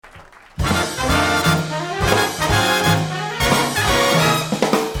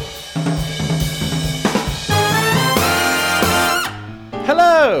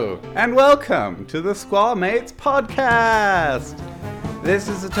Hello, and welcome to the Squaw Mates podcast. This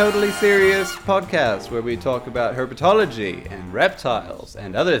is a totally serious podcast where we talk about herpetology and reptiles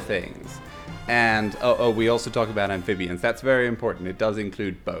and other things. And we also talk about amphibians. That's very important. It does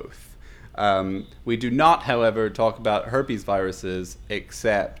include both. We do not, however, talk about herpes viruses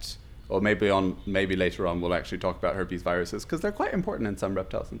except, or maybe later on we'll actually talk about herpes viruses because they're quite important in some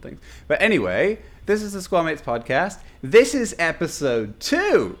reptiles and things. But anyway, this is the Squaw Mates podcast. This is episode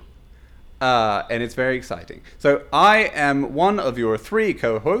 2. And it's very exciting. So I am one of your 3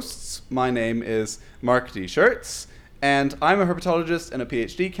 co-hosts. My name is Mark D. Schertz, and I'm a herpetologist and a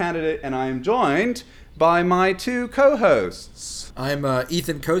PhD candidate, and I am joined by my 2 co-hosts. I'm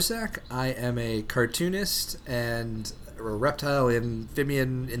Ethan Kosak. I am a cartoonist and a reptile and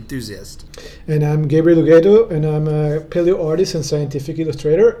amphibian enthusiast. And I'm Gabriel Ugueto, and I'm a paleo artist and scientific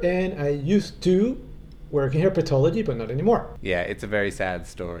illustrator, and I used to work in herpetology, but not anymore. Yeah, it's a very sad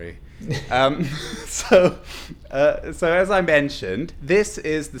story. So as I mentioned, this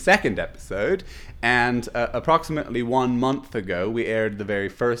is the 2nd episode, and approximately 1 month ago we aired the very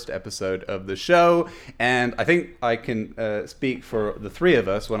first episode of the show, and I think I can speak for the 3 of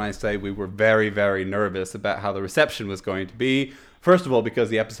us when I say we were very, very nervous about how the reception was going to be. First of all, because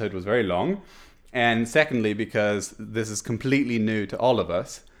the episode was very long, and secondly, because this is completely new to all of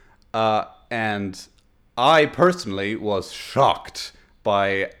us, and I personally was shocked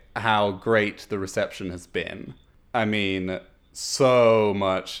by how great the reception has been. I mean, so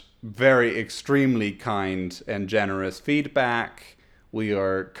much very extremely kind and generous feedback. We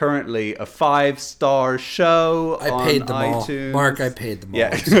are currently a 5-star show on paid them iTunes. All. Mark, I paid them all.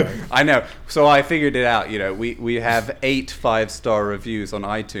 Yeah, I know. So I figured it out. You know, we have 8 5-star reviews on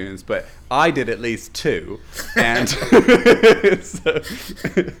iTunes, but I did at least 2. And so,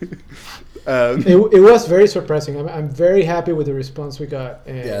 it was very surprising. I'm very happy with the response we got.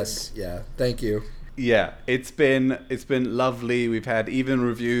 And yes, yeah, thank you. Yeah, it's been lovely. We've had even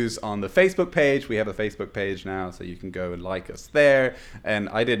reviews on the Facebook page. We have a Facebook page now, so you can go and like us there. And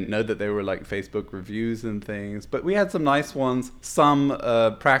I didn't know that there were like Facebook reviews and things, but we had some nice ones, some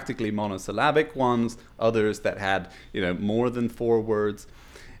practically monosyllabic ones, others that had, more than 4 words.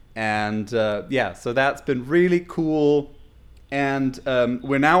 And so that's been really cool. And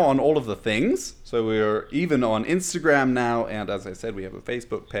we're now on all of the things. So we're even on Instagram now. And as I said, we have a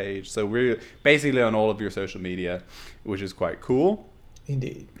Facebook page. So we're basically on all of your social media, which is quite cool.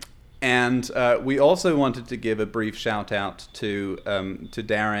 Indeed. And we also wanted to give a brief shout out to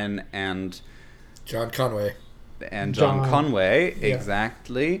Darren and John Conway. And John Conway, yeah.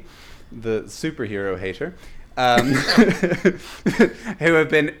 Exactly. The superhero hater. Who have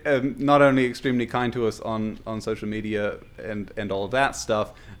been not only extremely kind to us on social media and all of that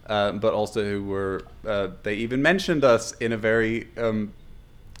stuff, but also who were they even mentioned us in a very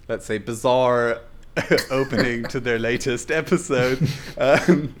let's say bizarre opening to their latest episode,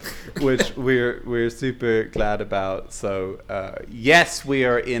 which we're super glad about. So yes, we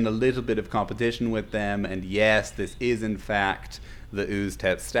are in a little bit of competition with them, and yes, this is in fact the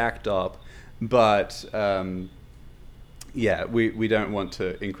Ooztet stacked up. But, we don't want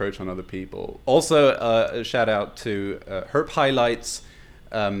to encroach on other people. Also, a shout out to Herp Highlights,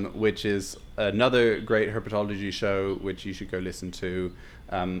 which is another great herpetology show, which you should go listen to,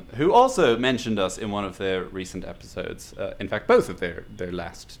 who also mentioned us in one of their recent episodes. In fact, both of their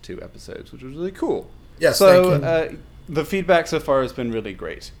last 2 episodes, which was really cool. Yes, so, thank you. The feedback so far has been really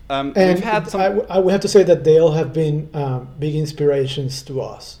great. And we've had some... I would have to say that they all have been big inspirations to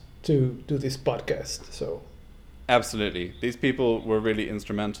us to do this podcast. So absolutely, these people were really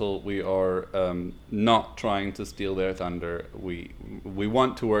instrumental. We are not trying to steal their thunder. We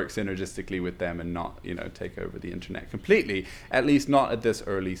want to work synergistically with them and not take over the internet completely, at least not at this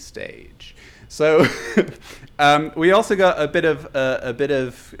early stage. So we also got a bit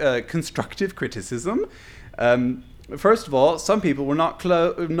of constructive criticism. First of all, some people were not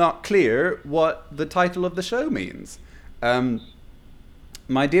clear what the title of the show means.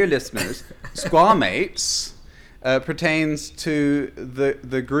 My dear listeners, Squaw Mates pertains to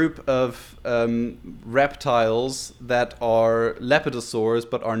the group of reptiles that are lepidosaurs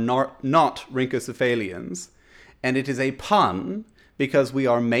but are not rhynchocephalians. And it is a pun because we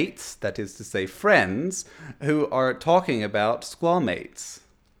are mates, that is to say friends, who are talking about squaw mates.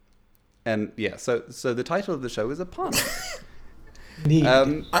 And yeah, so the title of the show is a pun.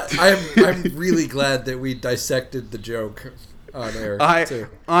 I'm really glad that we dissected the joke on air.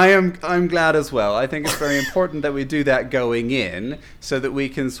 I'm glad as well. I think it's very important that we do that going in, so that we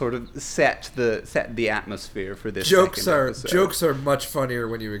can sort of set the atmosphere for this. Jokes are much funnier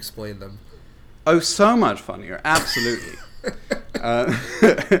when you explain them. Oh, so much funnier! Absolutely.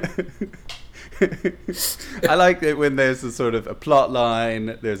 I like it when there's a sort of a plot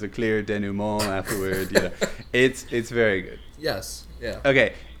line, there's a clear denouement afterward. You know, it's very good. Yes. Yeah.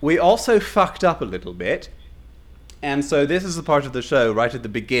 Okay, we also fucked up a little bit. And so this is the part of the show right at the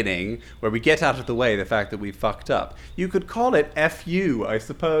beginning where we get out of the way the fact that we fucked up. You could call it FU, I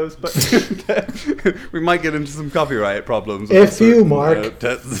suppose, but we might get into some copyright problems. FU, Mark.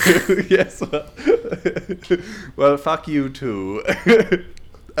 Yes. Well, fuck you too.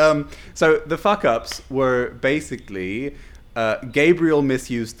 So the fuck-ups were basically... Gabriel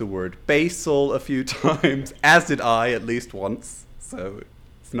misused the word basal a few times, as did I at least once, so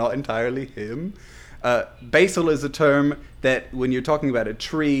it's not entirely him. Basal is a term that, when you're talking about a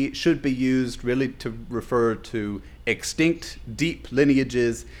tree, should be used really to refer to extinct, deep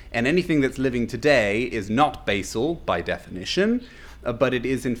lineages, and anything that's living today is not basal by definition, but it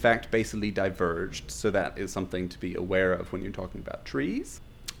is in fact basally diverged, so that is something to be aware of when you're talking about trees.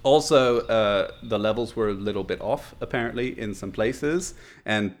 Also, the levels were a little bit off, apparently, in some places,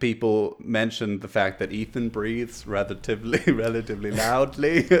 and people mentioned the fact that Ethan breathes relatively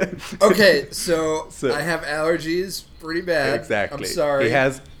loudly. Okay, so I have allergies pretty bad. Exactly. I'm sorry. He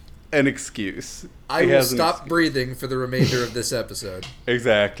has an excuse. I will stop breathing for the remainder of this episode.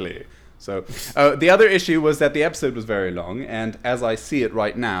 Exactly. So the other issue was that the episode was very long, and as I see it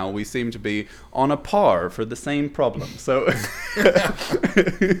right now, we seem to be on a par for the same problem. So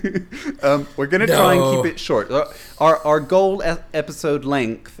we're going to try and keep it short. Our goal episode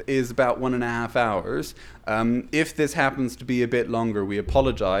length is about 1.5 hours. If this happens to be a bit longer, we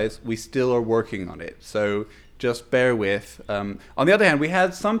apologize. We still are working on it. So just bear with. On the other hand, we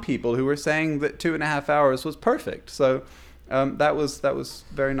had some people who were saying that 2.5 hours was perfect. So... that was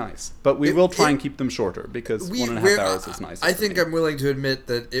very nice, but we will try and keep them shorter because 1.5 hours is nice. I think I'm willing to admit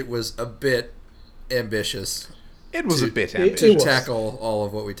that it was a bit ambitious. It was a bit ambitious to tackle all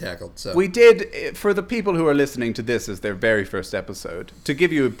of what we tackled. So we did, for the people who are listening to this as their very first episode, to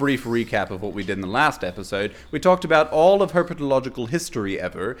give you a brief recap of what we did in the last episode. We talked about all of herpetological history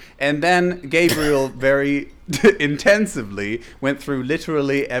ever, and then Gabriel very intensively went through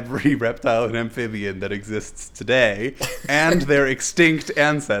literally every reptile and amphibian that exists today and their extinct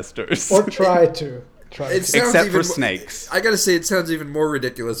ancestors. Or try to. Except for snakes. I gotta say, it sounds even more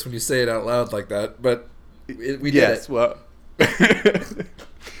ridiculous when you say it out loud like that, but we did it. Well,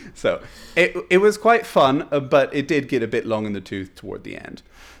 so it was quite fun, but it did get a bit long in the tooth toward the end.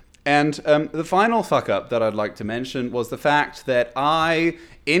 And the final fuck-up that I'd like to mention was the fact that I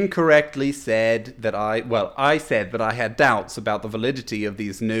incorrectly said that I said that I had doubts about the validity of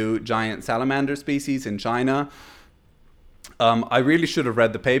these new giant salamander species in China. I really should have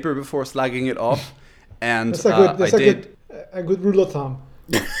read the paper before slagging it off. And that's a good rule of thumb.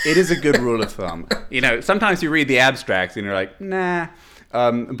 It is a good rule of thumb. You know, sometimes you read the abstracts and you're like, nah.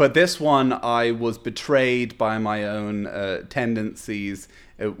 But this one, I was betrayed by my own tendencies,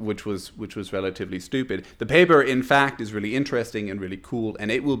 which was relatively stupid. The paper, in fact, is really interesting and really cool,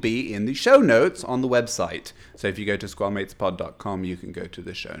 and it will be in the show notes on the website. So if you go to squamatespod.com, you can go to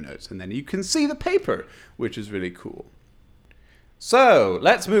the show notes, and then you can see the paper, which is really cool. So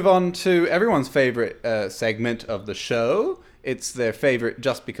let's move on to everyone's favorite segment of the show. It's their favorite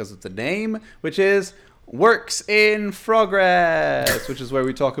just because of the name, which is Works in Progress, which is where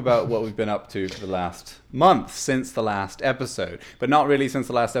we talk about what we've been up to for the last month since the last episode. But not really since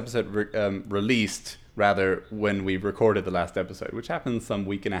the last episode released, rather when we recorded the last episode, which happened some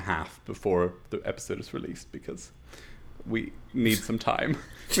week and a half before the episode is released because we need some time.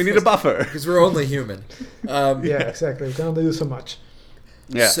 We need a buffer. Because we're only human. Yeah, exactly. We can only do so much.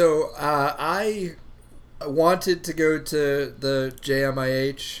 Yeah. So I wanted to go to the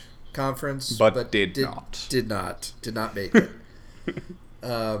JMIH conference, but did not make it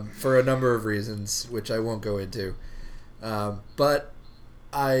for a number of reasons, which I won't go into. But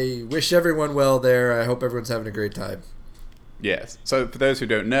I wish everyone well there. I hope everyone's having a great time. Yes. So for those who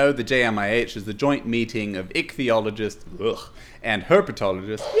don't know, the JMIH is the joint meeting of ichthyologists and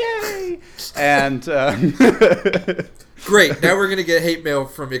herpetologists. Yay! And great. Now we're going to get hate mail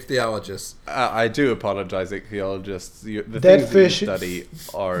from ichthyologists. I do apologize, ichthyologists. The dead things fish, that you study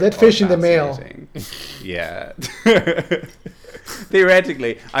are dead fish in the mail. Yeah.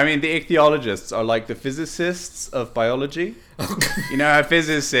 Theoretically, I mean, the ichthyologists are like the physicists of biology. You know how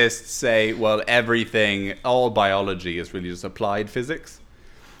physicists say, well, all biology is really just applied physics?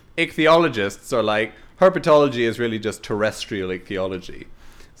 Ichthyologists are like, herpetology is really just terrestrial ichthyology.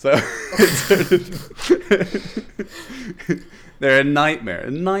 So they're a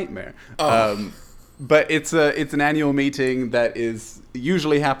nightmare. but it's an annual meeting that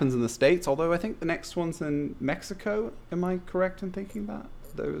usually happens in the States. Although I think the next one's in Mexico. Am I correct in thinking that?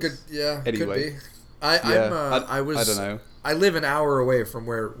 Anyway. Could be. I don't know. I live an hour away from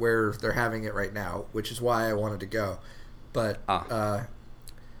where they're having it right now, which is why I wanted to go. But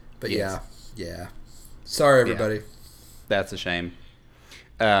yes. yeah. Sorry, everybody. Yeah. That's a shame.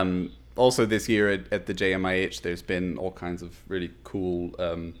 Also, this year at the JMIH, there's been all kinds of really cool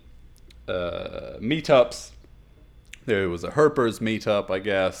meetups. There was a Herpers meetup, I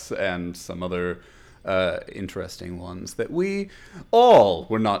guess, and some other interesting ones that we all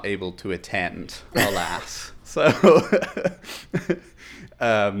were not able to attend, alas. But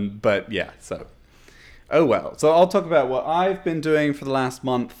yeah, so. Oh well. So I'll talk about what I've been doing for the last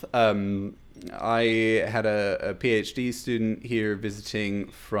month. I had a PhD student here visiting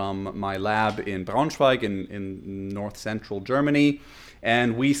from my lab in Braunschweig in north central Germany,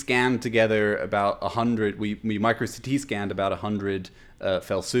 and we scanned together about 100. We micro-CT scanned about 100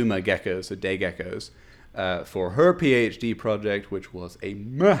 Phelsuma geckos, so day geckos, for her PhD project, which was a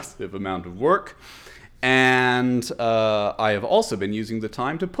massive amount of work. And I have also been using the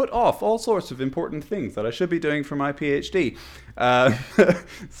time to put off all sorts of important things that I should be doing for my PhD.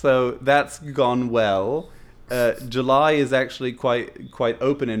 So that's gone well. July is actually quite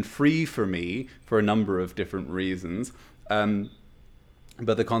open and free for me for a number of different reasons.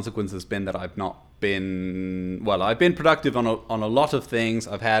 But the consequence has been that I've been productive on a lot of things.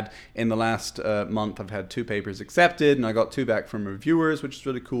 I've had, in the last month, I've had 2 papers accepted, and I got 2 back from reviewers, which is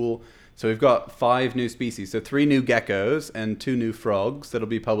really cool. So we've got 5 new species, so 3 new geckos and 2 new frogs that'll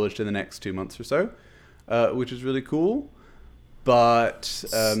be published in the next 2 months or so, which is really cool. But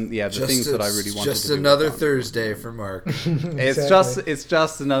things that I really wanted to do. Just another Thursday for Mark. It's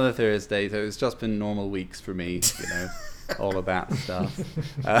just another Thursday. So it's just been normal weeks for me, all of that stuff.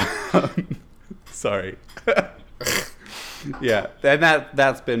 Sorry. Yeah, and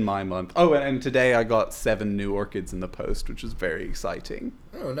that's been my month. Oh, and today I got 7 new orchids in the post, which is very exciting.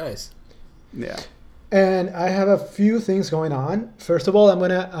 Oh, nice. Yeah. And I have a few things going on. First of all, I'm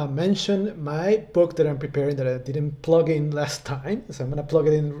going to mention my book that I'm preparing that I didn't plug in last time. So I'm going to plug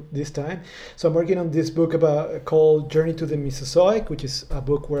it in this time. So I'm working on this book called Journey to the Mesozoic, which is a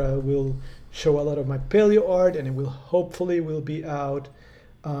book where I will show a lot of my paleo art, and it will hopefully be out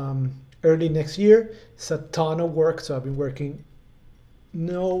early next year. It's a ton of work, so I've been working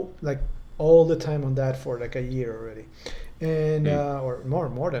all the time on that for like a year already, and or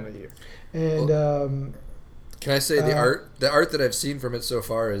more than a year. And can I say the art that I've seen from it so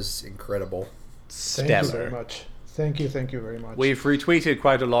far is incredible. Stellar. Thank you very much. Thank you very much. We've retweeted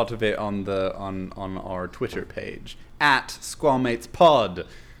quite a lot of it on our Twitter page @SquallMatesPod,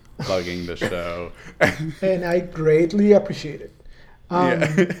 plugging the show, and I greatly appreciate it.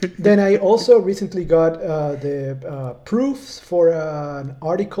 Then I also recently got the proofs for an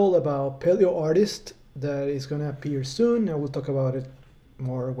article about paleo artist that is going to appear soon. I will talk about it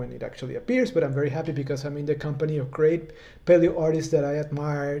more when it actually appears, but I'm very happy because I'm in the company of great paleo artists that I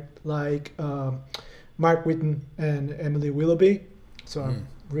admired, like Mark Whitten and Emily Willoughby. So I'm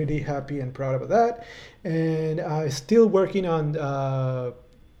really happy and proud about that. And I'm still working on that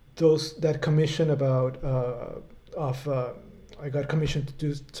commission I got commissioned to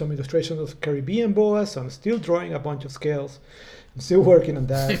do some illustrations of Caribbean boas, so I'm still drawing a bunch of scales. I'm still working on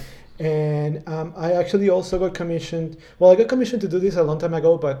that. And I actually also got commissioned. Well, I got commissioned to do this a long time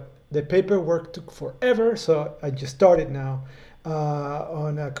ago, but the paperwork took forever, so I just started now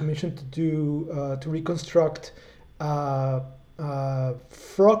on a commission to reconstruct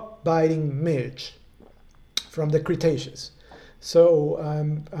frog-biting midge from the Cretaceous. So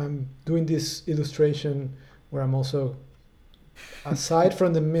I'm doing this illustration where I'm also, aside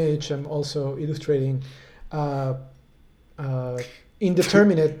from the midge, I'm also illustrating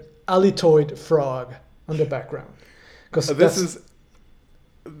indeterminate alitoid frog on the background.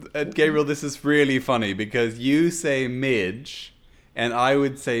 Gabriel, this is really funny because you say midge and I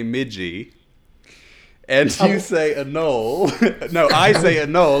would say midgie, and you say anole. No, I say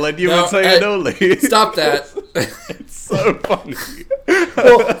anole and you would say anole. Stop that. It's so funny.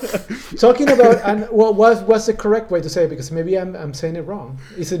 Well, talking about what's the correct way to say it? Because maybe I'm saying it wrong.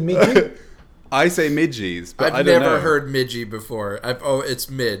 Is it midgie? I say midgies, but I've never heard midgie before. It's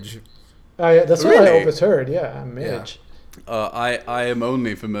midge. That's what I always heard. Yeah, midge. Yeah. I am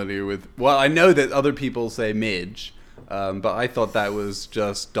only familiar with. Well, I know that other people say midge, but I thought that was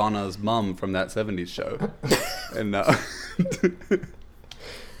just Donna's mum from that '70s show. And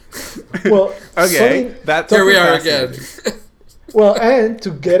well, okay, here we are again. Well, and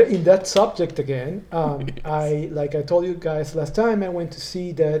to get in that subject again, I told you guys last time, I went to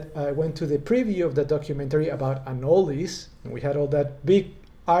the preview of the documentary about Anolis, and we had all that big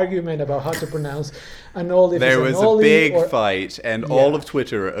argument about how to pronounce Anoli. There was a big fight, and all of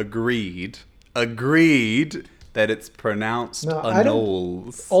Twitter agreed that it's pronounced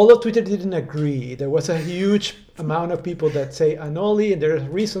Anoles. All of Twitter didn't agree. There was a huge amount of people that say Anoli, and there are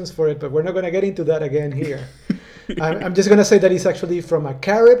reasons for it, but we're not going to get into that again here. I'm just going to say that it's actually from a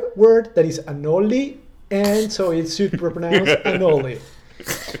Carib word that is Anoli, and so it should be pronounced Anoli.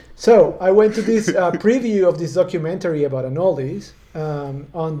 So I went to this preview of this documentary about Anolis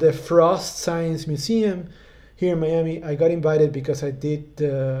on the Frost Science Museum here in Miami. I got invited because I did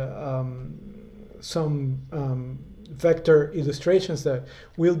some vector illustrations that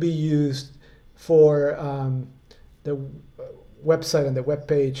will be used for the website and the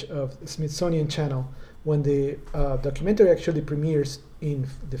webpage of the Smithsonian Channel when the documentary actually premieres in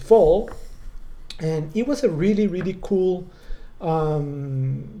the fall. And it was a really, really cool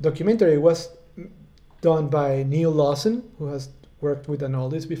documentary. It was done by Neil Lawson, who has worked with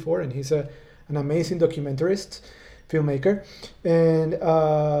Anolis before, and he's an amazing documentarist, filmmaker. And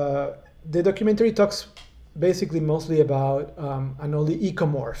the documentary talks basically mostly about Anoli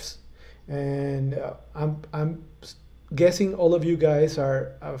ecomorphs. And I'm guessing all of you guys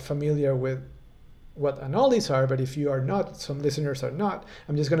are familiar with what Anolis are, but if you are not, some listeners are not,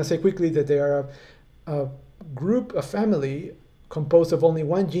 I'm just going to say quickly that they are a group, a family composed of only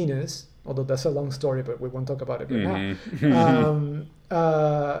one genus, although that's a long story, but we won't talk about it right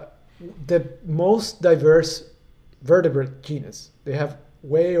now. The most diverse vertebrate genus. They have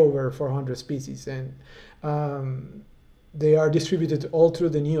way over 400 species, and they are distributed all through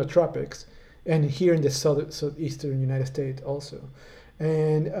the neotropics and here in the southeastern United States also.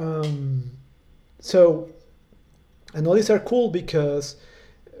 And so Anolis are cool because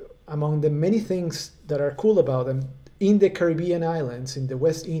among the many things that are cool about them, in the Caribbean islands, in the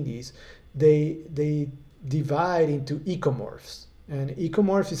West Indies, they divide into ecomorphs. And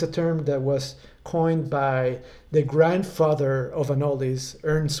ecomorph is a term that was coined by the grandfather of Anolis,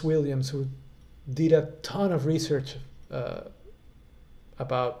 Ernst Williams, who did a ton of research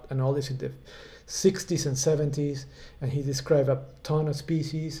about Anolis in the 60s and 70s, and he described a ton of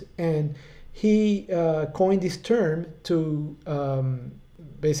species. And he coined this term to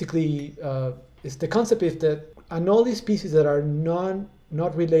basically, it's the concept is that Anolis species that are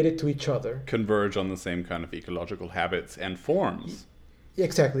not related to each other converge on the same kind of ecological habits and forms.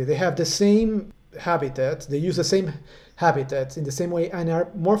 Exactly. They have the same habitats, they use the same habitats in the same way and are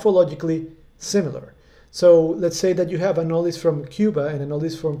morphologically similar. So let's say that you have Anolis from Cuba and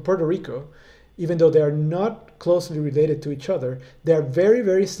Anolis from Puerto Rico. Even though they are not closely related to each other, they are very,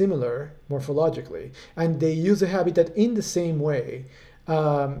 very similar morphologically, and they use the habitat in the same way,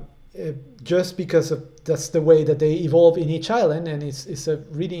 just because that's the way that they evolve in each island, and it's a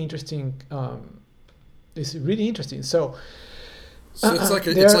really interesting. It's really interesting. So it's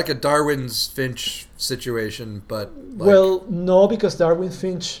like a Darwin's Finch situation, but well, no, because Darwin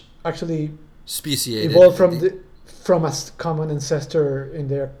Finch actually speciated evolved from a common ancestor, and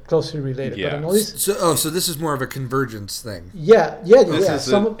they're closely related. Yeah. But Anolis, so this is more of a convergence thing. Yeah. This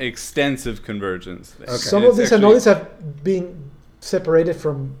is an extensive convergence thing. Okay. Some of these Anolis have been separated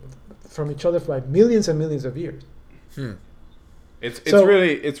from each other for like millions and millions of years.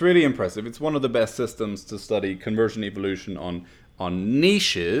 It's really impressive. It's one of the best systems to study convergent evolution on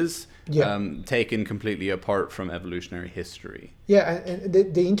niches, taken completely apart from evolutionary history. Yeah, and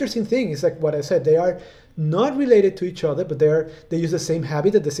the interesting thing is like what I said. They are not related to each other, but they use the same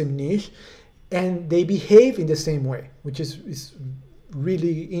habitat, the same niche, and they behave in the same way, which is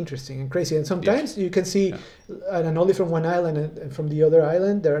really interesting and crazy. And sometimes you can see an Anoli from one island and from the other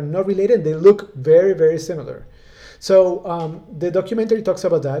island. They're not related. They look very, very similar. So the documentary talks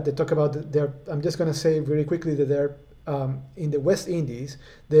about that. They talk about I'm just going to say very quickly that they're in the West Indies.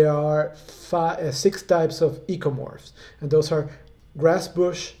 There are 6 types of ecomorphs, and those are grass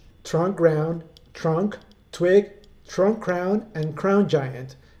bush, trunk ground, trunk, twig, trunk crown, and crown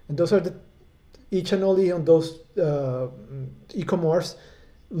giant. And those are each Anoli on those ecomorphs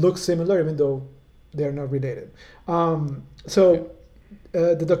look similar, even though they're not related. So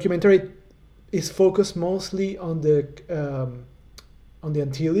the documentary is focused mostly on the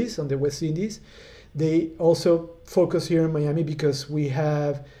Antilles, on the West Indies. They also focus here in Miami because we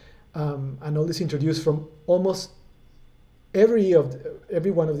have Anolis introduced from almost every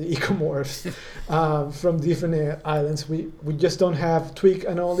one of the ecomorphs from different islands. We just don't have twig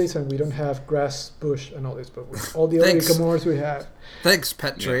Anolis, and we don't have grass bush Anolis, but all the other ecomorphs we have. Thanks,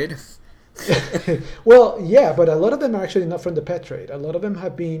 Pet Trade. Well, yeah, but a lot of them are actually not from the pet trade. A lot of them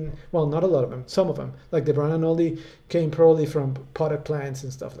have been, well, not a lot of them, some of them, like the brown anole, came probably from potted plants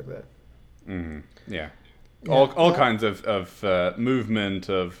and stuff like that. Yeah. All kinds of movement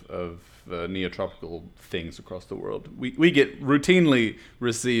of neotropical things across the world. We routinely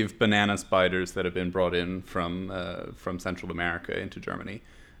receive banana spiders that have been brought in from Central America into Germany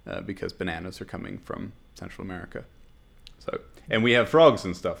because bananas are coming from Central America. So, and we have frogs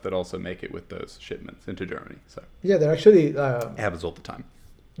and stuff that also make it with those shipments into Germany. So yeah, they're actually it happens all the time.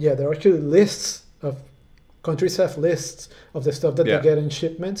 Yeah, there are actually lists of countries have lists of the stuff that they get in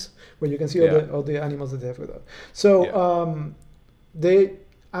shipments where you can see all the animals that they have with them. So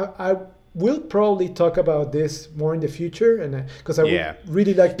I will probably talk about this more in the future, and because I would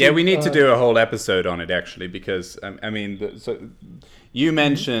really like to. Yeah, we need to do a whole episode on it actually, because I mean, you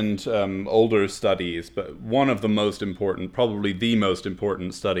mentioned older studies, but one of the most important, probably the most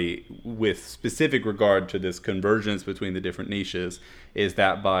important study with specific regard to this convergence between the different niches is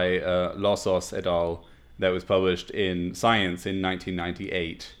that by Lossos et al. That was published in Science in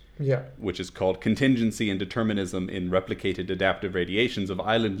 1998. Yeah. Which is called Contingency and Determinism in Replicated Adaptive Radiations of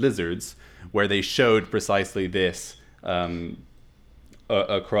Island Lizards, where they showed precisely this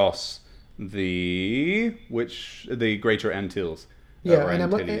across the Greater Antilles. Yeah, or and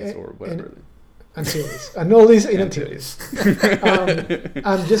Antilles, or whatever. Antilles. Anoles in Antilles.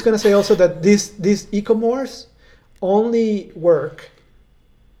 I'm just going to say also that these ecomorphs only work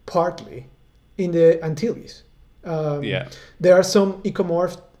partly in the Antilles. There are some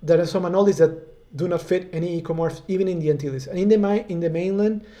ecomorphs, there are some anoles that do not fit any ecomorphs, even in the Antilles. And in the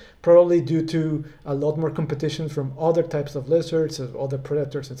mainland, probably due to a lot more competition from other types of lizards, other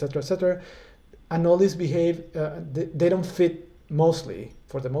predators, etc., anoles behave, they don't fit mostly,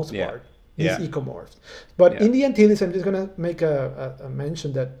 for the most part, these ecomorphs. But in the Antilles, I'm just going to make a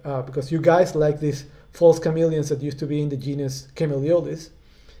mention that, because you guys like these false chameleons that used to be in the genus Cameliolis,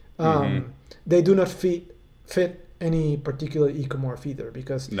 they do not fit any particular ecomorph either,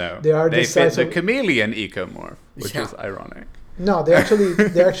 because they fit the chameleon ecomorph, which is ironic. No,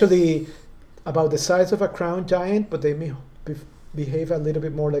 they're actually about the size of a crown giant, but they may behave a little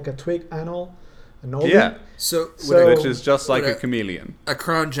bit more like a twig anole. Yeah. So which is just like a chameleon. A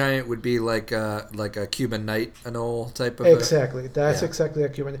crown giant would be like a Cuban night anole type of. Exactly. That's exactly a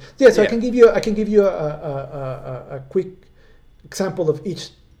Cuban. Yeah. So I can give you a quick example of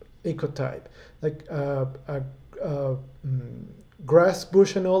each ecotype. Like grass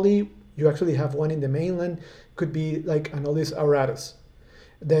bush anole, you actually have one in the mainland. Could be like Anolis auratus.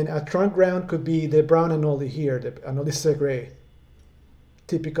 Then a trunk ground could be the brown anole here, the Anolis segre.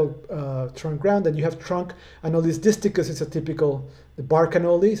 Typical trunk ground. Then you have trunk Anolis disticus is a typical, the bark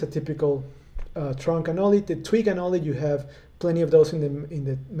anole is a typical trunk anole. The twig anole, you have plenty of those in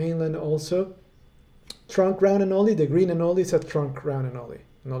the mainland also. Trunk ground anole, the green anole is a trunk ground anole.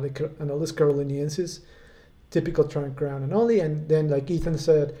 Anolis caroliniensis, typical trunk ground anole. And then, like Ethan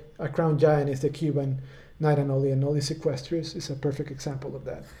said, a crown giant is the Cuban night anole. Anolis sequestris is a perfect example of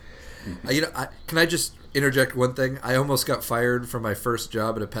that. Can I just interject one thing? I almost got fired from my first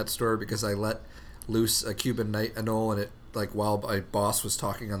job at a pet store because I let loose a Cuban night anole, and it, like, while my boss was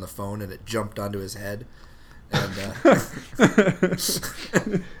talking on the phone, and it jumped onto his head. And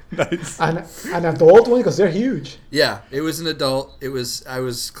nice. An adult one, because they're huge. Yeah, it was an adult. I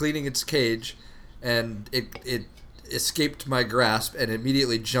was cleaning its cage, and it escaped my grasp and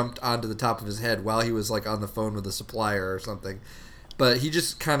immediately jumped onto the top of his head while he was, like, on the phone with a supplier or something. But he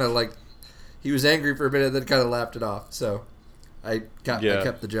just kind of, like, he was angry for a minute, then kind of laughed it off. So I kept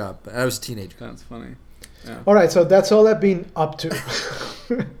the job. But I was a teenager. That's funny. Yeah. All right, so that's all I've been up to.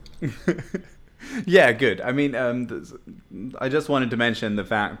 Yeah, good. I mean, I just wanted to mention the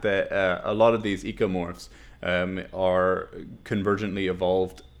fact that a lot of these ecomorphs are convergently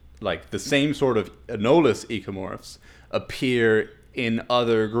evolved. Like, the same sort of Anolis ecomorphs appear in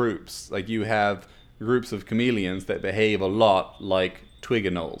other groups. Like, you have groups of chameleons that behave a lot like twig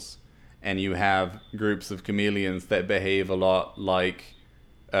anoles, and you have groups of chameleons that behave a lot like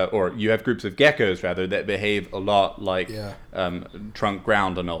or you have groups of geckos rather that behave a lot like trunk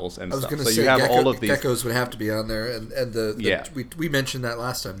ground anoles and stuff. So you have all of these geckos would have to be on there, and we mentioned that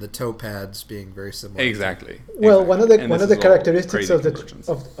last time, the toe pads being very similar. Exactly. Well, one of the characteristics of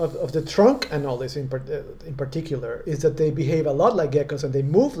the trunk anoles in particular is that they behave a lot like geckos and they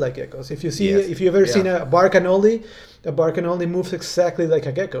move like geckos. If you've ever seen a bark anole moves exactly like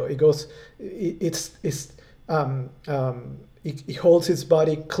a gecko. It goes, it holds its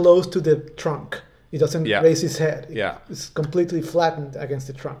body close to the trunk. It doesn't raise its head. It's completely flattened against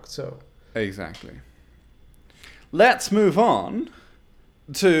the trunk. So exactly. Let's move on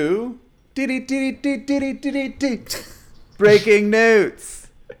to Breaking news.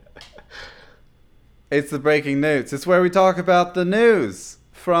 It's the breaking news. It's where we talk about the news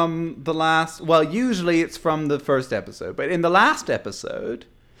from the last... Well, usually it's from the first episode. But in the last episode...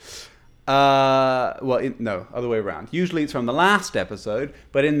 no, other way around. Usually it's from the last episode.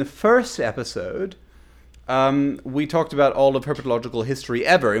 But in the first episode... we talked about all of herpetological history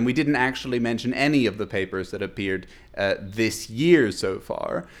ever, and we didn't actually mention any of the papers that appeared this year so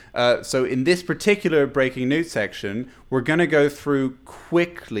far. So in this particular breaking news section, we're going to go through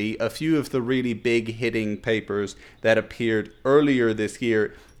quickly a few of the really big hitting papers that appeared earlier this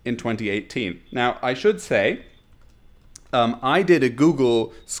year in 2018. Now, I should say... I did a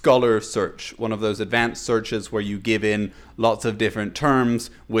Google Scholar search, one of those advanced searches where you give in lots of different terms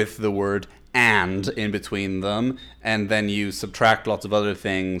with the word "and" in between them, and then you subtract lots of other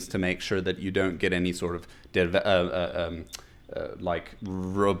things to make sure that you don't get any sort of like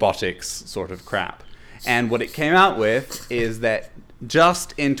robotics sort of crap. And what it came out with is that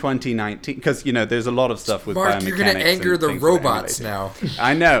just in 2019, because, you know, there's a lot of stuff with Mark, biomechanics. You're going to anger the robots now.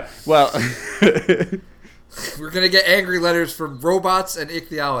 I know. Well... We're going to get angry letters from robots and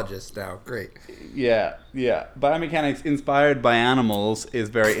ichthyologists now. Great. Yeah. Biomechanics inspired by animals is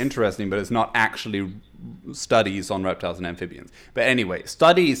very interesting, but it's not actually studies on reptiles and amphibians. But anyway,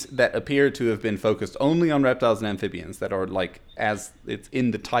 studies that appear to have been focused only on reptiles and amphibians, that are like, as it's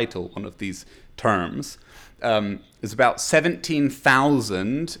in the title, one of these terms, is about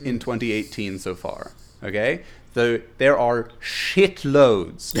 17,000 in 2018 so far. Okay? So there are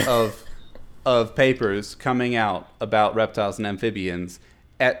shitloads of papers coming out about reptiles and amphibians.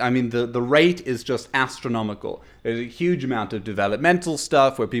 The rate is just astronomical. There's a huge amount of developmental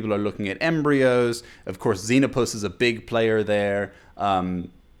stuff where people are looking at embryos. Of course, Xenopus is a big player there.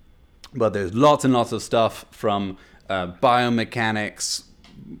 But there's lots and lots of stuff from biomechanics,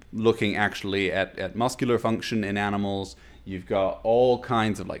 looking actually at muscular function in animals. You've got all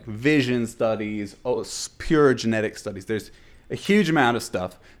kinds of like vision studies, pure genetic studies. There's a huge amount of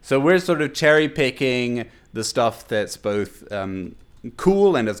stuff. So we're sort of cherry picking the stuff that's both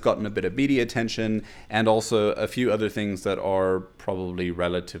cool and has gotten a bit of media attention, and also a few other things that are probably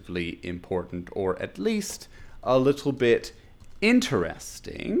relatively important, or at least a little bit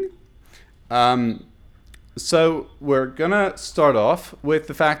interesting. So we're gonna start off with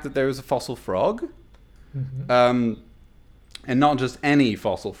the fact that there is a fossil frog. Mm-hmm. And not just any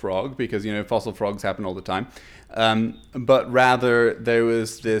fossil frog, because, you know, fossil frogs happen all the time. But rather there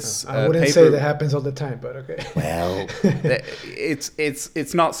was this I wouldn't say that happens all the time, but okay. Well,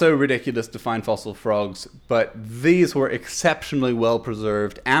 it's not so ridiculous to find fossil frogs, but these were exceptionally well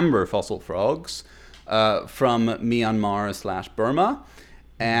preserved amber fossil frogs from Myanmar/Burma.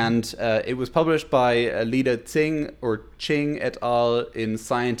 And it was published by Lida Ching et al. In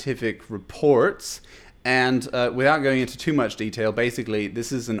Scientific Reports. And without going into too much detail, basically,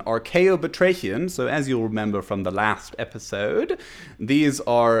 this is an archaeobatrachian. So as you'll remember from the last episode, these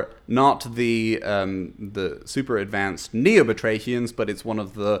are not the super advanced neobatrachians, but it's one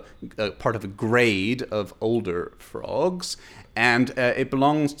of the part of a grade of older frogs. And it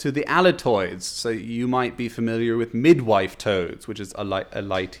belongs to the alitoids. So you might be familiar with midwife toads, which is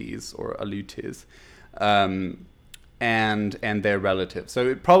Alites or Alutes. And their relatives. So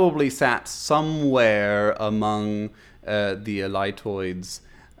it probably sat somewhere among the alitoids,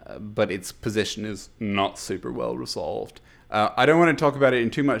 but its position is not super well resolved. I don't want to talk about it in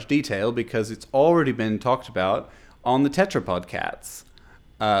too much detail because it's already been talked about on the Tetrapod Cats.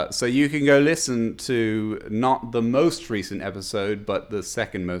 So you can go listen to not the most recent episode, but the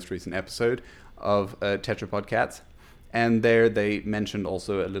second most recent episode of Tetrapod Cats. And there they mentioned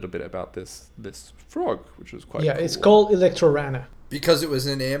also a little bit about this frog, which was quite cool. It's called Electrorana. Because it was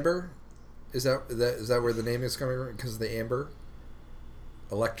in amber? Is that where the name is coming from? Because of the amber?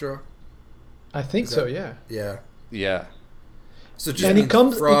 Electra? I think so, yeah. Yeah. Yeah. So just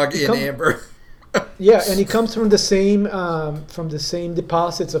frog in amber. Yeah, and it comes from the same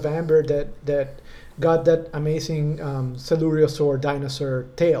deposits of amber that got that amazing Siluriosaur dinosaur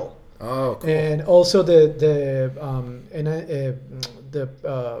tail. Oh, cool. And also an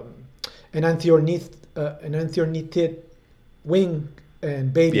enantiornithid wing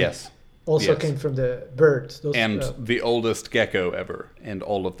and baby came from the birds. The oldest gecko ever, and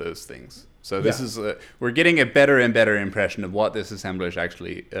all of those things. So this is we're getting a better and better impression of what this assemblage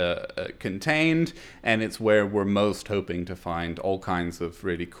actually contained, and it's where we're most hoping to find all kinds of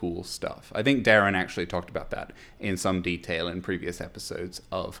really cool stuff. I think Darren actually talked about that in some detail in previous episodes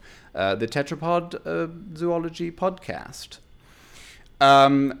of the Tetrapod Zoology podcast.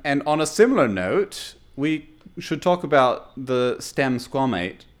 And on a similar note, we should talk about the stem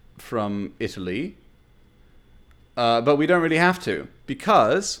squamate from Italy, but we don't really have to,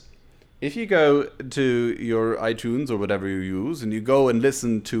 because if you go to your iTunes or whatever you use and you go and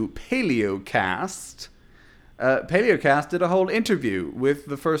listen to Paleocast, Paleocast did a whole interview with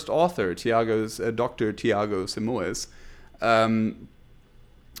the first author, Dr. Tiago Simoes.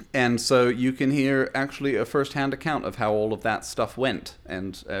 And so you can hear actually a first-hand account of how all of that stuff went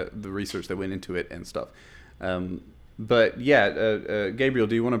and the research that went into it and stuff. But yeah, Gabriel,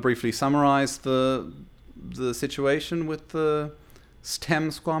 do you want to briefly summarize the situation with the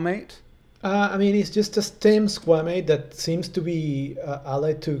stem squamate? I mean, it's just a stem squamate that seems to be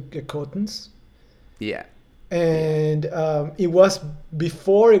allied to gecotins. Yeah. And it was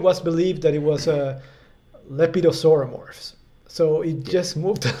believed that it was a Lepidosauromorphs. So it just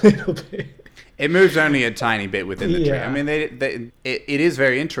moved a little bit. It moved only a tiny bit within the tree. I mean, it is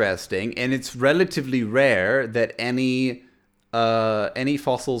very interesting, and it's relatively rare that any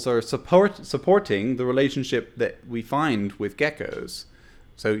fossils are supporting the relationship that we find with geckos.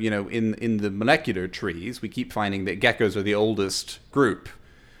 So, in the molecular trees, we keep finding that geckos are the oldest group.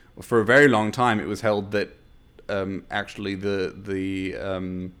 For a very long time, it was held that actually the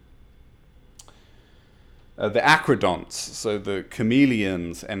acrodonts, so the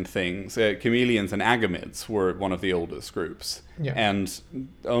chameleons and things, chameleons and agamids were one of the oldest groups. Yeah. And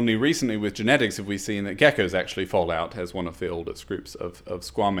only recently with genetics have we seen that geckos actually fall out as one of the oldest groups of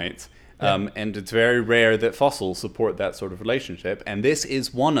squamates. Yeah. And it's very rare that fossils support that sort of relationship, and this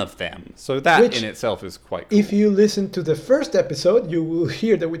is one of them. So that in itself is quite cool. If you listen to the first episode, you will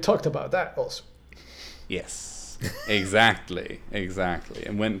hear that we talked about that also. Yes. Exactly,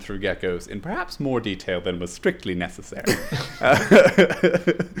 and went through geckos in perhaps more detail than was strictly necessary.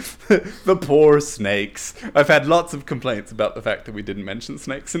 The poor snakes. I've had lots of complaints about the fact that we didn't mention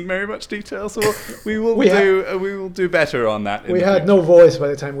snakes in very much detail, so we will do better on that. We had no voice by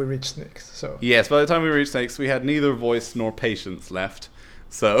the time we reached snakes. So yes, by the time we reached snakes, we had neither voice nor patience left.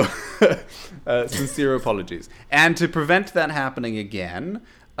 So sincere apologies. And to prevent that happening again,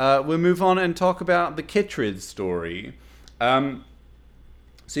 we'll move on and talk about the chytrid story. So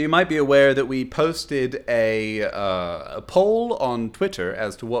you might be aware that we posted a poll on Twitter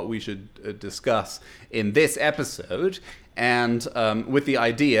as to what we should discuss in this episode, and with the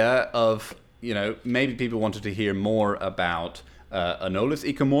idea of, maybe people wanted to hear more about Anolis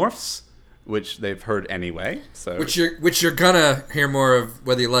ecomorphs, which they've heard anyway. So which you're gonna hear more of,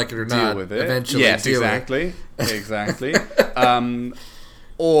 whether you like it or not. Deal with it eventually. Yes, exactly.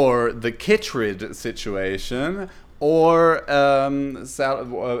 Or the chytrid situation, or axolotl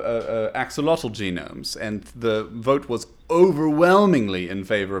genomes. And the vote was overwhelmingly in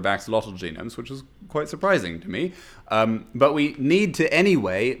favor of axolotl genomes, which was quite surprising to me. But we need to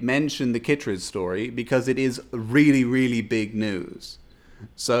anyway mention the chytrid story because it is really, really big news.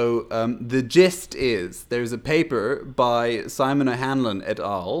 So the gist is there's a paper by Simon O'Hanlon et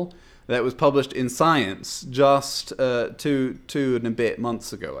al. That was published in Science just 2 and a bit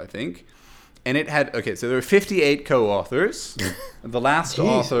months ago, I think. And it had, so there were 58 co-authors. The last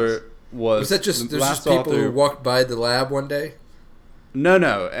author was that just people who walked by the lab one day?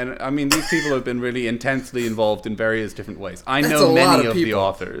 No. And I mean, these people have been really intensely involved in various different ways. I know many of the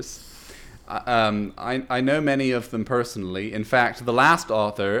authors. I know many of them personally. In fact, the last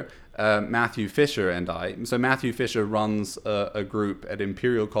author, Matthew Fisher and I. So Matthew Fisher runs a group at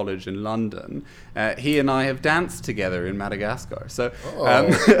Imperial College in London. He and I have danced together in Madagascar. So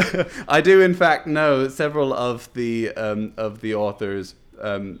I do, in fact, know several of the authors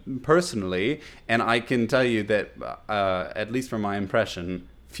personally, and I can tell you that, at least from my impression,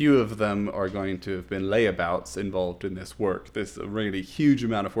 few of them are going to have been layabouts involved in this work. There's a really huge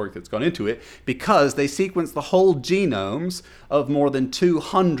amount of work that's gone into it because they sequenced the whole genomes of more than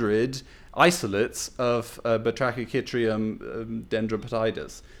 200 isolates of Batrachochytrium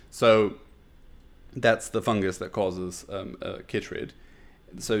dendropatidis. So that's the fungus that causes chytrid.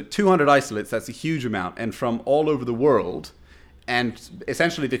 So 200 isolates, that's a huge amount, and from all over the world. And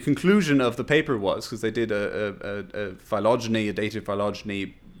essentially the conclusion of the paper was, because they did a phylogeny, a dated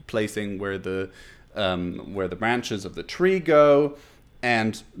phylogeny placing where the branches of the tree go,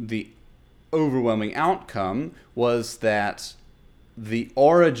 and the overwhelming outcome was that the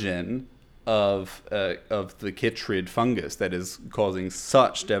origin of the chytrid fungus that is causing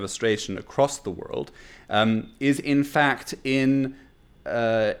such devastation across the world is in fact in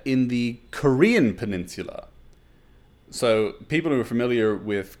the Korean peninsula. So people who are familiar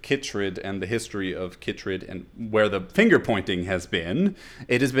with chytrid and the history of chytrid and where the finger pointing has been,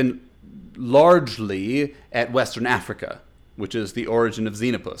 it has been largely at Western Africa, which is the origin of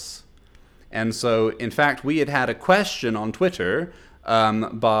Xenopus. And so, in fact, we had a question on Twitter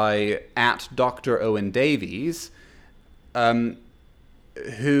by @Dr. Owen Davies,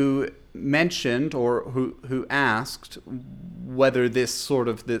 who mentioned or who asked whether this sort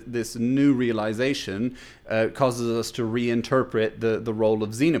of this new realization causes us to reinterpret the role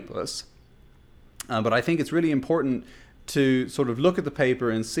of Xenopus. But I think it's really important to sort of look at the paper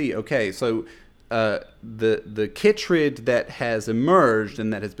and see, okay, so the chytrid that has emerged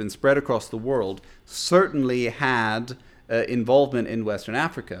and that has been spread across the world certainly had involvement in Western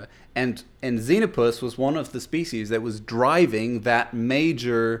Africa, and Xenopus was one of the species that was driving that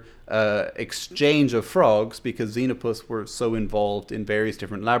major exchange of frogs, because Xenopus were so involved in various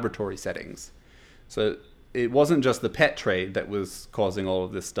different laboratory settings. So it wasn't just the pet trade that was causing all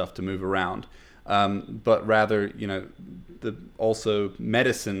of this stuff to move around, but rather, the also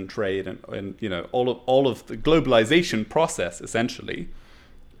medicine trade and all of the globalization process essentially.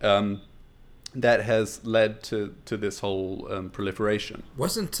 That has led to this whole proliferation.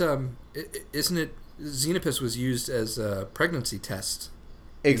 Isn't it Xenopus was used as a pregnancy test?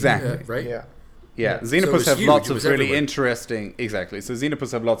 Exactly. Right? Yeah. Xenopus have lots of really interesting... Exactly. So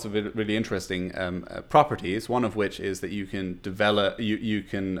Xenopus have lots of really interesting properties, one of which is that you can develop... You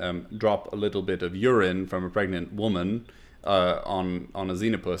can drop a little bit of urine from a pregnant woman on a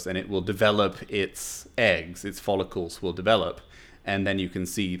Xenopus, and it will develop its eggs. Its follicles will develop. And then you can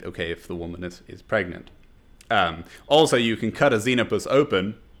see, okay, if the woman is pregnant. Also, you can cut a Xenopus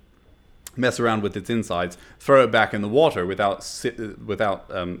open, mess around with its insides, throw it back in the water without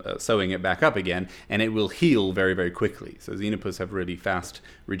sewing it back up again, and it will heal very, very quickly. So Xenopus have really fast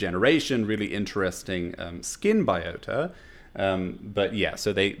regeneration, really interesting skin biota. But yeah,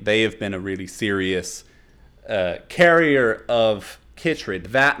 so they have been a really serious carrier of chytrid.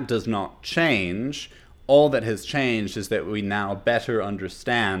 That does not change. All that has changed is that we now better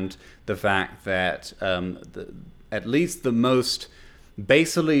understand the fact that at least the most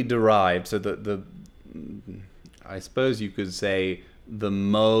basally derived, so I suppose you could say the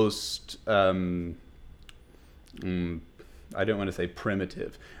most, I don't want to say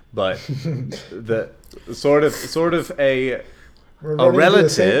primitive, but the sort of a relative. The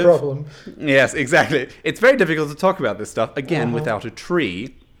same problem. Yes, exactly. It's very difficult to talk about this stuff again without a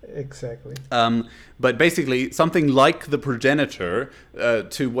tree. Exactly. But basically, something like the progenitor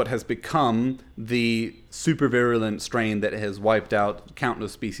to what has become the super virulent strain that has wiped out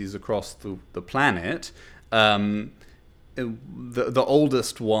countless species across the planet. The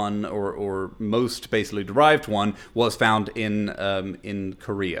oldest one, or most basically derived one, was found in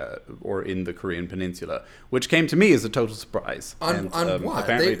Korea, or in the Korean Peninsula, which came to me as a total surprise. On what?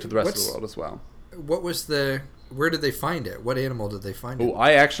 Apparently to the rest of the world as well. What was where did they find it? What animal did they find it? Oh,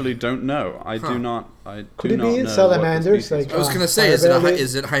 I actually don't know. I do not. Could it be salamanders? Like, I was going to say, is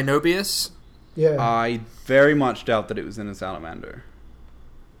it Hynobius? Yeah. I very much doubt that it was in a salamander.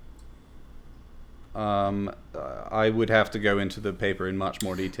 I would have to go into the paper in much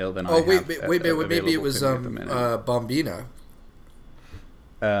more detail than I have. Maybe it was Bombina.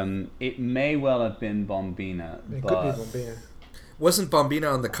 It may well have been Bombina. It could be Bombina. Wasn't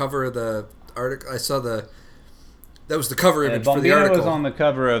Bombina on the cover of the article? I saw that was the cover image for the article. Bombina was on the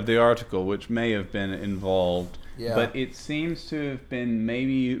cover of the article, which may have been involved. Yeah. But it seems to have been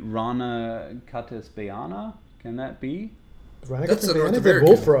maybe Rana catisbeana. Can that be? That's a North American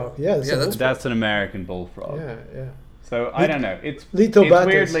bullfrog. Yeah, that's an American bullfrog. Yeah. So I don't know. It's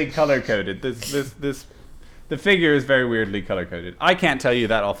weirdly color coded. The figure is very weirdly color coded. I can't tell you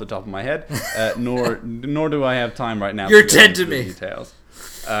that off the top of my head, nor do I have time right now. You're dead to me. Details.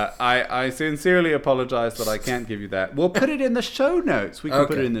 I sincerely apologize that I can't give you that. We'll put it in the show notes. We can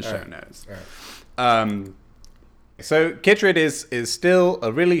put it in the show notes. Right. So chytrid is still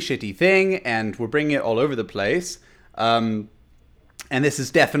a really shitty thing, and we're bringing it all over the place. And this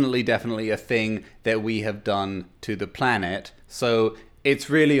is definitely a thing that we have done to the planet. So it's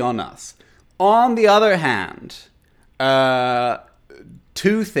really on us. On the other hand,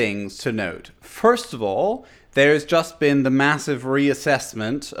 two things to note. First of all, there's just been the massive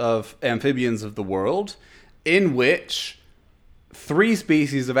reassessment of amphibians of the world, in which 3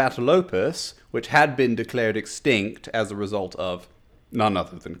 species of Atelopus, which had been declared extinct as a result of none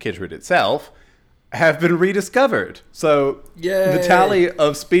other than chytrid itself, have been rediscovered. So the tally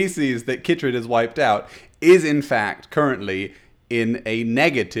of species that chytrid has wiped out is in fact currently in a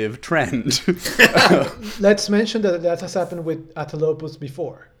negative trend. Let's mention that has happened with Atelopus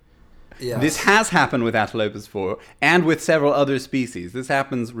before. Yes. This has happened with Atelopus before, and with several other species. This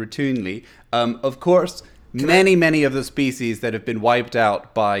happens routinely. Of course, many of the species that have been wiped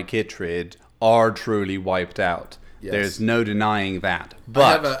out by chytrid are truly wiped out. Yes. There's no denying that.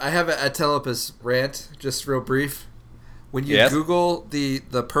 But I have a Atelopus rant, just real brief. when you Google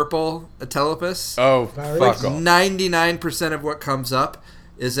the purple Atelopus, fuck off. 99% of what comes up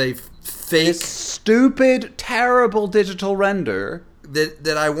is a fake, this stupid, terrible digital render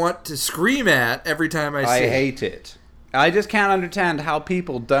that I want to scream at every time I see it. I hate it. I just can't understand how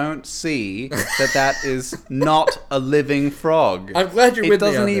people don't see that is not a living frog. I'm glad you're with me on this. It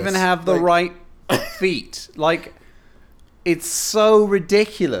doesn't even have the right feet. Like, it's so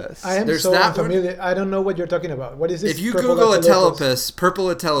ridiculous. I am so unfamiliar. I don't know what you're talking about. What is this? If you Google Atelopus, purple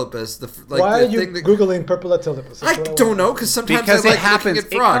Atelopus, why are you Googling purple Atelopus? I don't know, because sometimes I like looking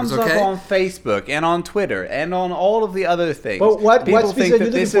at frogs. It comes up on Facebook and on Twitter and on all of the other things. But what species are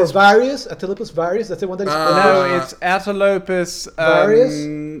you looking for? Varius? Atelopus varius? That's the one that is no, it's Atelopus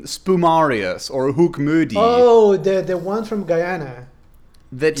spumarius or hookmoody. Oh, the one from Guyana.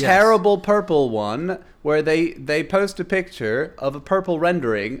 The terrible purple one, where they post a picture of a purple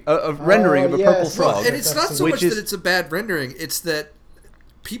rendering of a purple frog. Well, and it's not so much that it's a bad rendering; it's that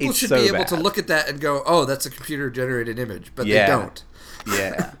people should be able to look at that and go, "Oh, that's a computer-generated image," but they don't.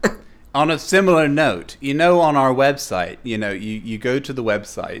 Yeah. On a similar note, on our website, you go to the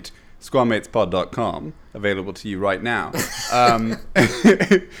website squamatespod.com, available to you right now.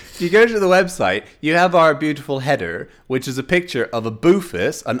 You go to the website, you have our beautiful header, which is a picture of a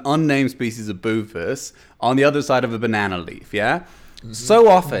bufus, an unnamed species of bufus, on the other side of a banana leaf, yeah? Mm-hmm. So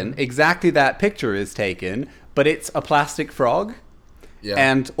often, exactly that picture is taken, but it's a plastic frog,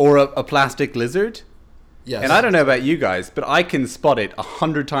 or a plastic lizard. Yes. And I don't know about you guys, but I can spot it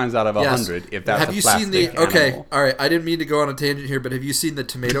 100 times out of 100 if that's a plastic animal. Okay, all right, I didn't mean to go on a tangent here, but have you seen the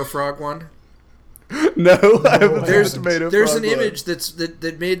tomato frog one? No, I haven't seen the tomato frog. There's an image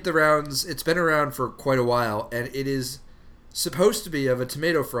that made the rounds. It's been around for quite a while, and it is supposed to be of a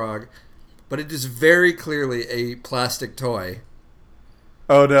tomato frog, but it is very clearly a plastic toy.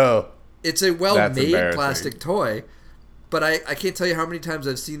 Oh no! It's a well-made plastic toy. But I can't tell you how many times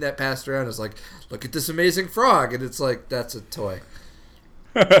I've seen that passed around. It's like, look at this amazing frog. And it's like, that's a toy.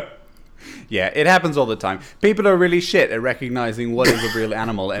 Yeah, it happens all the time. People are really shit at recognizing what is a real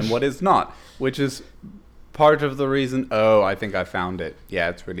animal and what is not, which is part of the reason. Oh, I think I found it. Yeah,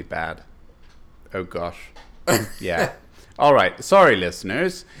 it's really bad. Oh, gosh. Yeah. All right. Sorry,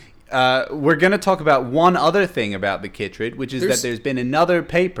 listeners. We're going to talk about one other thing about the chytrid, which is that there's been another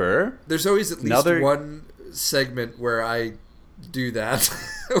paper. There's always at least one segment where I do that.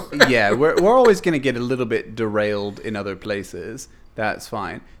 Yeah, we're always going to get a little bit derailed in other places. That's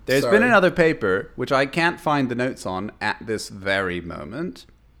fine. There's been another paper, which I can't find the notes on at this very moment.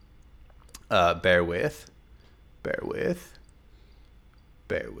 Bear with.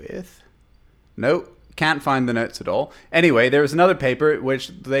 Nope, can't find the notes at all. Anyway, there was another paper which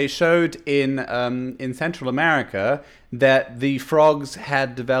they showed in Central America that the frogs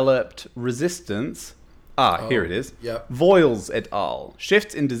had developed resistance. Here it is. Yep. Voiles et al.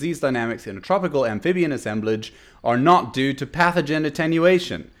 Shifts in disease dynamics in a tropical amphibian assemblage are not due to pathogen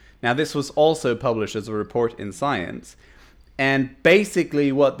attenuation. Now, this was also published as a report in Science. And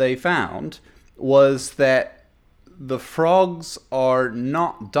basically what they found was that the frogs are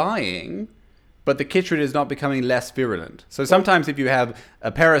not dying, but the chytrid is not becoming less virulent. So sometimes if you have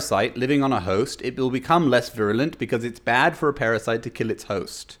a parasite living on a host, it will become less virulent because it's bad for a parasite to kill its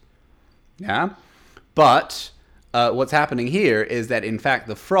host. Yeah? But what's happening here is that, in fact,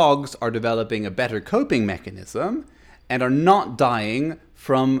 the frogs are developing a better coping mechanism and are not dying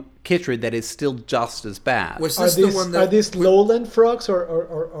from chytrid that is still just as bad. Was this the one that... Are these lowland frogs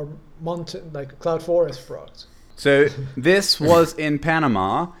or mountain, like cloud forest frogs? So this was in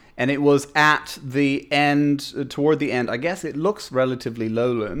Panama, and it was at the end, toward the end. I guess it looks relatively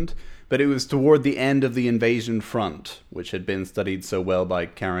lowland, but it was toward the end of the invasion front, which had been studied so well by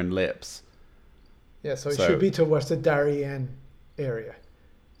Karen Lips. Yeah, so it should be towards the Darien area.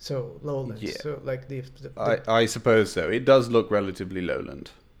 So lowlands. Yeah. So like the I suppose so. It does look relatively lowland.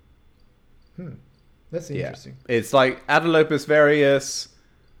 That's interesting. Yeah. It's like Atelopus varius,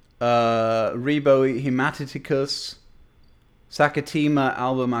 Rebo hematiticus, Sacatima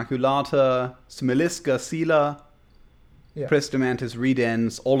albomaculata, Smilisca sila, Pristomantis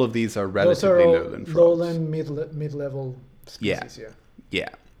ridens. All of these are relatively lowland frogs. Lowland mid-level species.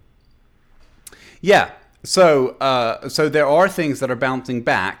 Yeah. So there are things that are bouncing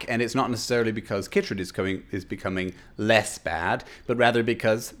back, and it's not necessarily because chytrid is becoming less bad, but rather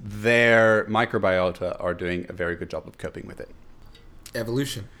because their microbiota are doing a very good job of coping with it.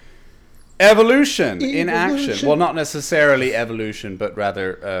 Evolution in action. Well, not necessarily evolution, but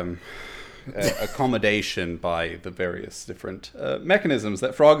rather accommodation by the various different mechanisms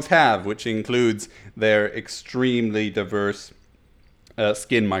that frogs have, which includes their extremely diverse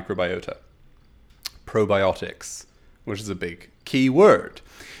skin microbiota. Probiotics, which is a big key word.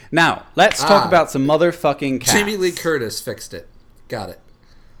 Now, let's talk about some motherfucking cats. Jamie Lee Curtis fixed it. Got it.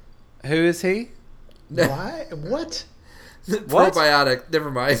 Who is he? Why? What? What? Probiotic.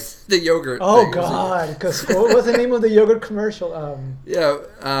 Never mind. The yogurt. Oh God! Because what was the name of the yogurt commercial?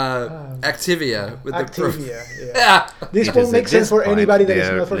 Activia. With Activia. Yeah. This won't make sense for anybody that is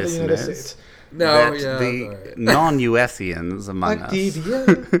not from the United States. No, the non-USians among us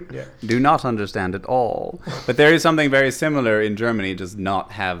do not understand at all. But there is something very similar in Germany, does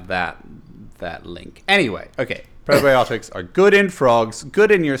not have that link. Anyway, okay. Probiotics are good in frogs,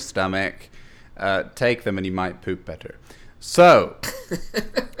 good in your stomach. Take them and you might poop better. So,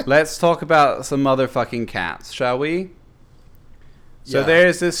 let's talk about some motherfucking cats, shall we? So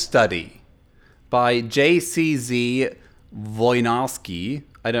there's this study by JCZ Wojnarski.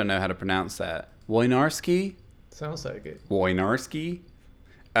 I don't know how to pronounce that. Wojnarski? Sounds like it. Wojnarski.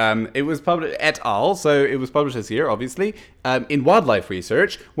 It was published et al. So it was published this year, obviously, in Wildlife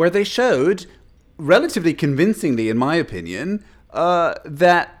Research, where they showed, relatively convincingly, in my opinion,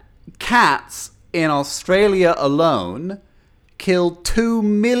 that cats in Australia alone kill 2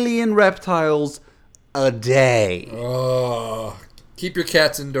 million reptiles a day. Oh, keep your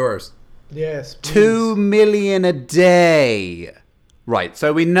cats indoors. Yes, please. 2 million a day. Right,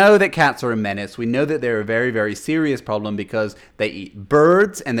 so we know that cats are a menace. We know that they're a very, very serious problem because they eat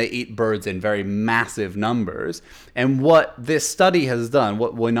birds, and they eat birds in very massive numbers. And what this study has done,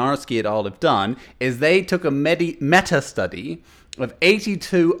 what Wojnarski et al. Have done, is they took a meta-study of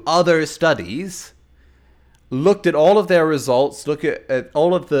 82 other studies, looked at all of their results, looked at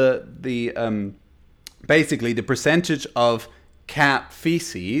all of the basically the percentage of cat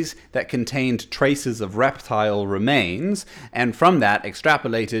feces that contained traces of reptile remains, and from that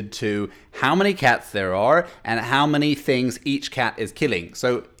extrapolated to how many cats there are and how many things each cat is killing.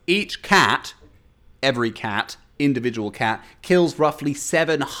 So each cat, every cat, individual cat, kills roughly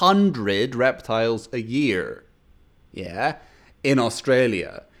 700 reptiles a year. Yeah, in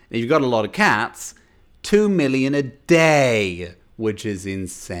Australia. And you've got a lot of cats, 2 million a day, which is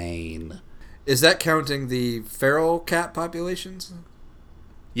insane. Is that counting the feral cat populations?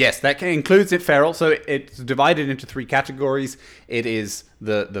 Yes, that includes it feral. So it's divided into 3 categories. It is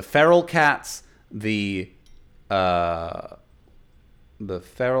the feral cats, the feral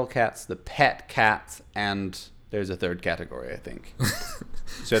cats, the pet cats, and there's a third category, I think.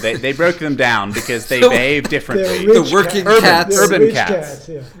 So they broke them down because they behave differently. The working cats. Urban cats.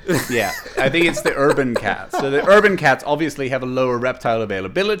 Yeah, I think it's the urban cats. So the urban cats obviously have a lower reptile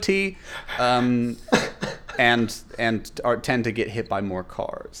availability, and tend to get hit by more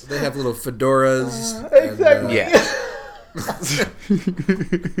cars. They have little fedoras. Exactly.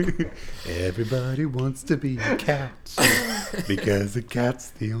 Everybody wants to be a cat because a cat's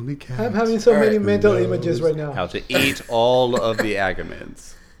the only cat. I'm having so many mental images right now. How to eat all of the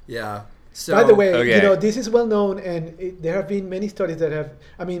agamids. Yeah. So, by the way, this is well known, and there have been many studies that have,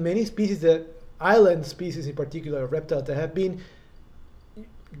 many species island species in particular, reptiles, that have been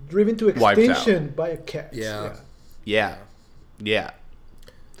driven to extinction by cats. Yeah.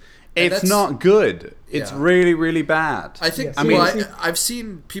 It's not good. It's really, really bad. I think. I've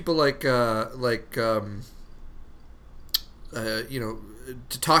seen people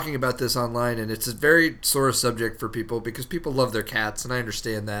talking about this online, and it's a very sore subject for people because people love their cats, and I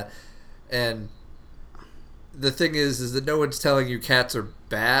understand that. And the thing is that no one's telling you cats are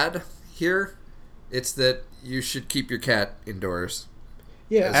bad here. It's that you should keep your cat indoors.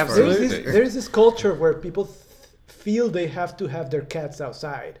 Yeah, absolutely. There's this culture where people feel they have to have their cats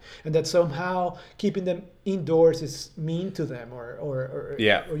outside, and that somehow keeping them indoors is mean to them, or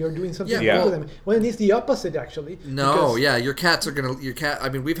you're doing something wrong to them. When it's the opposite, actually. No, your cats are gonna. Your cat. I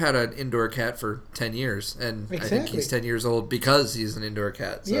mean, we've had an indoor cat for 10 years, and I think he's 10 years old because he's an indoor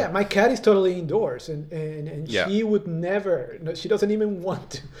cat. So. Yeah, my cat is totally indoors, and she would never. No, she doesn't even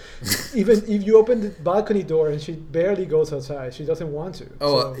want to. Even if you open the balcony door and she barely goes outside, she doesn't want to.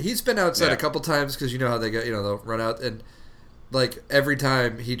 Oh, he's been outside a couple times because you know how they go. They'll run out, and like every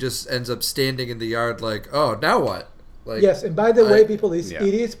time he just ends up standing in the yard like, oh, now what? Like, yes, and by the way, people, it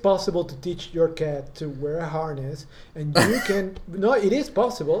is possible to teach your cat to wear a harness, and you can. No, it is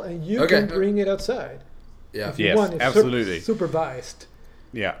possible, and you can bring it outside. Yeah, if you want. It's absolutely supervised.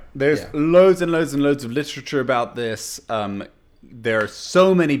 Yeah, there's loads and loads and loads of literature about this. There are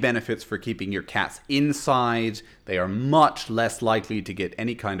so many benefits for keeping your cats inside. They are much less likely to get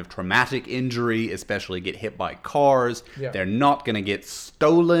any kind of traumatic injury, especially get hit by cars. Yeah. They're not going to get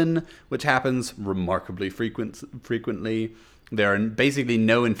stolen, which happens remarkably frequently. There are basically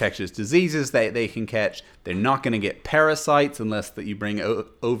no infectious diseases that they can catch. They're not going to get parasites unless that you bring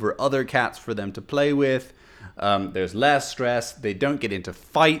over other cats for them to play with. There's less stress. They don't get into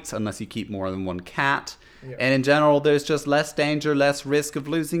fights unless you keep more than one cat. Yeah. And in general, there's just less danger, less risk of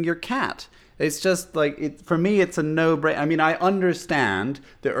losing your cat. It's just like, for me, it's a no-brainer. I mean, I understand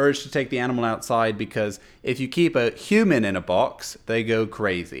the urge to take the animal outside because if you keep a human in a box, they go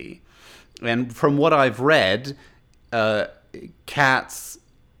crazy. And from what I've read, cats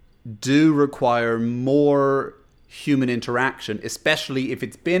do require more human interaction, especially if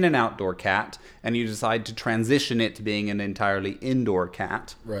it's been an outdoor cat and you decide to transition it to being an entirely indoor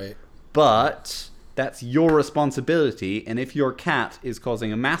cat. Right. But that's your responsibility, and if your cat is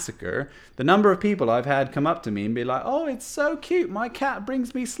causing a massacre, the number of people I've had come up to me and be like, oh, it's so cute, my cat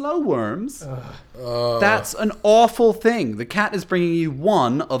brings me slow worms. That's an awful thing. The cat is bringing you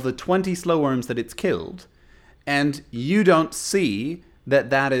one of the 20 slow worms that it's killed, and you don't see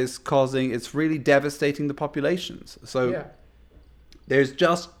that is causing, it's really devastating the populations. So there's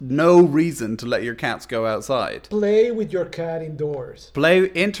just no reason to let your cats go outside. Play with your cat indoors.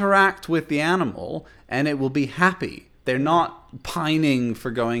 Interact with the animal, and it will be happy. They're not pining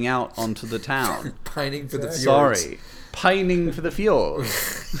for going out onto the town. Pining for the fjords. Sorry. Pining for the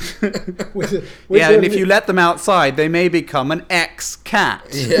fjords. And if you let them outside, they may become an ex-cat.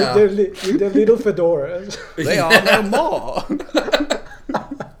 Yeah. With their little fedoras. They are no more.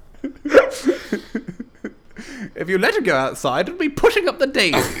 If you let her go outside, it'll be pushing up the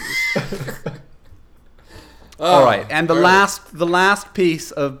daisies. All right, and the last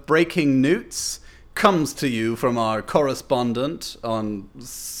piece of breaking news comes to you from our correspondent on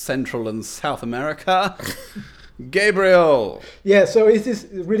Central and South America, Gabriel. Yeah, so it's this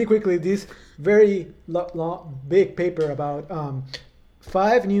really quickly, this very big paper about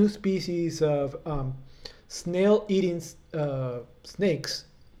 5 new species of snail-eating snakes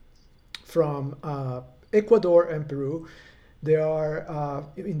from Ecuador and Peru. They are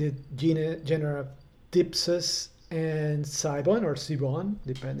in the genera Dipsas and Cibon, or Cibon,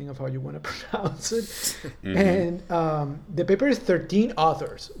 depending on how you want to pronounce it. Mm-hmm. And the paper is 13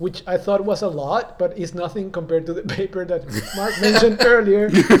 authors, which I thought was a lot, but it's nothing compared to the paper that Mark mentioned earlier.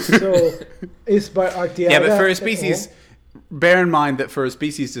 So it's by Arteaga. Yeah, but for a species, bear in mind that for a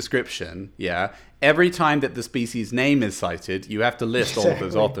species description, every time that the species name is cited, you have to list all of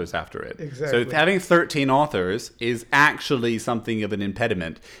those authors after it. Exactly. So having 13 authors is actually something of an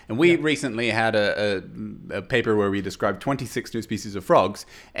impediment. And we recently had a paper where we described 26 new species of frogs,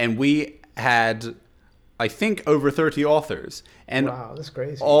 and we had, I think, over 30 authors. And wow, that's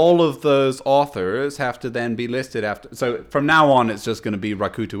crazy. All of those authors have to then be listed after. So from now on, it's just going to be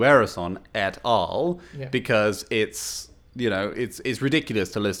Rakutu Erison et al. Because it's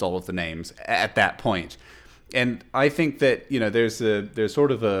ridiculous to list all of the names at that point. And I think that, there's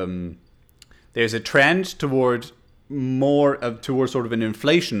a trend toward towards sort of an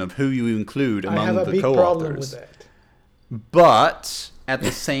inflation of who you include among the co-authors. I have a big problem with that. But at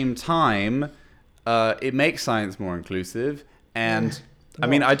the same time, it makes science more inclusive. And I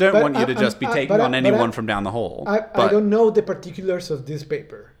mean, I don't want you to just be taking on anyone from down the hall. I don't know the particulars of this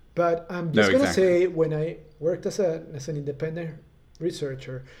paper, but I'm just going to say, when I worked as an independent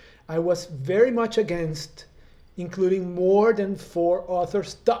researcher, I was very much against including more than 4 author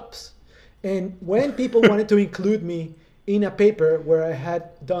stops. And when people wanted to include me in a paper where I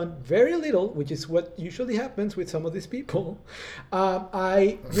had done very little, which is what usually happens with some of these people,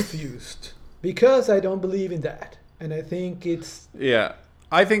 I refused because I don't believe in that. And I think it's... Yeah,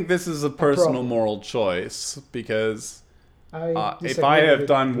 I think this is a personal moral choice because... if I have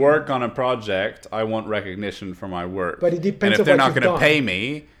done work on a project, I want recognition for my work. But it depends on what you've done. And if they're not going to pay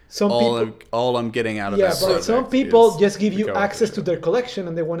me, all I'm getting out of that project. Yeah, but some people just give you access to their collection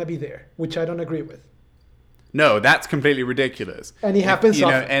and they want to be there, which I don't agree with. No, that's completely ridiculous. And it happens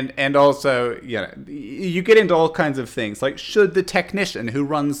often. And also, you get into all kinds of things. Like, should the technician who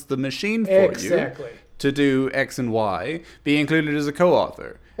runs the machine for you to do X and Y be included as a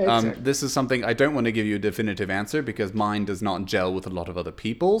co-author? Exactly. This is something I don't want to give you a definitive answer because mine does not gel with a lot of other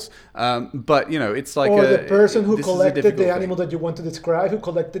people's. But, it's like the person who collected the animal that you want to describe, who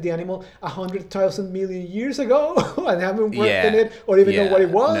collected the animal 100,000 million years ago and haven't worked in it or even know what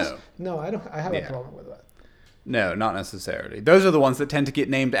it was. No, I have a problem with that. No, not necessarily. Those are the ones that tend to get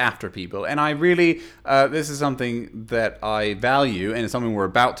named after people. And I really, this is something that I value, and it's something we're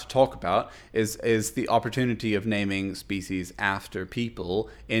about to talk about, is the opportunity of naming species after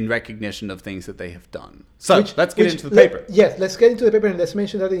people in recognition of things that they have done. So let's get into the paper. Yes, let's get into the paper, and let's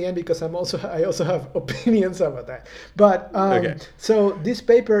mention that at the end because I also have opinions about that. But so this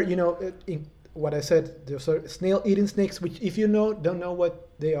paper, what I said, those are snail-eating snakes, which if you don't know what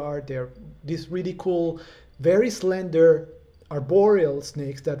they are, they're these really cool, very slender arboreal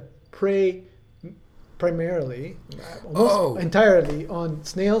snakes that prey primarily, almost entirely on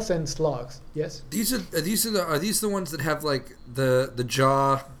snails and slugs. Yes. Are these the ones that have like the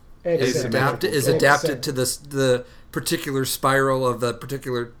jaw is adapted to the particular spiral of the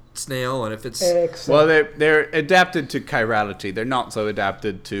particular snail, and if it's they're adapted to chirality. They're not so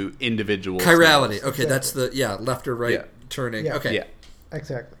adapted to individual chirality. snails. Okay, that's the left or right turning. Yeah. Okay,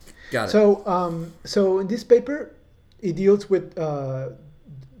 exactly. Got it. So in this paper, it deals with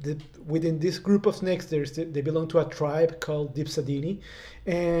within this group of snakes. They belong to a tribe called Dipsadini,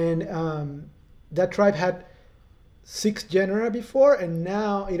 and that tribe had 6 genera before, and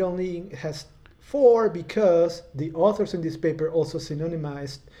now it only has 4 because the authors in this paper also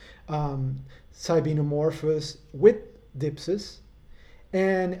synonymized Cybenomorphus with Dipsus.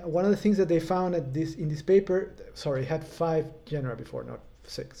 And one of the things that they found in this paper, it had 5 genera before, not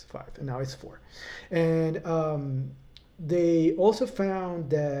 6, 5, and now it's 4. And they also found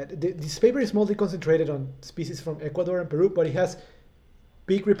that this paper is mostly concentrated on species from Ecuador and Peru, but it has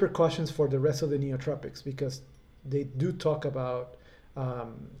big repercussions for the rest of the neotropics because they do talk about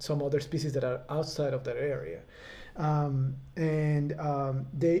some other species that are outside of that area.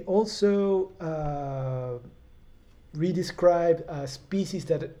 They also redescribe a species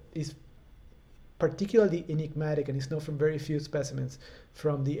that is particularly enigmatic and is known from very few specimens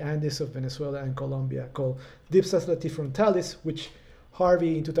from the Andes of Venezuela and Colombia, called Dipsas latifrontalis, which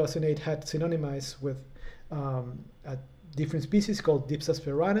Harvey in 2008 had synonymized with a different species called Dipsas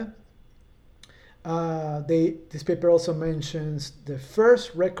ferrana. This paper also mentions the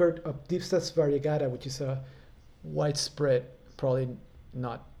first record of Dipsas variegata, which is a widespread, probably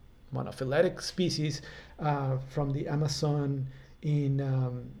not monophyletic species from the Amazon in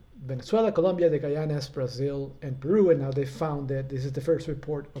Venezuela, Colombia, the Guyanas, Brazil, and Peru. And now they found that this is the first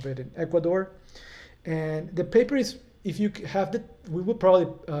report of it in Ecuador. And the paper is, if you have we will probably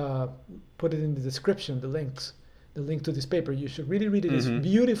put it in the description, the link to this paper. You should really read it. It's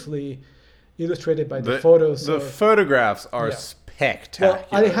beautifully illustrated by the photos. The photographs are spectacular. Well,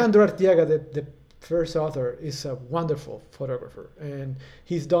 Alejandro Artiaga, the first author, is a wonderful photographer, and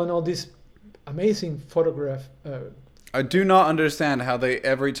he's done all these amazing photograph. I do not understand how they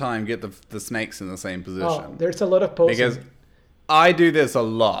every time get the snakes in the same position. There's a lot of posing. Because I do this a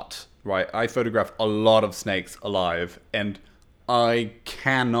lot, right? I photograph a lot of snakes alive, and I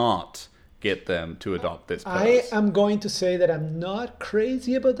cannot get them to adopt this pose. I am going to say that I'm not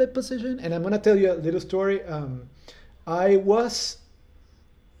crazy about that position, and I'm going to tell you a little story. I was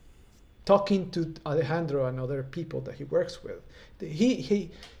talking to Alejandro and other people that he works with. He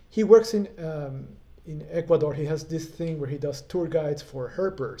works in Ecuador. He has this thing where he does tour guides for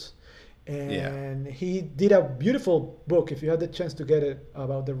herpers, and he did a beautiful book, if you had the chance to get it,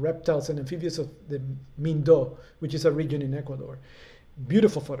 about the reptiles and amphibians of the Mindo, which is a region in Ecuador.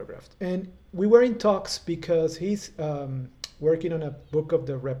 Beautiful photographed. And we were in talks because he's working on a book of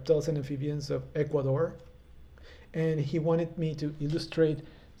the reptiles and amphibians of Ecuador, and he wanted me to illustrate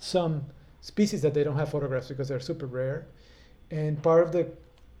some species that they don't have photographs because they're super rare. And part of the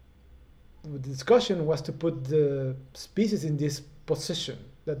discussion was to put the species in this position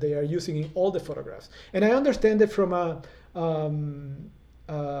that they are using in all the photographs. And I understand it from a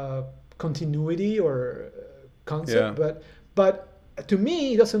continuity or concept, but to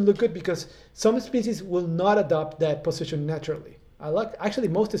me it doesn't look good because some species will not adopt that position naturally.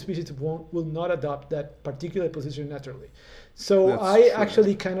 Most species will not adopt that particular position naturally. So that's I true.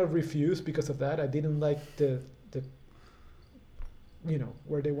 Actually kind of refused because of that. I didn't like the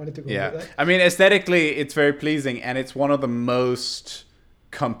where they wanted to go with that. I mean, aesthetically, it's very pleasing, and it's one of the most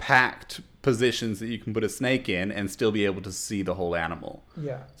compact positions that you can put a snake in and still be able to see the whole animal.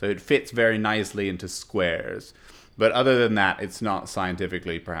 Yeah. So it fits very nicely into squares. But other than that, it's not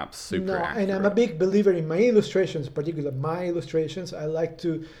scientifically perhaps super accurate. And I'm a big believer in my illustrations, particularly my illustrations. I like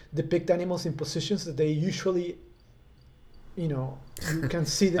to depict animals in positions that they usually, you can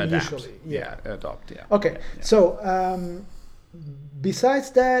see them Adapt. Usually. Adopt. Okay, so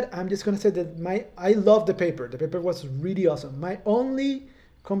besides that, I'm just going to say that I love the paper. The paper was really awesome. My only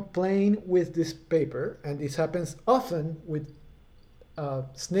complaint with this paper, and this happens often with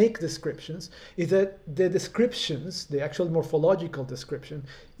snake descriptions, is that the descriptions, the actual morphological description,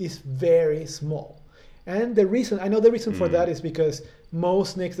 is very small. And the reason for that is because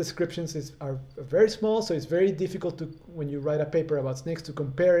most snakes descriptions are very small, so it's very difficult to, when you write a paper about snakes, to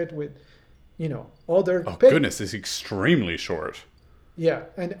compare it with other goodness, it's extremely short. Yeah,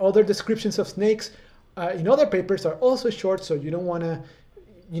 and other descriptions of snakes in other papers are also short, so you don't want to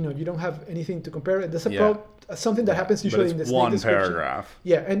you don't have anything to compare. And that's something that happens usually in the snake one description. paragraph.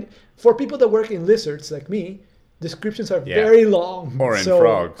 Yeah, and for people that work in lizards like me, descriptions are very long. Or in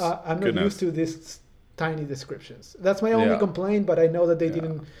frogs. I'm not used to these tiny descriptions. That's my only complaint, but I know that they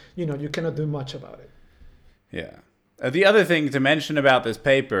didn't, you cannot do much about it. Yeah. The other thing to mention about this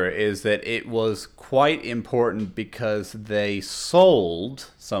paper is that it was quite important because they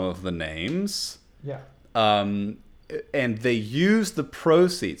sold some of the names. Yeah. And they used the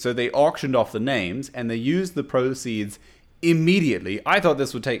proceeds. So they auctioned off the names and they used the proceeds immediately. I thought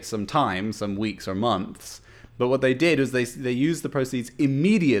this would take some time, some weeks or months. But what they did was they used the proceeds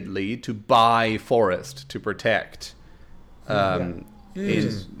immediately to buy forest to protect.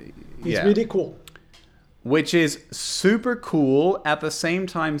 It's really cool. Which is super cool, at the same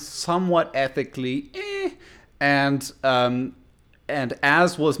time somewhat ethically and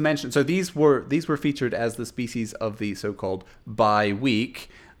as was mentioned, so these were featured as the species of the so-called bye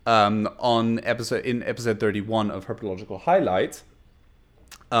week in episode 31 of Herpetological Highlights.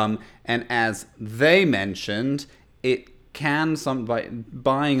 And as they mentioned, it can, by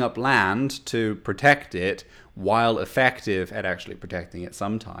buying up land to protect it, while effective at actually protecting it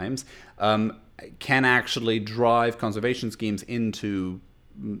sometimes, can actually drive conservation schemes into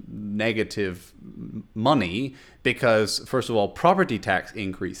negative money because, first of all, property tax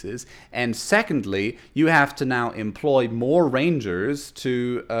increases, and secondly, you have to now employ more rangers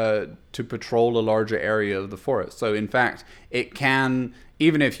to patrol a larger area of the forest. So in fact, it can,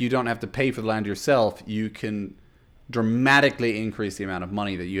 even if you don't have to pay for the land yourself, you can dramatically increase the amount of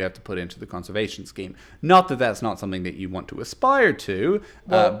money that you have to put into the conservation scheme. Not that that's not something that you want to aspire to,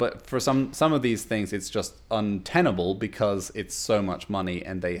 but for some of these things, it's just untenable because it's so much money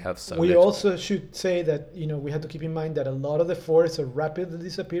and they have so We little. also should say that, we have to keep in mind that a lot of the forests are rapidly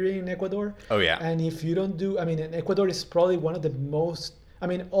disappearing in Ecuador. Oh, yeah. And if you don't and Ecuador is probably one of the most,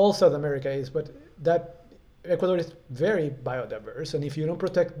 all South America is, but that Ecuador is very biodiverse. And if you don't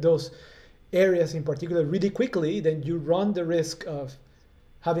protect those areas in particular really quickly, then you run the risk of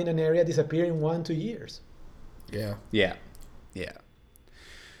having an area disappear in 1-2 years. Yeah.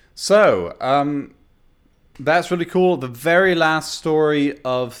 So that's really cool. The very last story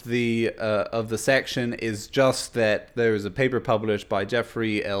of the section is just that there is a paper published by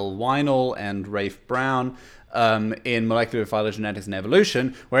Jeffrey L. Weinel and Rafe Brown in Molecular Phylogenetics and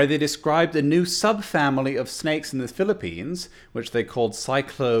Evolution, where they described a new subfamily of snakes in the Philippines, which they called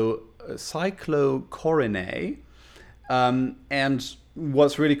Cyclocorinae. And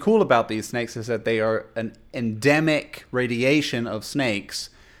what's really cool about these snakes is that they are an endemic radiation of snakes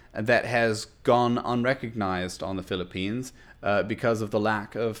that has gone unrecognized on the Philippines because of the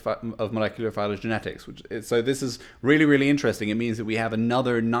lack of molecular phylogenetics. So this is really, really interesting. It means that we have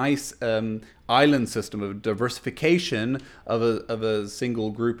another nice island system of diversification of a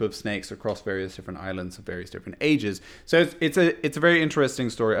single group of snakes across various different islands of various different ages. So it's a very interesting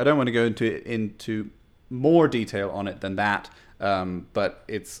story. I don't want to go into more detail on it than that, but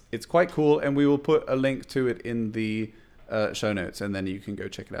it's quite cool, and we will put a link to it in the show notes, and then you can go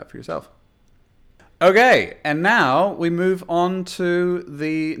check it out for yourself. Okay, and now we move on to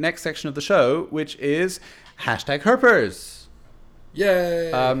the next section of the show, which is #Herpers.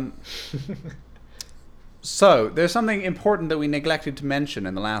 Yay! So there's something important that we neglected to mention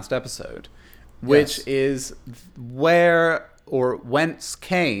in the last episode, which is where or whence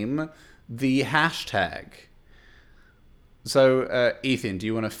came the hashtag. So, Ethan, do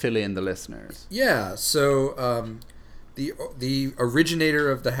you want to fill in the listeners? Yeah, so the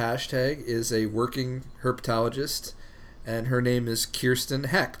originator of the hashtag is a working herpetologist, and her name is Kirsten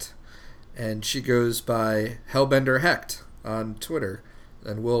Hecht, and she goes by Hellbender Hecht on Twitter,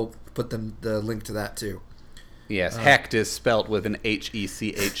 and we'll put the link to that too. Yes, Hecht is spelt with an Hecht.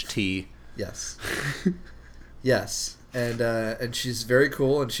 Yes. Yes, and she's very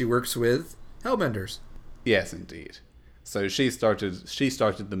cool, and she works with Hellbenders. Yes, indeed. So she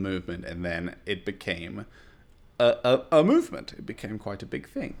started the movement, and then it became a movement. It became quite a big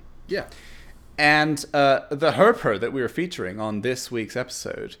thing. Yeah. And the herper that we are featuring on this week's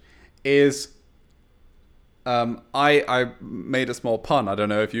episode is... I made a small pun. I don't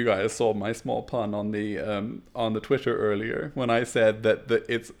know if you guys saw my small pun on the Twitter earlier when I said that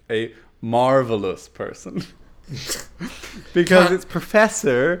it's a marvelous person. Because it's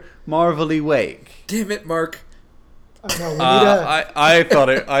Professor Marvelly Wake. Damn it, Mark. No, I thought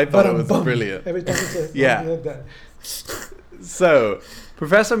it was brilliant. Every time it's like that. So,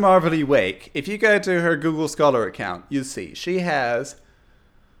 Professor Marvelly Wake, if you go to her Google Scholar account, you see she has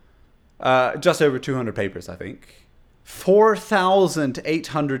just over 200 papers, I think,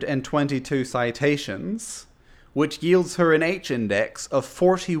 4,822 citations, which yields her an H index of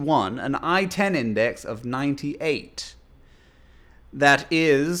 41, an I-10 index of 98. That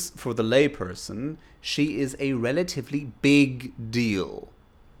is, for the layperson, she is a relatively big deal.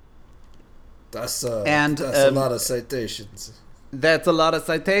 That's a lot of citations. That's a lot of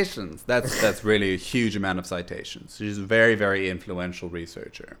citations. That's really a huge amount of citations. She's a very, very influential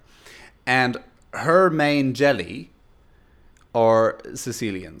researcher. And her main jelly are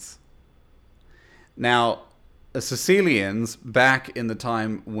Sicilians. Now, Sicilians, back in the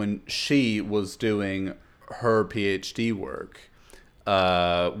time when she was doing her PhD work,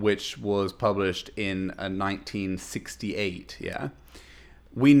 which was published in 1968,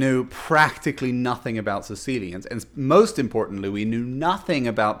 we knew practically nothing about Sicilians. And most importantly, we knew nothing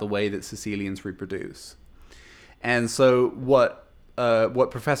about the way that Sicilians reproduce. And so what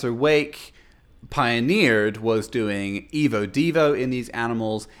Professor Wake pioneered was doing evo-devo in these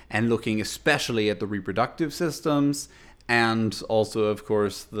animals and looking especially at the reproductive systems and also, of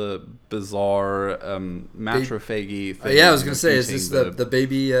course, the bizarre matrophagy thing. I was going to say, is this the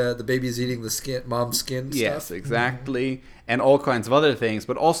baby's eating the mom's skin stuff? Yes, exactly. Mm-hmm. And all kinds of other things,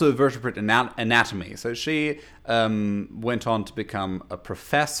 but also vertebrate anatomy. So she went on to become a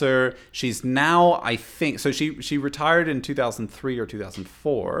professor. She's now, I think, so she retired in 2003 or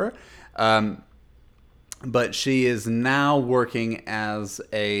 2004. But she is now working as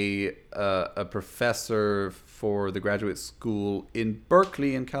a professor for the graduate school in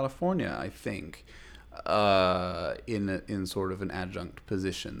Berkeley in California, I think, in sort of an adjunct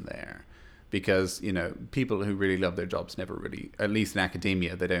position there. Because, people who really love their jobs never really, at least in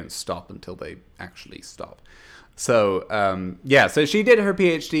academia, they don't stop until they actually stop. So, so she did her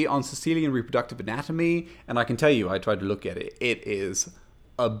PhD on Sicilian reproductive anatomy, and I can tell you, I tried to look at it. It is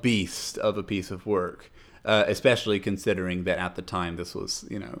a beast of a piece of work. Especially considering that at the time this was,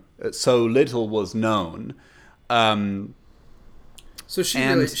 so little was known. So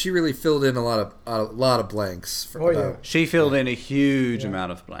she really filled in a lot of blanks. She filled in a huge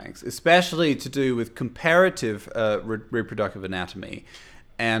amount of blanks, especially to do with comparative reproductive anatomy.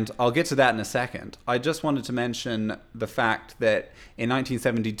 And I'll get to that in a second. I just wanted to mention the fact that in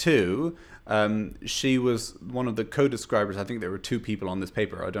 1972, she was one of the co-describers. I think there were two people on this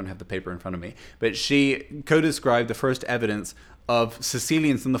paper. I don't have the paper in front of me. But she co-described the first evidence of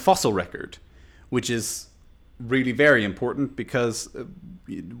Sicilians in the fossil record, which is really very important because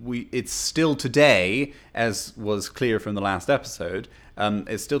it's still today, as was clear from the last episode,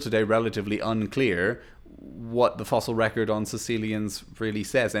 it's still today relatively unclear what the fossil record on Sicilians really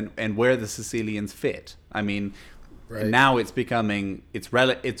says and where the Sicilians fit. I mean... Right. Now it's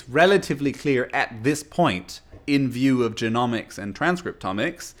relatively clear at this point, in view of genomics and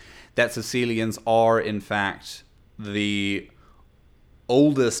transcriptomics, that Sicilians are in fact the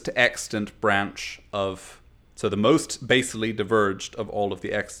oldest extant branch of, so the most basally diverged of all of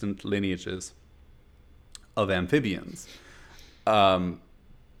the extant lineages of amphibians.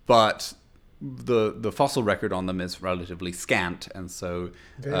 But the fossil record on them is relatively scant, and so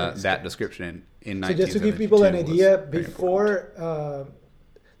that description in 1972 so just to give people an idea, before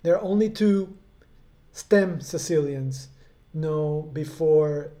there are only two stem Sicilians known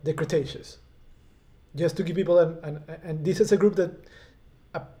before the Cretaceous. Just to give people and this is a group that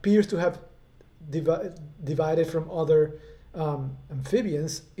appears to have divided from other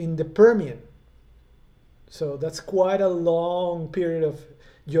amphibians in the Permian. So that's quite a long period of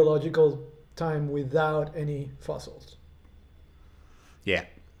geological time without any fossils. Yeah.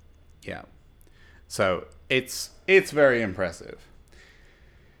 So it's very impressive.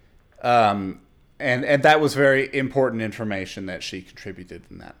 And that was very important information that she contributed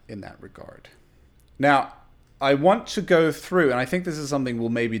in that regard. Now, I want to go through, and I think this is something we'll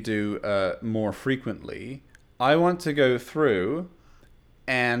maybe do more frequently. I want to go through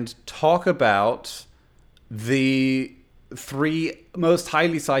and talk about the three most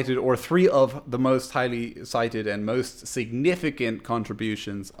highly cited, or three of the most highly cited and most significant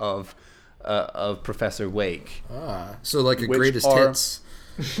contributions of Professor Wake. So like a greatest hits.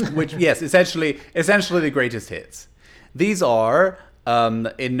 Which, yes, essentially the greatest hits. These are,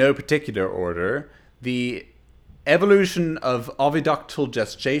 in no particular order, the evolution of oviductal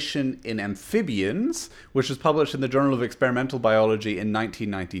gestation in amphibians, which was published in the Journal of Experimental Biology in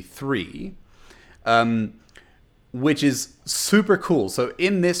 1993, which is super cool. So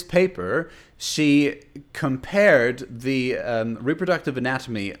in this paper, she compared the reproductive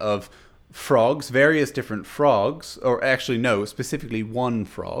anatomy of frogs, various different frogs, or actually no, specifically one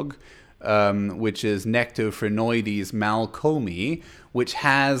frog, which is Nectophrenoides malcolmi, which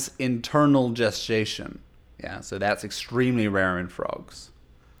has internal gestation. Yeah, so that's extremely rare in frogs.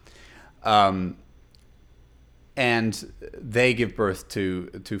 and they give birth to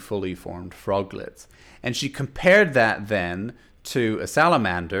fully formed froglets. And she compared that then to a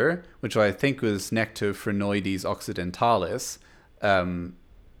salamander, which I think was Nectophrenoides occidentalis. It's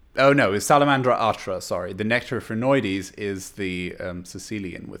Salamandra atra, sorry. The Nectophrenoides is the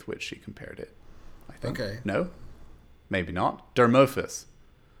Sicilian with which she compared it, I think. Okay. No? Maybe not. Dermophis.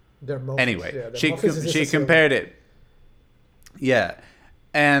 Anyway, yeah, she compared it. Yeah.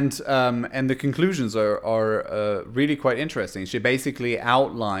 And the conclusions are really quite interesting. She basically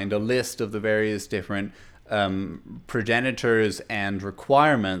outlined a list of the various different progenitors and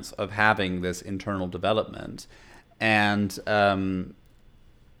requirements of having this internal development, and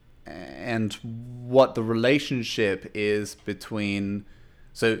what the relationship is between.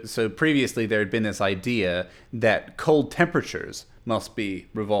 So previously there had been this idea that cold temperatures must be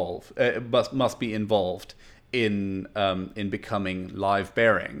involved in becoming live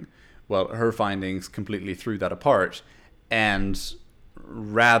bearing. Well, her findings completely threw that apart, and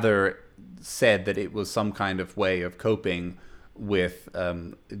rather said that it was some kind of way of coping with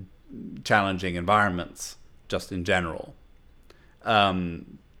challenging environments, just in general.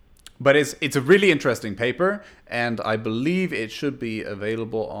 But it's a really interesting paper, and I believe it should be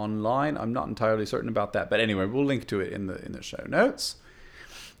available online. I'm not entirely certain about that, but anyway, we'll link to it in the show notes.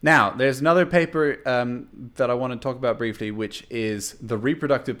 Now, there's another paper that I want to talk about briefly, which is The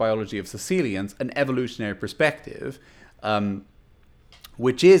Reproductive Biology of Caecilians, an Evolutionary Perspective,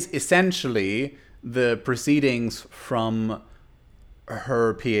 which is essentially the proceedings from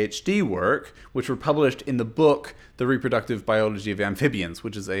her PhD work, which were published in the book The Reproductive Biology of Amphibians,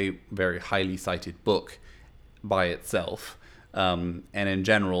 which is a very highly cited book by itself. And in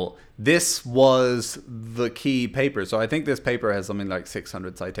general, this was the key paper. So I think this paper has something like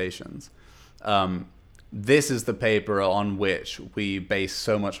 600 citations. This is the paper on which we base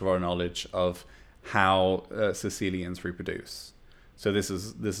so much of our knowledge of how Caecilians reproduce. So this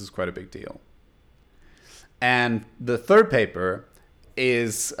is quite a big deal. And the third paper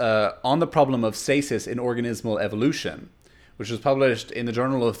is on the problem of stasis in organismal evolution, which was published in the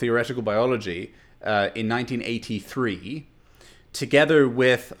Journal of Theoretical Biology in 1983, together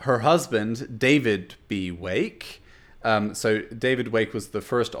with her husband, David B. Wake. So David Wake was the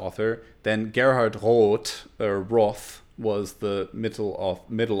first author. Then Gerhard Roth was the middle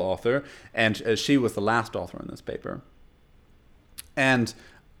author, and she was the last author in this paper. And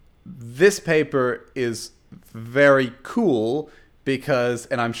this paper is very cool because,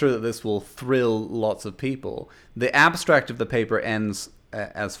 and I'm sure that this will thrill lots of people, the abstract of the paper ends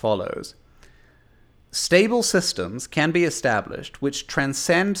as follows. Stable systems can be established which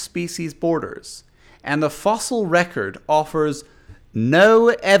transcend species borders, and the fossil record offers no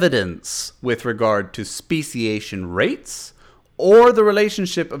evidence with regard to speciation rates or the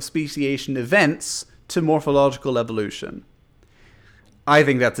relationship of speciation events to morphological evolution. I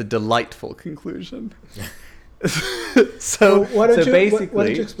think that's a delightful conclusion. So why don't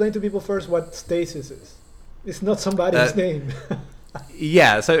you explain to people first what stasis is? It's not somebody's name.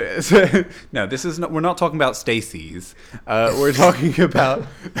 Yeah, so no, this is not. We're not talking about Stacy's. We're talking about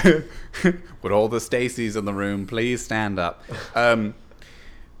would all the Stacys in the room please stand up?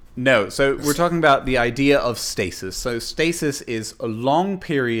 No, so we're talking about the idea of stasis. So stasis is a long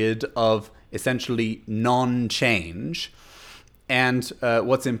period of essentially non-change, and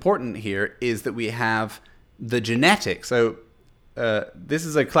what's important here is that we have the genetics. So this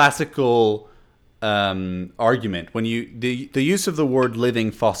is a classical argument. When the use of the word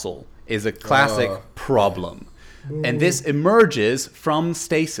living fossil is a classic problem. And this emerges from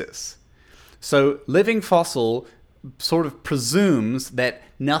stasis. So living fossil sort of presumes that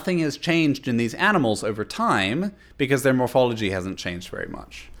nothing has changed in these animals over time because their morphology hasn't changed very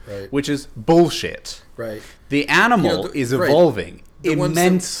much. Right. Which is bullshit. Right. The animal is evolving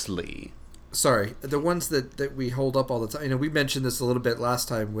immensely. The ones that we hold up all the time. We mentioned this a little bit last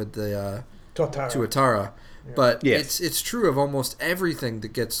time with the Tuatara. Yeah. But yes. It's true of almost everything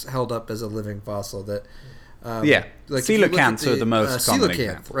that gets held up as a living fossil. That like coelacanths are the most common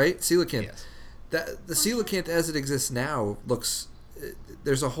example. Right? Coelacanth. Yes. The coelacanth as it exists now looks.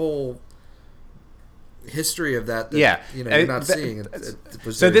 There's a whole history of that you're not seeing.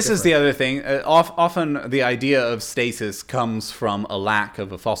 So this is the other thing. Often the idea of stasis comes from a lack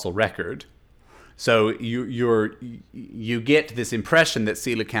of a fossil record. So you get this impression that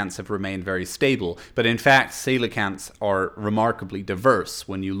coelacanths have remained very stable, but in fact coelacanths are remarkably diverse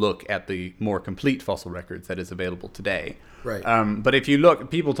when you look at the more complete fossil records that is available today. Right. But if you look,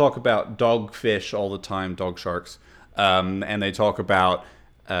 people talk about dogfish all the time, dog sharks, and they talk about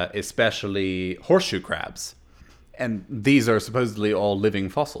especially horseshoe crabs, and these are supposedly all living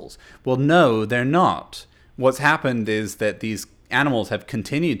fossils. Well, no, they're not. what's happened is that these animals have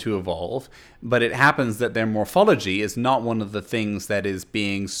continued to evolve, but it happens that their morphology is not one of the things that is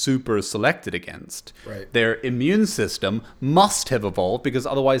being super selected against. Right. Their immune system must have evolved because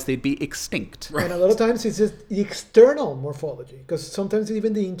otherwise they'd be extinct. Right. And a lot of times it's just the external morphology, because sometimes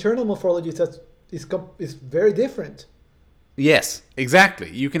even the internal morphology is very different. Yes,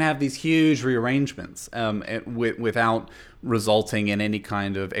 exactly. You can have these huge rearrangements without resulting in any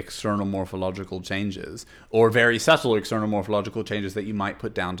kind of external morphological changes, or very subtle external morphological changes that you might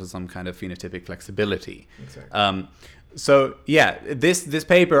put down to some kind of phenotypic flexibility. Exactly. So yeah, this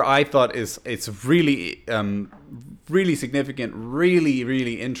paper I thought it's really really significant,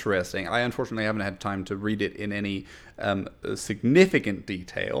 really interesting. I unfortunately haven't had time to read it in any significant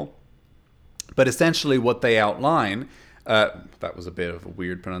detail, but essentially what they outline. That was a bit of a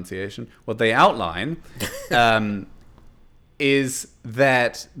weird pronunciation. What they outline is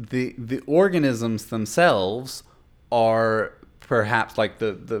that the organisms themselves are perhaps like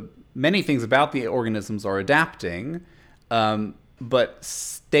the many things about the organisms are adapting, but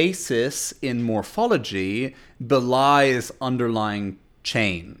stasis in morphology belies underlying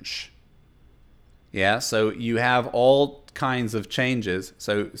change. Yeah, so you have all kinds of changes.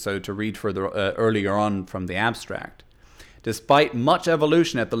 So to read further earlier on from the abstract. Despite much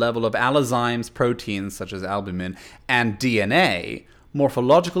evolution at the level of allozymes, proteins such as albumin, and DNA,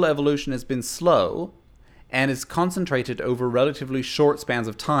 morphological evolution has been slow and is concentrated over relatively short spans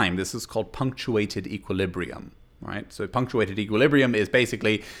of time. This is called punctuated equilibrium, right? So punctuated equilibrium is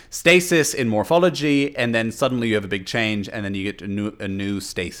basically stasis in morphology, and then suddenly you have a big change, and then you get a new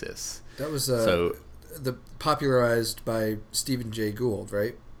stasis. That was popularized by Stephen Jay Gould,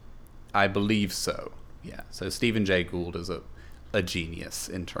 right? I believe so. Yeah, so Stephen Jay Gould is a genius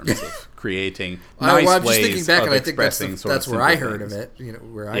in terms of creating nice I'm just ways thinking back, of and I think expressing that's where I heard of it.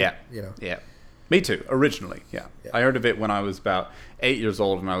 Yeah. Me too. Originally, yeah. I heard of it when I was about 8 years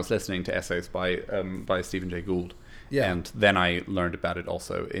old, and I was listening to essays by Stephen Jay Gould. Yeah. And then I learned about it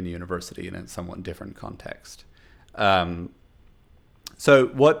also in university in a somewhat different context. So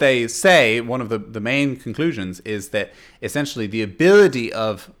what they say, one of the main conclusions, is that essentially the ability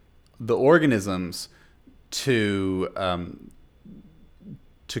of the organisms to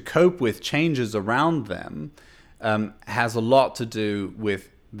cope with changes around them has a lot to do with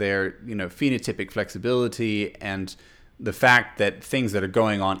their phenotypic flexibility and the fact that things that are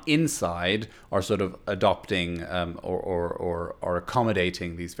going on inside are sort of adopting or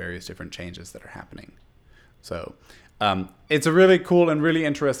accommodating these various different changes that are happening. So it's a really cool and really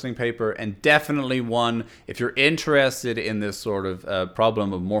interesting paper, and definitely one, if you're interested in this sort of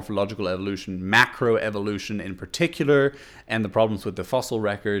problem of morphological evolution, macroevolution in particular, and the problems with the fossil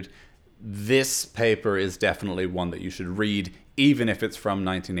record, this paper is definitely one that you should read, even if it's from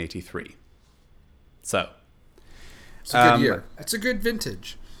 1983. So it's a good year. It's a good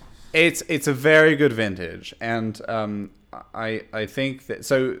vintage. It's a very good vintage, and I think that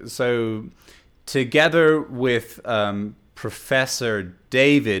so. Together with Professor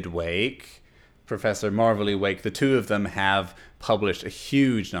David Wake, Professor Marvelly Wake, the two of them have published a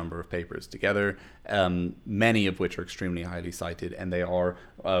huge number of papers together, many of which are extremely highly cited, and they are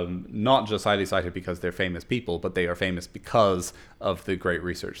not just highly cited because they're famous people, but they are famous because of the great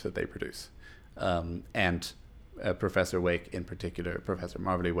research that they produce. And Professor Wake in particular, Professor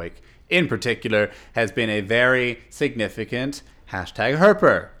Marvelly Wake in particular, has been a very significant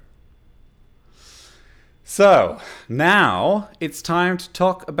 #Herper. So, now it's time to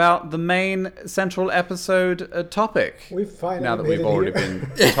talk about the main central episode topic. We finally now that made we've it already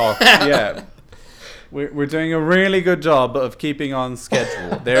here. been talking. Yeah. We're doing a really good job of keeping on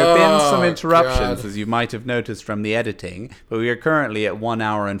schedule. There have been some interruptions, as you might have noticed from the editing, but we are currently at 1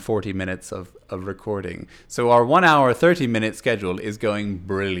 hour and 40 minutes of recording. So our 1 hour, 30-minute schedule is going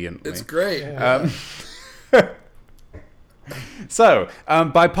brilliantly. It's great. Yeah. So,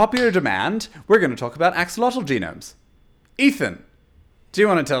 by popular demand, we're going to talk about axolotl genomes. Ethan, do you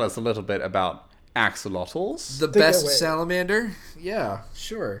want to tell us a little bit about axolotls? The best salamander? Yeah,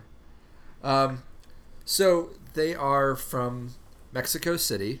 sure. So, they are from Mexico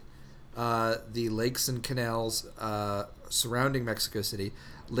City, the lakes and canals surrounding Mexico City.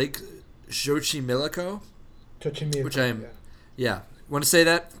 Lake Xochimilco? Xochimilco. Which I am... Yeah. Want to say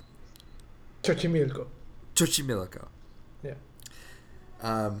that? Xochimilco. Xochimilco.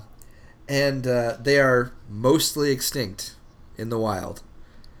 Yeah. And they are mostly extinct in the wild.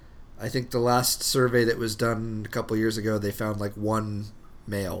 I think the last survey that was done a couple years ago, they found like one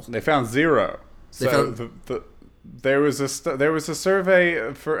male. They found 0. So There was a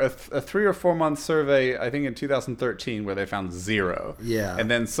survey for a 3 or 4 month survey, I think in 2013, where they found 0. Yeah. And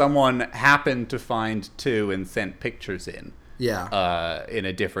then someone happened to find 2 and sent pictures in. Yeah. In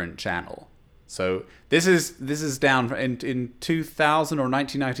a different channel. So this is down in 2000 or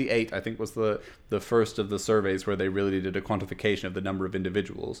 1998, I think was the first of the surveys where they really did a quantification of the number of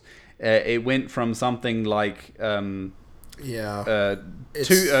individuals. It went from something like from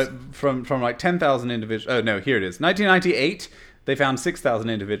like 10,000 individuals. Oh no, here it is. 1998, they found 6,000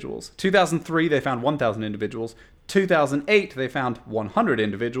 individuals. 2003, they found 1,000 individuals. 2008, they found 100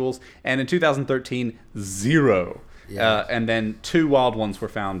 individuals, and in 2013, 0. Yeah. And then 2 wild ones were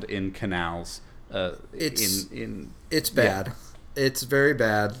found in canals. It's bad. Yeah. It's very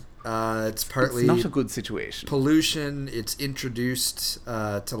bad. It's partly not a good situation. Pollution. It's introduced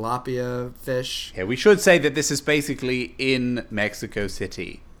tilapia fish. Yeah, we should say that this is basically in Mexico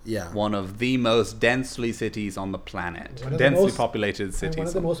City. Yeah, one of the most densely cities on the planet. Populated cities. One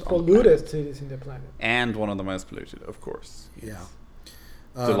of the most polluted cities in the planet. And one of the most polluted, of course. Yeah.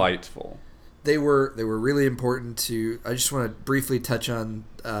 Delightful. They were really important to. I just want to briefly touch on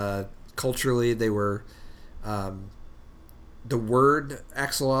culturally. They were the word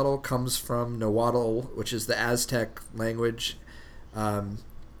axolotl comes from Nahuatl, which is the Aztec language, and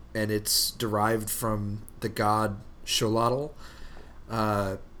it's derived from the god Xolotl,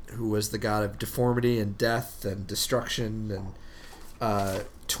 who was the god of deformity and death and destruction, and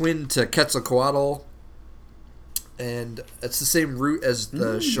twin to Quetzalcoatl. And it's the same root as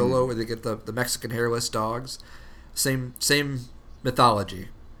the Xolo, where they get the Mexican hairless dogs. Same mythology.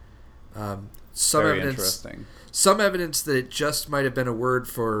 Very interesting. Some evidence that it just might have been a word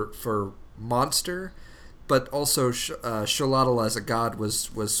for monster, but also Xolotl as a god was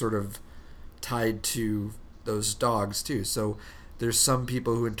sort of tied to those dogs too. So there's some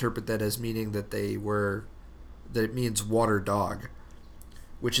people who interpret that as meaning that it means water dog,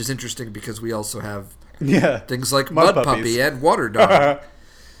 which is interesting because we also have things like mud puppy and water dog.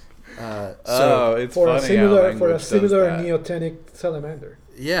 It's for funny a similar neotenic salamander.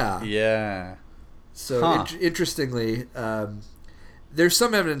 Yeah. Yeah. So interestingly, there's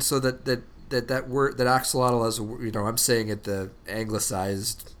some evidence so that word that axolotl as I'm saying it the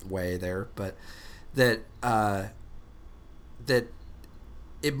anglicized way there, but that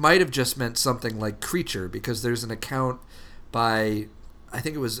it might have just meant something like creature, because there's an account by I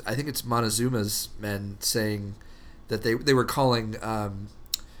think it's Montezuma's men saying that they were calling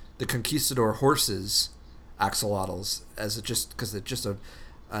the conquistador horses axolotls because it's just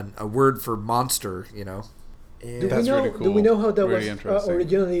a word for monster, And really cool. Do we know how that really was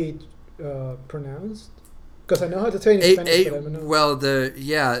originally pronounced? Because I know how to say it in Spanish, but I don't know. Well,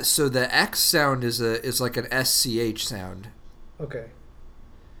 so the X sound is like an SCH sound. Okay.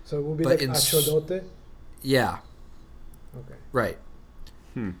 So it would be like axolote? Yeah. Okay. Right.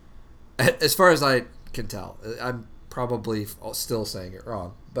 As far as I can tell, I'm probably still saying it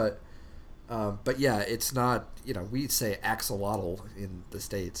wrong, but yeah, it's not. We say axolotl in the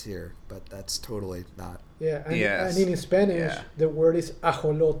States here, but that's totally not. Yeah, and in Spanish, the word is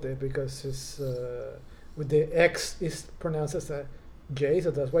ajolote because it's with the X is pronounced as a J,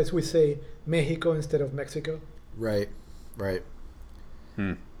 so that's why we say Mexico instead of Mexico. Right.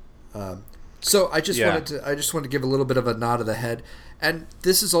 So I just wanted to give a little bit of a nod of the head, and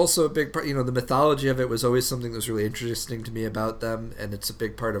this is also a big part. The mythology of it was always something that was really interesting to me about them, and it's a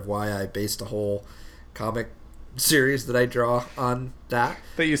big part of why I based a whole comic series that I draw on that.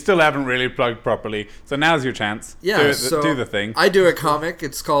 That you still haven't really plugged properly, so now's your chance. Yeah, do the thing. I do a comic.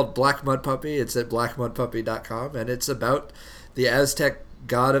 It's called Black Mud Puppy. It's at blackmudpuppy.com, and it's about the Aztec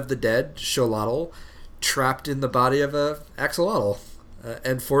god of the dead, Xolotl, trapped in the body of a axolotl.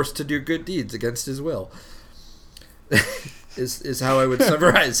 And forced to do good deeds against his will, is how I would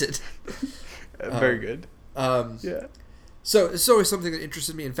summarize it. Very good. Yeah. So it's always something that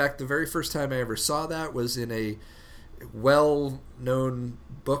interested me. In fact, the very first time I ever saw that was in a well-known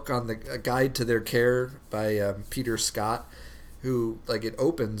book on a guide to their care by Peter Scott, who it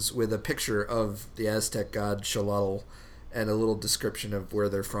opens with a picture of the Aztec god Xolotl and a little description of where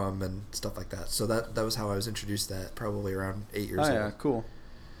they're from and stuff like that. So that was how I was introduced to that, probably around 8 years ago. Yeah, cool.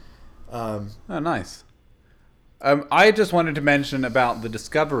 Nice. I just wanted to mention about the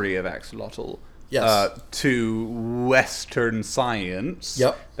discovery of axolotl to Western science.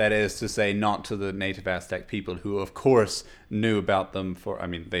 Yep. That is to say, not to the native Aztec people, who, of course, knew about them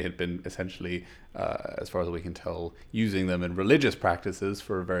they had been essentially, as far as we can tell, using them in religious practices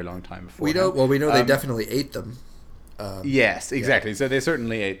for a very long time before. We know they definitely ate them. Yes, exactly. Yeah. So they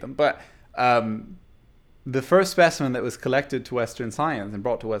certainly ate them. But the first specimen that was collected to Western science and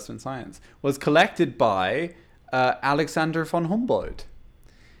brought to Western science was collected by Alexander von Humboldt.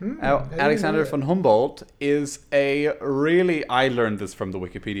 Alexander von Humboldt is I learned this from the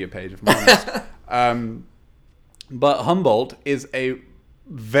Wikipedia page, if I'm honest. But Humboldt is a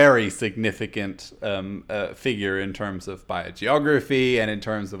very significant figure in terms of biogeography and in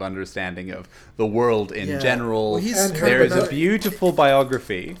terms of understanding of the world in general. Well, there is a beautiful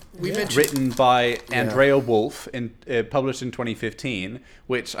biography written by Andrea Wolf, published in 2015,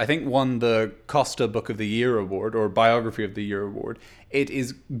 which I think won the Costa Book of the Year Award or Biography of the Year Award. It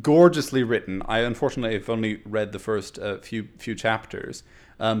is gorgeously written. I unfortunately have only read the first few chapters,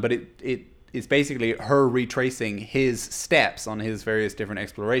 but it's basically her retracing his steps on his various different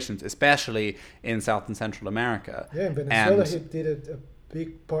explorations, especially in South and Central America. Yeah, in Venezuela, he did a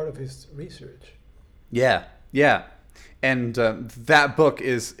big part of his research. Yeah. And that book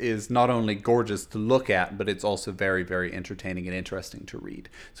is not only gorgeous to look at, but it's also very, very entertaining and interesting to read.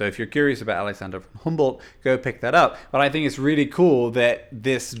 So if you're curious about Alexander von Humboldt, go pick that up. But I think it's really cool that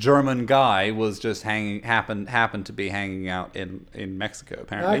this German guy was just happened to be hanging out in Mexico,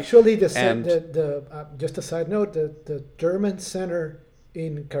 apparently. Actually, just a side note, the German center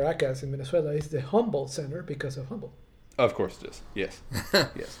in Caracas, in Venezuela, is the Humboldt Center because of Humboldt. Of course it is. Yes.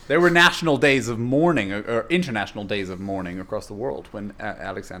 Yes. There were national days of mourning or international days of mourning across the world when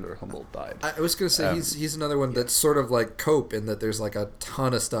Alexander Humboldt died. I was going to say he's another one that's sort of like Cope in that there's like a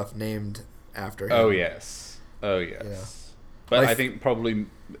ton of stuff named after him. Oh yes. Yeah. But I think probably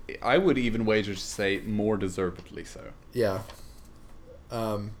I would even wager to say more deservedly so. Yeah.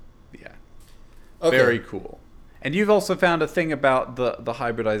 Yeah. Okay. Very cool. And you've also found a thing about the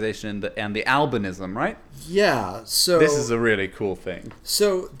hybridization and the albinism, right? Yeah. So this is a really cool thing.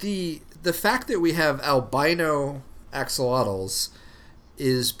 So the fact that we have albino axolotls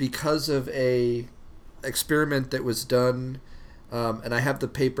is because of a experiment that was done, and I have the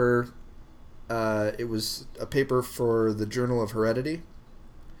paper. It was a paper for the Journal of Heredity.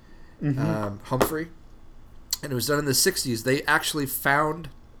 Humphrey, and it was done in the 60s. They actually found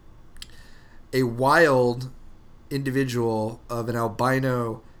a wild individual of an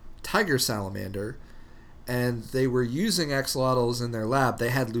albino tiger salamander, and they were using axolotls in their lab.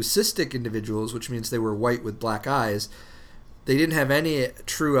 They had leucistic individuals, which means they were white with black eyes. They didn't have any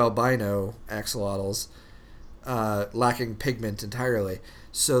true albino axolotls, lacking pigment entirely.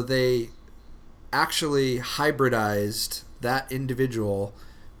 So they actually hybridized that individual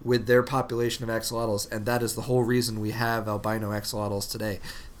with their population of axolotls, and that is the whole reason we have albino axolotls today.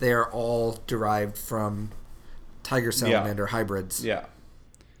 They are all derived from tiger salamander hybrids. Yeah.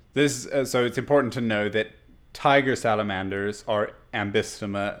 This so it's important to know that tiger salamanders are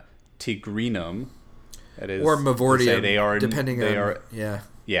Ambystoma tigrinum. That is, or Mavortium, depending on.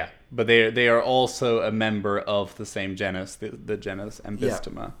 Yeah, but they are also a member of the same genus, the genus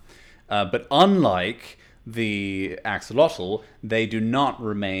Ambystoma. Yeah. But unlike the axolotl, they do not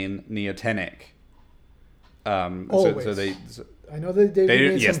remain neotenic. Always. I know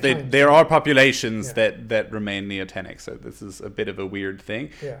that there are populations that remain neotenic, so this is a bit of a weird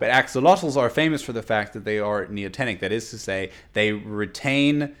thing. Yeah. But axolotls are famous for the fact that they are neotenic. That is to say, they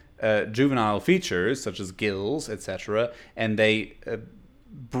retain juvenile features such as gills, etc., and they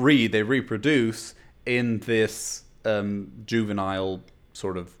reproduce in this juvenile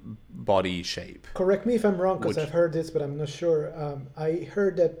sort of body shape. Correct me if I'm wrong, because I've heard this, but I'm not sure. I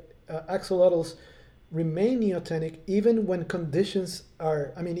heard that axolotls remain neotenic even when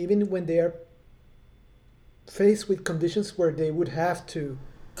even when they are faced with conditions where they would have to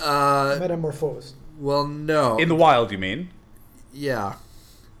metamorphose. Well, no. In the wild, you mean? Yeah.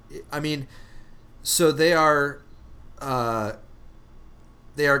 I mean, so they are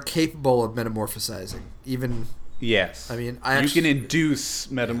capable of metamorphosizing, even. Yes. I mean, you can induce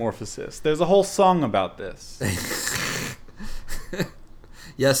metamorphosis. There's a whole song about this.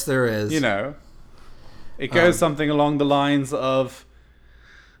 Yes, there is. You know. It goes something along the lines of,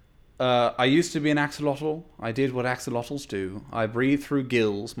 I used to be an axolotl. I did what axolotls do. I breathed through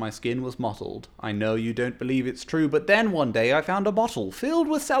gills. My skin was mottled. I know you don't believe it's true, but then one day I found a bottle filled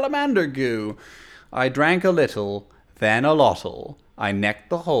with salamander goo. I drank a little, then a lottle. I necked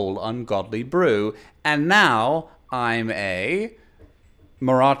the whole ungodly brew, and now I'm a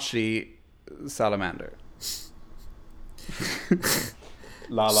Marachi salamander.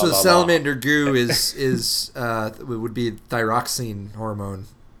 Salamander goo is would be thyroxine hormone.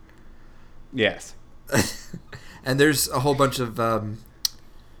 Yes. And there's a whole bunch of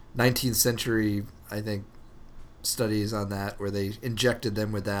 19th century, I think, studies on that where they injected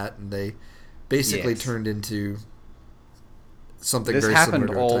them with that, and they basically turned into something very similar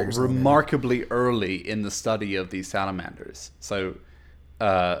to a tiger salamander. This happened all remarkably early in the study of these salamanders. So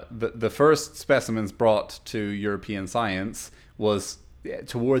the first specimens brought to European science was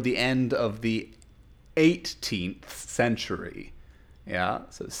toward the end of the 18th century. Yeah,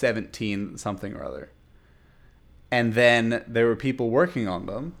 so 17 something or other. And then there were people working on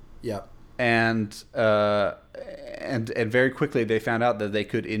them. Yeah. And very quickly they found out that they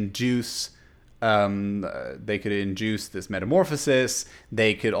could induce this metamorphosis.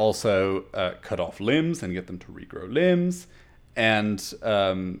 They could also cut off limbs and get them to regrow limbs. And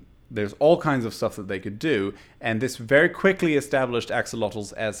there's all kinds of stuff that they could do. And this very quickly established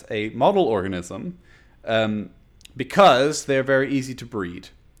axolotls as a model organism because they're very easy to breed.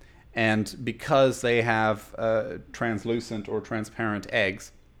 And because they have translucent or transparent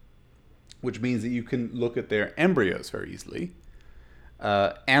eggs, which means that you can look at their embryos very easily.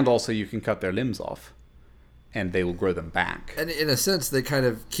 And also you can cut their limbs off. And they will grow them back. And in a sense, they kind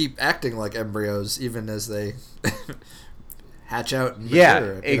of keep acting like embryos even as they hatch out and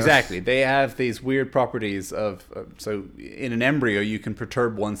mature. Exactly. They have these weird properties of... so in an embryo, you can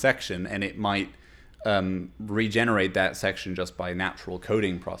perturb one section and it might regenerate that section just by natural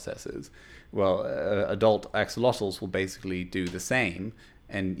coding processes. Well, adult axolotls will basically do the same.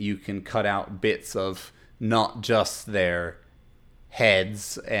 And you can cut out bits of not just their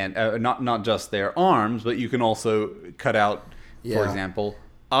heads and not just their arms, but you can also cut out, for example,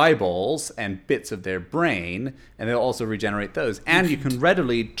 eyeballs and bits of their brain, and they'll also regenerate those. And you can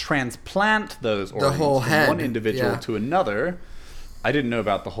readily transplant those organs from one individual to another. I didn't know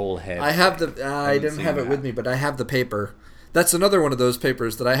about the whole head. I have I didn't have it with me, but I have the paper. That's another one of those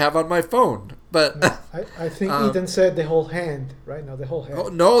papers that I have on my phone. But no, I think Ethan said the whole hand, right? No, the whole head. Oh,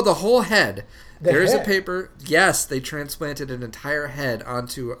 no, the whole head. There's a paper. Yes, they transplanted an entire head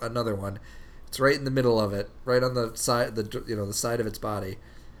onto another one. It's right in the middle of it, right on the side, the side of its body.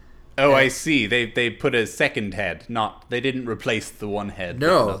 Oh, I see. They put a second head. They didn't replace the one head.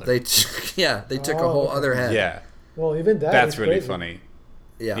 No, they took a whole other head. Yeah. Well, even that's really funny.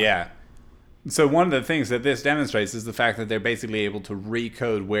 Yeah. Yeah. So one of the things that this demonstrates is the fact that they're basically able to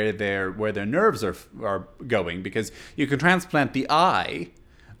recode where their nerves are going, because you can transplant the eye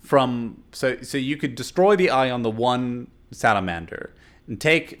from so you could destroy the eye on the one salamander and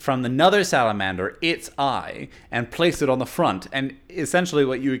take from another salamander its eye and place it on the front, and essentially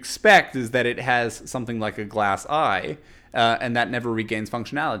what you expect is that it has something like a glass eye. And that never regains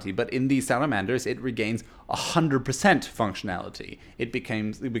functionality. But in these salamanders, it regains 100% functionality. It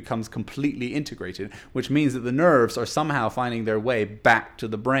becomes completely integrated, which means that the nerves are somehow finding their way back to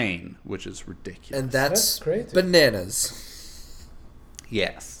the brain, which is ridiculous. And that's bananas.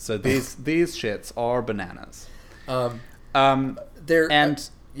 Yes. So these shits are bananas. I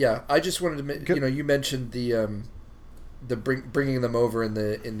just wanted to, you mentioned the bringing them over in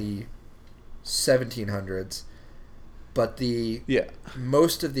the 1700s. But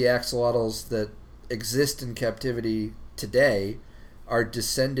most of the axolotls that exist in captivity today are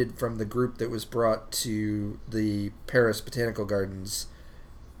descended from the group that was brought to the Paris Botanical Gardens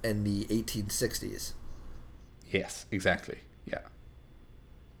in the 1860s. Yes, exactly. Yeah.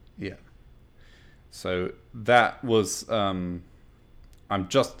 Yeah. So that was I'm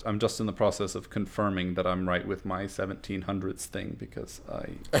just in the process of confirming that I'm right with my 1700s thing, because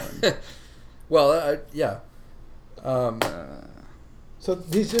yeah. So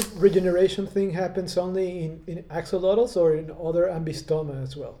this regeneration thing happens only in axolotls or in other Ambystoma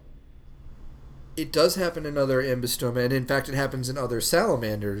as well? It does happen in other Ambystoma, and in fact it happens in other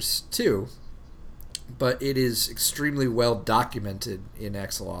salamanders too. But it is extremely well documented in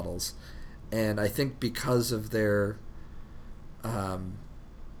axolotls, and I think because of their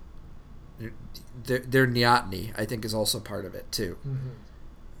neoteny, I think is also part of it too.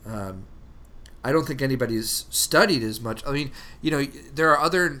 Mm-hmm. I don't think anybody's studied as much. I mean, there are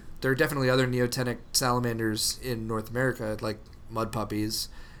definitely other neotenic salamanders in North America, like mud puppies,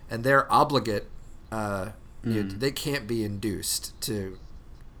 and they're obligate. They can't be induced to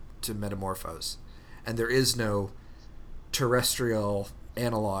metamorphose, and there is no terrestrial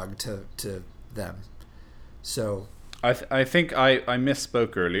analog to them. So I think I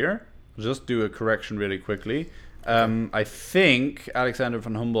misspoke earlier. I'll just do a correction really quickly. I think Alexander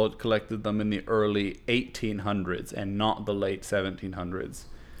von Humboldt collected them in the early 1800s and not the late 1700s.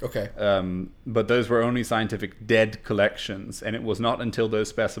 Okay. But those were only scientific dead collections, and it was not until those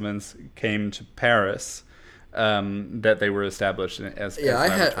specimens came to Paris that they were established as I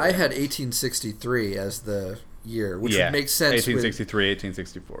had 1863 as the year, which would make sense. 1863,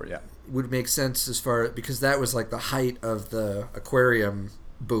 1864, yeah. Would make sense because that was like the height of the aquarium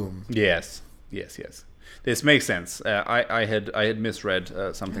boom. Yes. This makes sense. I had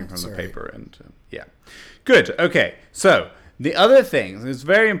misread something from the paper, and yeah, good. Okay, so The other thing, there's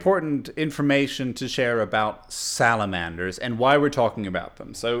very important information to share about salamanders and why we're talking about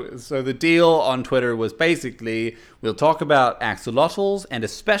them. So the deal on Twitter was basically we'll talk about axolotls and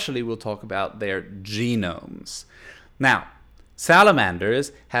especially we'll talk about their genomes. Now,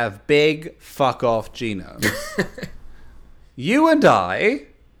 salamanders have big fuck-off genomes. You and I,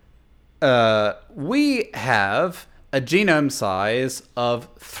 we have a genome size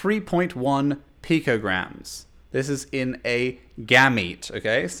of 3.1 picograms. This is in a gamete,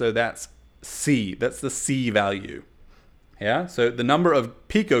 okay? So that's C. That's the C value. Yeah? So the number of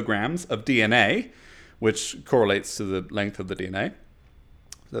picograms of DNA, which correlates to the length of the DNA.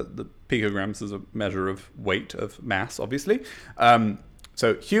 The picograms is a measure of weight, of mass, obviously.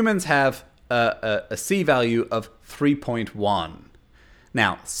 So humans have a C value of 3.1.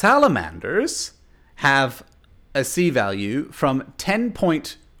 Now, salamanders have a C value from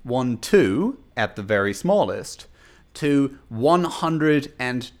 10.12 at the very smallest to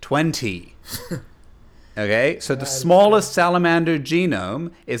 120. Okay, so the smallest salamander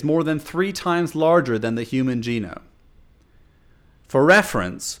genome is more than 3 times larger than the human genome. For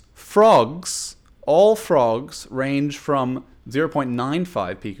reference, frogs, all frogs range from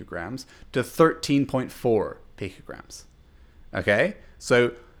 0.95 picograms to 13.4 picograms. Okay,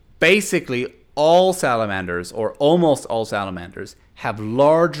 so basically all salamanders, or almost all salamanders, have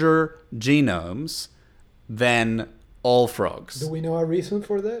larger genomes than all frogs. Do we know a reason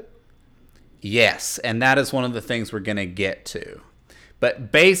for that? Yes, and that is one of the things we're going to get to.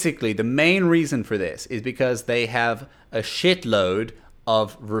 But basically, the main reason for this is because they have a shitload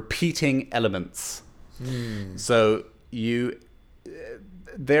of repeating elements. So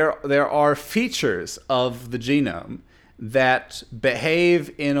there are features of the genome that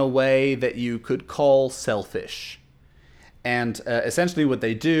behave in a way that you could call selfish. And essentially what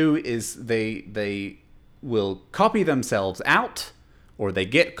they do is they will copy themselves out, or they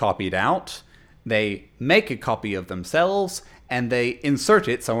get copied out, they make a copy of themselves, and they insert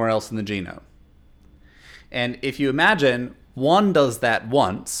it somewhere else in the genome. And if you imagine, one does that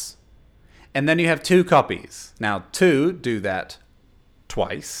once, and then you have 2 copies. Now 2 do that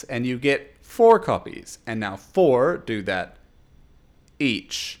twice, and you get 4 copies. And now 4 do that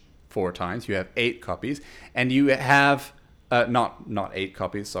each 4 times. You have 8 copies. And you have, not 8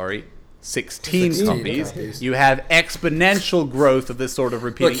 copies, sorry, 16 copies. You have exponential growth of this sort of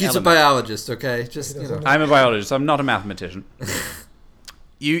repeating Look, he's element. a biologist, okay? Just, you know. I'm a biologist. I'm not a mathematician.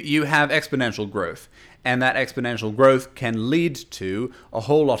 You have exponential growth. And that exponential growth can lead to a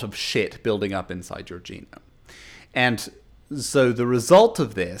whole lot of shit building up inside your genome. And so the result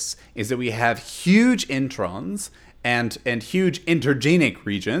of this is that we have huge introns and huge intergenic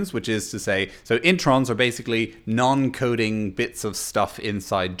regions, which is to say, so introns are basically non-coding bits of stuff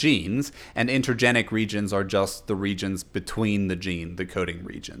inside genes, and intergenic regions are just the regions between the gene, the coding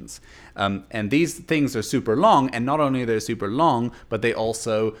regions. And these things are super long, and not only are they super long, but they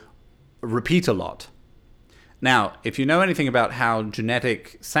also repeat a lot. Now, if you know anything about how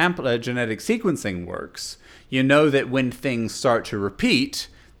genetic sequencing works, you know that when things start to repeat,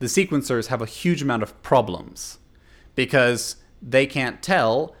 the sequencers have a huge amount of problems because they can't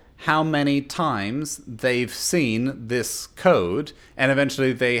tell how many times they've seen this code, and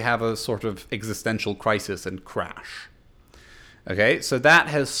eventually they have a sort of existential crisis and crash. Okay, so that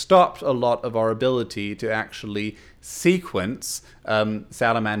has stopped a lot of our ability to actually sequence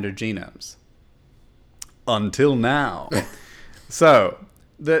salamander genomes. Until now. So,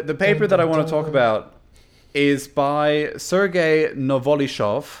 the paper that I want to talk about is by Sergei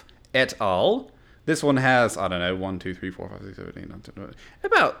Novolishov et al. This one has, I don't know, 1, 2, 3, 4, 5, 6, 7, 8, 9, 10,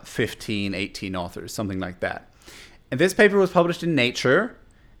 about 15, 18 authors, something like that. And this paper was published in Nature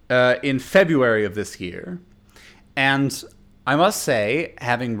in February of this year. And I must say,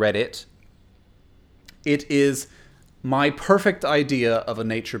 having read it, it is my perfect idea of a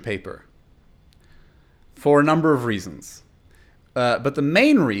Nature paper. For a number of reasons. But the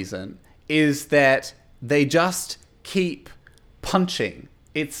main reason is that they just keep punching.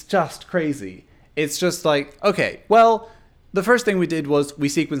 It's just crazy. It's just like, okay, well, the first thing we did was we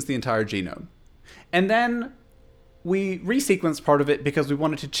sequenced the entire genome. And then we resequenced part of it because we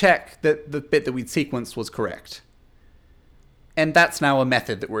wanted to check that the bit that we'd sequenced was correct. And that's now a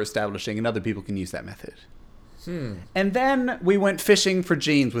method that we're establishing, and other people can use that method. And then we went fishing for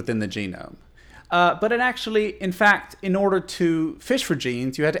genes within the genome. But it actually, in fact, in order to fish for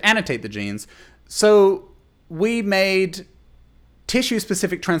genes, you had to annotate the genes. So we made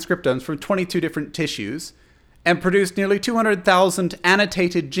tissue-specific transcriptomes from 22 different tissues and produced nearly 200,000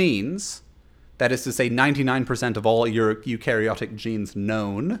 annotated genes. That is to say, 99% of all eukaryotic genes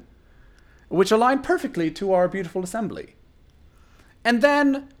known, which align perfectly to our beautiful assembly. And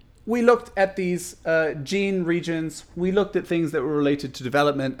then we looked at these gene regions. We looked at things that were related to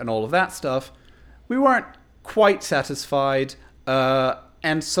development and all of that stuff. We weren't quite satisfied.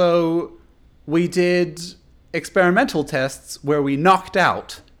 And so we did experimental tests where we knocked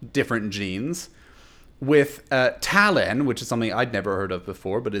out different genes with TALEN, which is something I'd never heard of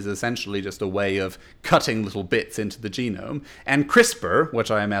before, but is essentially just a way of cutting little bits into the genome, and CRISPR,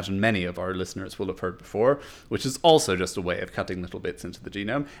 which I imagine many of our listeners will have heard before, which is also just a way of cutting little bits into the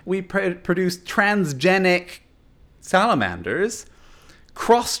genome. We produced transgenic salamanders,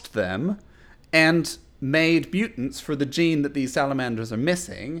 crossed them, and made mutants for the gene that these salamanders are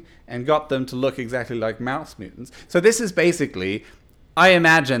missing, and got them to look exactly like mouse mutants. So this is basically... I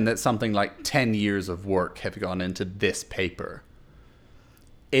imagine that something like 10 years of work have gone into this paper.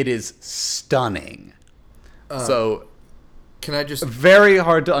 It is stunning. So, can I just... Very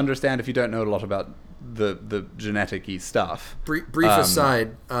hard to understand if you don't know a lot about the genetic-y stuff. Brief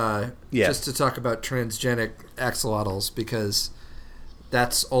aside, just to talk about transgenic axolotls, because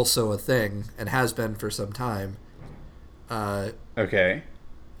that's also a thing, and has been for some time. Okay.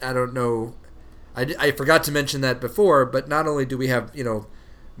 I don't know... I forgot to mention that before, but not only do we have,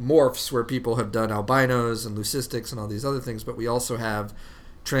 morphs where people have done albinos and leucistics and all these other things, but we also have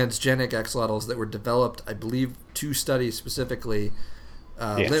transgenic axolotls that were developed, I believe, to study specifically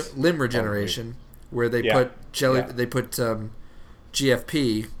limb regeneration, where they put they put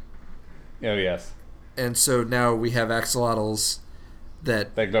GFP. Oh yes. And so now we have axolotls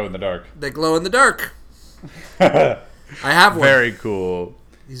that glow in the dark. They glow in the dark. I have one. Very cool.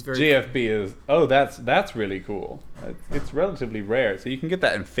 He's very GFP is that's really cool. It's relatively rare, so you can get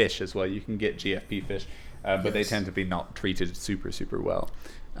that in fish as well. You can get GFP fish, but they tend to be not treated super well.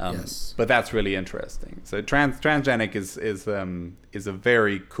 But that's really interesting. So transgenic is a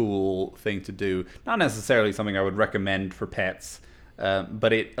very cool thing to do. Not necessarily something I would recommend for pets,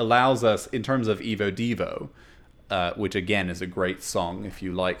 but it allows us, in terms of Evo Devo, which again is a great song. If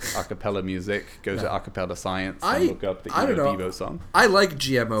you like a cappella music, go to Acapella Science and look up the Evo Devo song. I like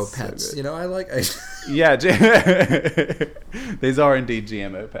GMO pets. Yeah, these are indeed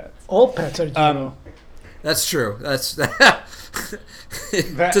GMO pets. All pets are GMO. That's true. That's to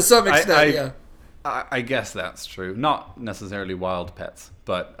some extent. Yeah. I guess that's true. Not necessarily wild pets,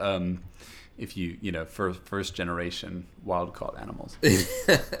 but if first generation wild caught animals.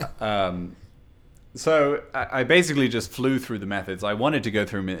 So I basically just flew through the methods. I wanted to go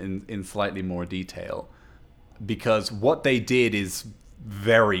through them in slightly more detail because what they did is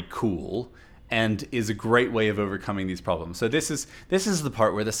very cool and is a great way of overcoming these problems. So this is the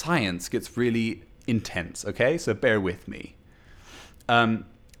part where the science gets really intense, okay? So bear with me.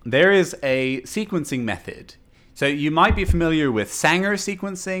 There is a sequencing method. So you might be familiar with Sanger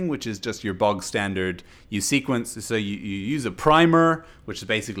sequencing, which is just your bog standard. You sequence, so you use a primer, which is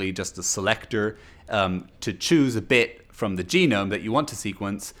basically just a selector, to choose a bit from the genome that you want to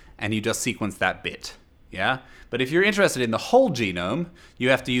sequence, and you just sequence that bit. Yeah? But if you're interested in the whole genome, you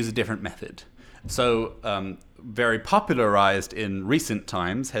have to use a different method. So very popularized in recent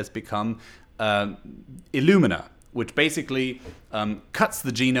times has become Illumina, which basically cuts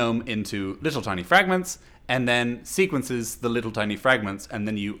the genome into little tiny fragments and then sequences the little tiny fragments, and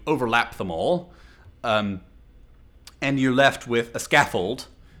then you overlap them all, and you're left with a scaffold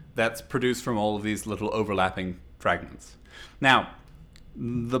that's produced from all of these little overlapping fragments. Now,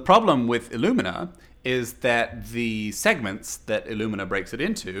 the problem with Illumina is that the segments that Illumina breaks it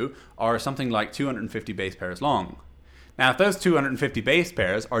into are something like 250 base pairs long. Now, if those 250 base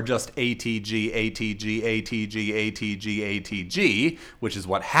pairs are just ATG, ATG, ATG, ATG, ATG, which is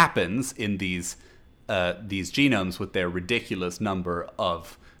what happens in these genomes with their ridiculous number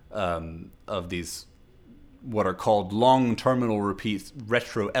of these what are called long terminal repeat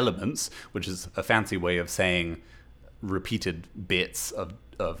retro elements, which is a fancy way of saying repeated bits of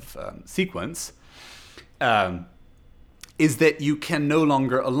sequence, is that you can no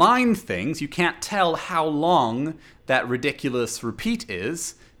longer align things. You can't tell how long that ridiculous repeat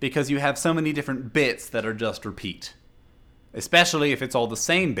is because you have so many different bits that are just repeat, especially if it's all the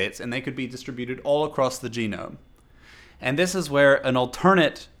same bits, and they could be distributed all across the genome. And this is where an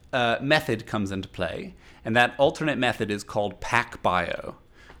alternate method comes into play, and that alternate method is called PacBio,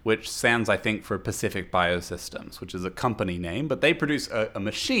 which stands, I think, for Pacific Biosystems, which is a company name, but they produce a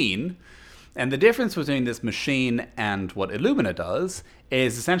machine. And the difference between this machine and what Illumina does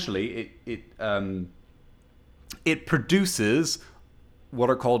is essentially it produces what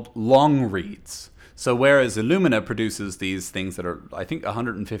are called long reads. So whereas Illumina produces these things that are, I think,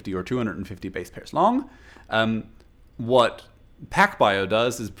 150 or 250 base pairs long, what PacBio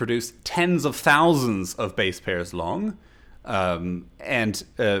does is produce tens of thousands of base pairs long, and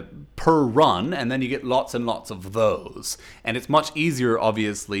per run, and then you get lots and lots of those. And it's much easier,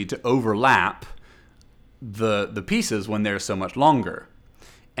 obviously, to overlap the pieces when they're so much longer.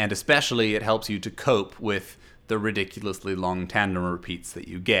 And especially it helps you to cope with the ridiculously long tandem repeats that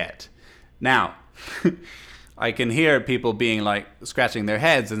you get. Now, I can hear people being like scratching their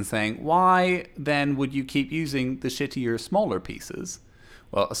heads and saying, why then would you keep using the shittier smaller pieces?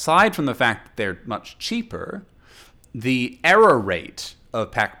 Well, aside from the fact that they're much cheaper, the error rate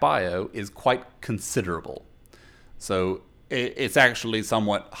of PacBio is quite considerable. So it's actually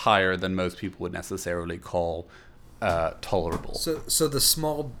somewhat higher than most people would necessarily call tolerable. So the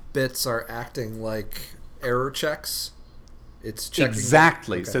small bits are acting like error checks? It's checking...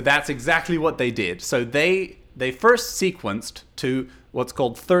 Exactly. Okay. So that's exactly what they did. So they first sequenced to what's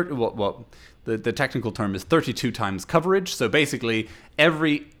called the technical term is 32 times coverage. So basically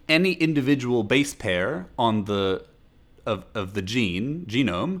any individual base pair on the of the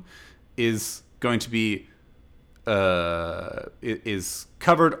genome is going to be is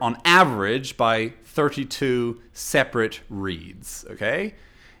covered on average by 32 separate reads, okay?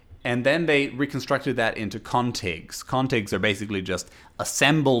 And then they reconstructed that into contigs. Contigs are basically just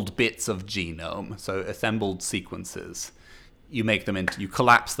assembled bits of genome, so assembled sequences. You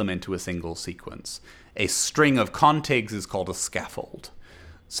collapse them into a single sequence. A string of contigs is called a scaffold.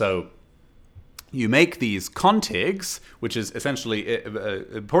 So you make these contigs, which is essentially an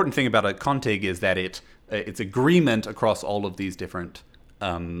important thing about a contig is that it's agreement across all of these different,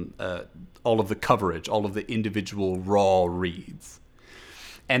 all of the coverage, all of the individual raw reads.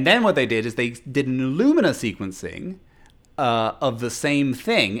 And then what they did is they did an Illumina sequencing of the same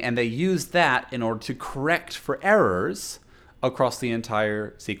thing, and they used that in order to correct for errors across the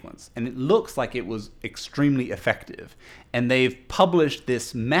entire sequence. And it looks like it was extremely effective. And they've published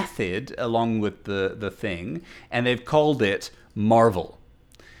this method along with the thing, and they've called it Marvel.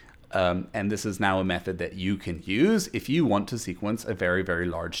 And this is now a method that you can use if you want to sequence a very, very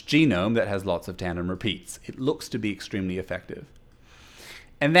large genome that has lots of tandem repeats. It looks to be extremely effective.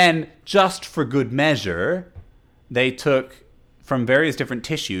 And then, just for good measure, they took from various different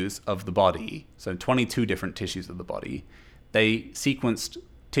tissues of the body, so 22 different tissues of the body, they sequenced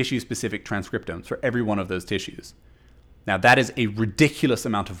tissue-specific transcriptomes for every one of those tissues. Now, that is a ridiculous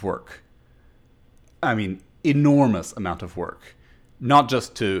amount of work. I mean, enormous amount of work. Not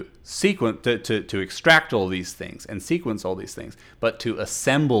just to sequence, to extract all these things and sequence all these things, but to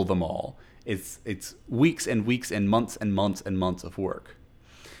assemble them all. It's weeks and weeks and months and months and months of work.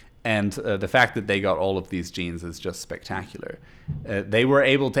 And the fact that they got all of these genes is just spectacular. They were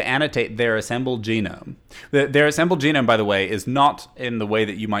able to annotate their assembled genome. Their assembled genome, by the way, is not in the way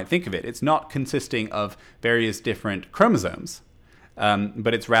that you might think of it. It's not consisting of various different chromosomes,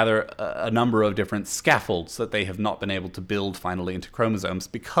 but it's rather a number of different scaffolds that they have not been able to build finally into chromosomes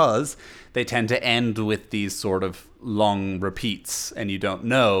because they tend to end with these sort of long repeats, and you don't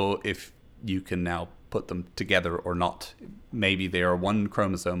know if you can now put them together or not. Maybe they are one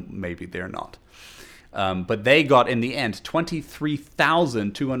chromosome, maybe they're not. But they got, in the end,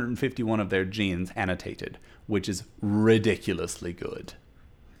 23,251 of their genes annotated, which is ridiculously good.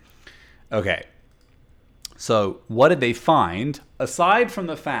 Okay, so what did they find? Aside from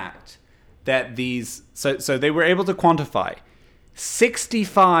the fact that these... So they were able to quantify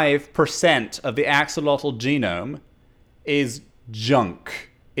 65% of the axolotl genome is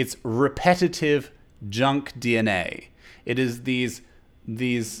junk. It's repetitive junk DNA. It is these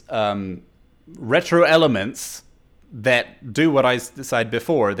retro elements that do what I said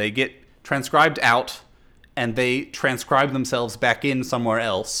before. They get transcribed out, and they transcribe themselves back in somewhere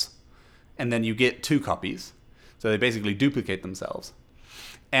else, and then you get two copies. So they basically duplicate themselves.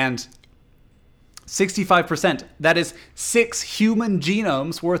 And 65%, that is 6 human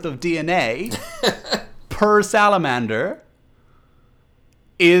genomes worth of DNA per salamander,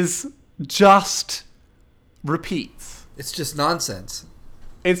 is just repeats. It's just nonsense.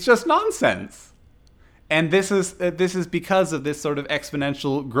 It's just nonsense. And this is because of this sort of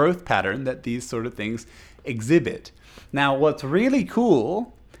exponential growth pattern that these sort of things exhibit. Now, what's really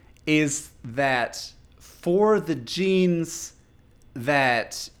cool is that for the genes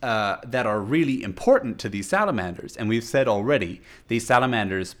that are really important to these salamanders, and we've said already, these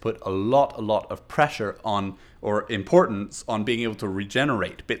salamanders put a lot of pressure on, or importance on, being able to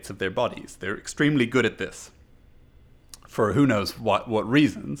regenerate bits of their bodies. They're extremely good at this, for who knows what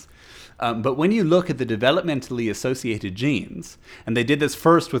reasons. But when you look at the developmentally associated genes, and they did this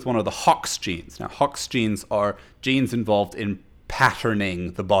first with one of the Hox genes. Now, Hox genes are genes involved in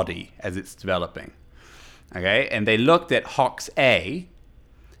patterning the body as it's developing. Okay, and they looked at Hox A,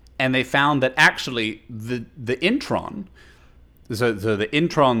 and they found that actually the intron, so the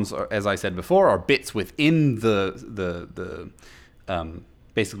introns, as I said before, are bits within the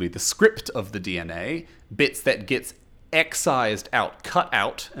basically the script of the DNA, bits that gets excised out, cut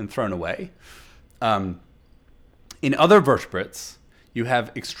out, and thrown away. In other vertebrates, you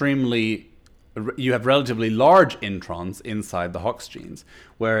have relatively large introns inside the Hox genes,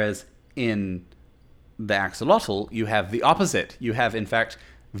 whereas in the axolotl, you have the opposite. You have, in fact,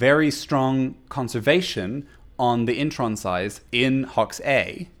 very strong conservation on the intron size in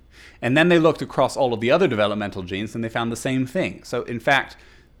HOX-A. And then they looked across all of the other developmental genes and they found the same thing. So, in fact,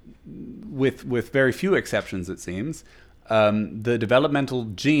 with very few exceptions, it seems, the developmental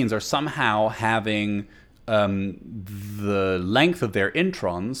genes are somehow having the length of their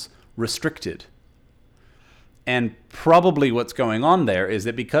introns restricted. And probably what's going on there is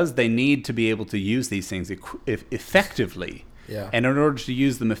that because they need to be able to use these things effectively, and in order to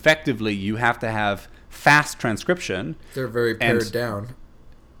use them effectively, you have to have fast transcription. They're very pared down.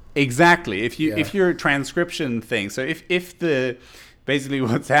 Exactly. If your transcription thing, so if the basically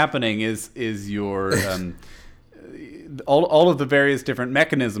what's happening is your all of the various different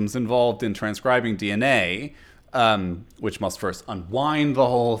mechanisms involved in transcribing DNA, which must first unwind the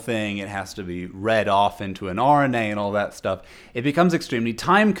whole thing. It has to be read off into an RNA and all that stuff. It becomes extremely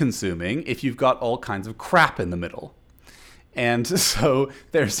time consuming if you've got all kinds of crap in the middle. And so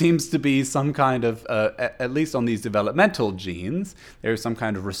there seems to be some kind of, at least on these developmental genes, there's some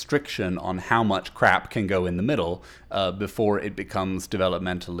kind of restriction on how much crap can go in the middle before it becomes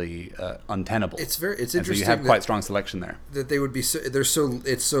developmentally untenable. It's interesting. So you have quite strong selection there. That they would be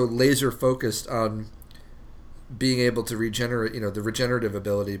it's so laser focused on being able to regenerate, the regenerative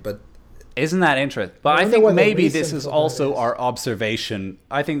ability, but. Isn't that interesting? But I think maybe this is also our observation.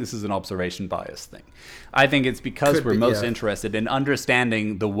 I think this is an observation bias thing. I think it's because we're most interested in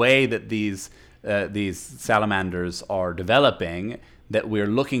understanding the way that these salamanders are developing that we're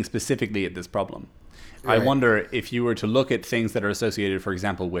looking specifically at this problem. Right. I wonder if you were to look at things that are associated, for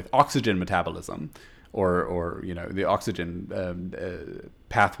example, with oxygen metabolism, or the oxygen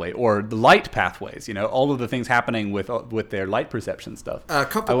pathway, or the light pathways, all of the things happening with their light perception stuff.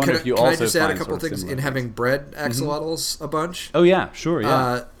 Can I just add a couple things in having bred axolotls a bunch? Oh yeah, sure,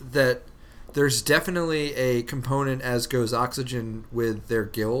 yeah. That there's definitely a component, as goes oxygen, with their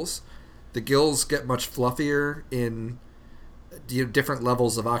gills. The gills get much fluffier in different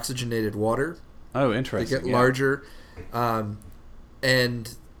levels of oxygenated water. Oh, interesting. They get larger,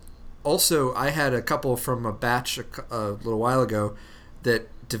 and also, I had a couple from a batch a little while ago that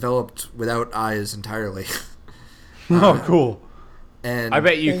developed without eyes entirely. Oh, cool! And I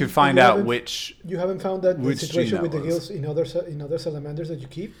bet you could find out which. You haven't found that situation with the gills in other salamanders that you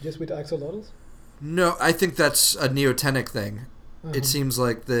keep, just with axolotls? No, I think that's a neotenic thing. Uh-huh. It seems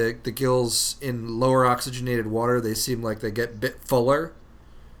like the gills in lower oxygenated water, they seem like they get a bit fuller.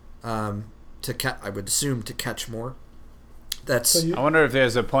 I would assume to catch more. I wonder if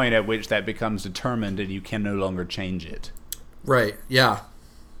there's a point at which that becomes determined and you can no longer change it. Right, yeah.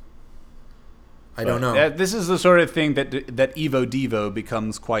 I don't know. This is the sort of thing that Evo Devo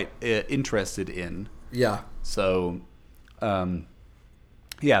becomes quite interested in. Yeah. So,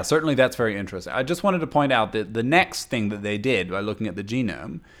 certainly that's very interesting. I just wanted to point out that the next thing that they did by looking at the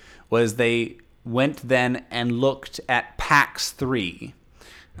genome was they went then and looked at PAX3.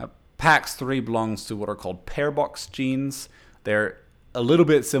 Now, PAX3 belongs to what are called pair box genes. They're a little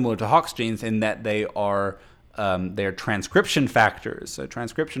bit similar to Hox genes in that they are they're transcription factors. So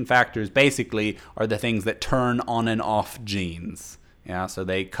transcription factors basically are the things that turn on and off genes. Yeah, so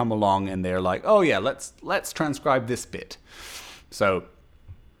they come along and they're like, oh yeah, let's transcribe this bit. So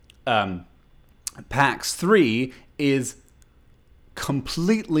PAX3 is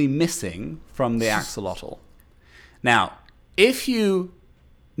completely missing from the axolotl. Now, if you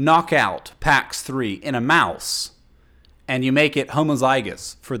knock out PAX3 in a mouse and you make it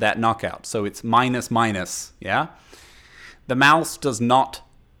homozygous for that knockout, so it's minus, yeah? The mouse does not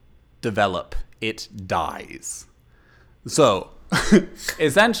develop, it dies. So,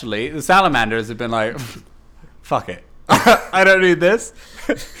 essentially, the salamanders have been like, fuck it, I don't need this.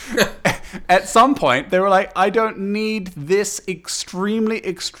 At some point, they were like, I don't need this extremely,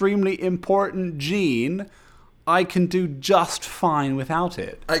 extremely important gene. I can do just fine without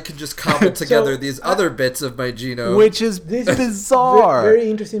it. I can just cobble together these other bits of my genome. Which is bizarre. Very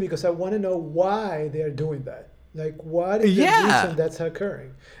interesting, because I want to know why they are doing that. Like, what is the reason that's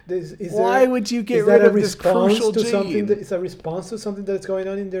occurring? Why would you get rid of this crucial gene? It's a response to something that's going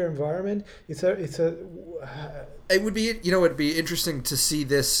on in their environment. It would be, it'd be interesting to see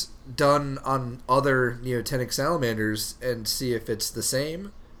this done on other neotenic salamanders and see if it's the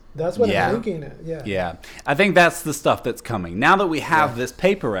same. That's what I'm thinking. Yeah. I think that's the stuff that's coming. Now that we have this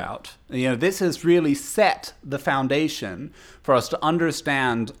paper out, this has really set the foundation for us to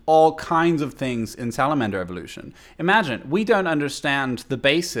understand all kinds of things in salamander evolution. Imagine, we don't understand the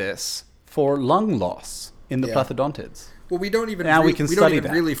basis for lung loss in the plethodontids. Well, we don't even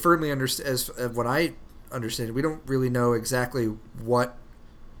really firmly understand, as what I understand, we don't really know exactly what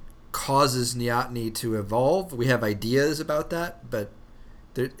causes neoteny to evolve. We have ideas about that, but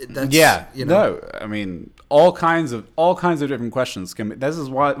no, I mean all kinds of different questions can be. This is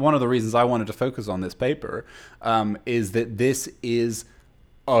why one of the reasons I wanted to focus on this paper is that this is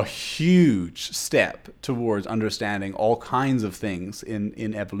a huge step towards understanding all kinds of things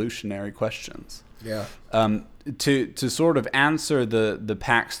in evolutionary questions. To sort of answer the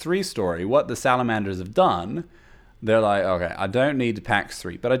PAX3 story, what the salamanders have done, they're like, okay, I don't need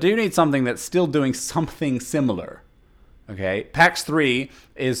PAX3, but I do need something that's still doing something similar. Okay, PAX3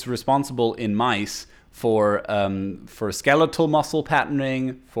 is responsible in mice for skeletal muscle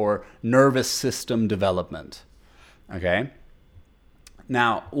patterning, for nervous system development. Okay.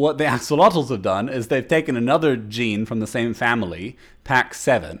 Now, what the axolotls have done is they've taken another gene from the same family,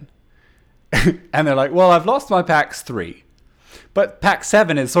 PAX7, and they're like, well, I've lost my PAX3, but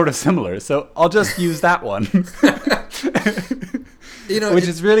PAX7 is sort of similar, so I'll just use that one. Which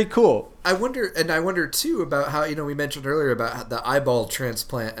is really cool. I wonder too about how, we mentioned earlier about the eyeball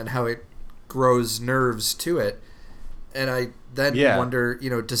transplant and how it grows nerves to it. And I then wonder,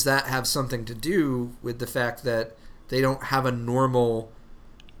 does that have something to do with the fact that they don't have a normal,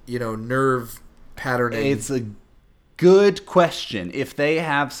 nerve patterning? It's a good question. If they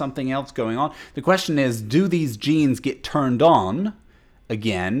have something else going on, the question is, do these genes get turned on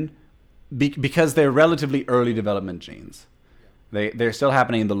again because they're relatively early development genes? They're still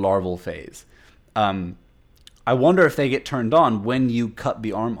happening in the larval phase. I wonder if they get turned on when you cut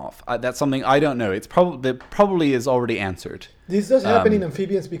the arm off. That's something I don't know. It probably is already answered. This does happen in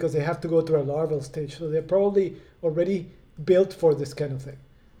amphibians because they have to go through a larval stage, so they're probably already built for this kind of thing.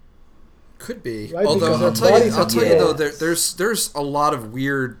 Could be. Right? Although I'll tell you though, there's a lot of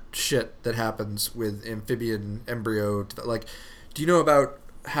weird shit that happens with amphibian embryo. Like, do you know about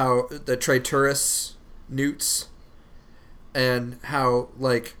how the Triturus newts? And how,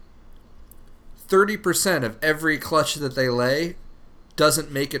 30% of every clutch that they lay doesn't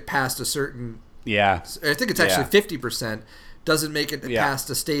make it past a certain... Yeah. I think it's actually 50% doesn't make it past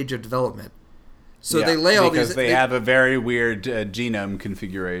a stage of development. So they lay all these... Because they have a very weird genome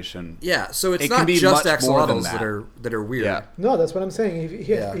configuration. Yeah, so it's not just axolotls that are weird. Yeah. No, that's what I'm saying.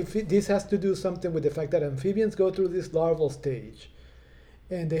 If this has to do something with the fact that amphibians go through this larval stage,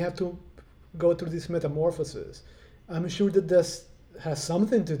 and they have to go through this metamorphosis... I'm sure that this has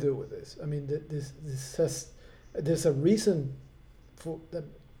something to do with this. I mean, there's a reason for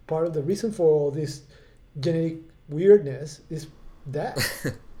part of the reason for all this genetic weirdness is that.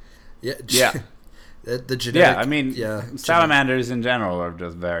 The genetic. I mean, salamanders in general are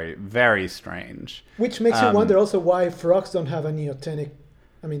just very, very strange. Which makes you wonder also why frogs don't have a neotenic.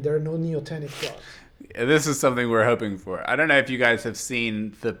 I mean, there are no neotenic frogs. This is something we're hoping for. I don't know if you guys have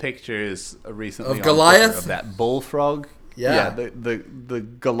seen the pictures recently of Goliath, of that bullfrog. The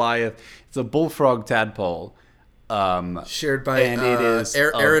Goliath. It's a bullfrog tadpole, shared by and it is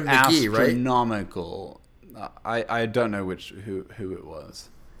Aaron McGee, right? Astronomical. I don't know who it was.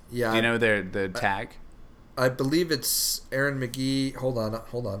 Yeah, you know the tag. I believe it's Aaron McGee. Hold on,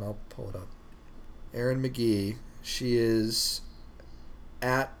 I'll pull it up. Aaron McGee. She is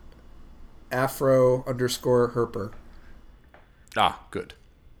at Afro_Herper. Ah, good.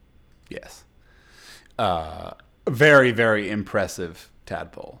 Yes. Very, very impressive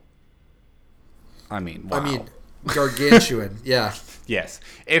tadpole. I mean, wow. Gargantuan. Yeah. Yes.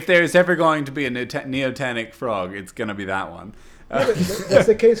 If there's ever going to be a neotenic frog, it's going to be that one. That's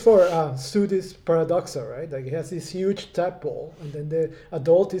the case for Pseudis paradoxa, right? Like it has this huge tadpole, and then the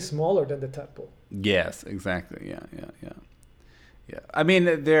adult is smaller than the tadpole. Yes, exactly. Yeah. I mean,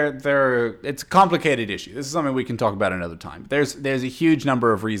 it's a complicated issue. This is something we can talk about another time. There's a huge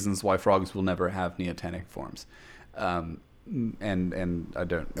number of reasons why frogs will never have neotenic forms, and I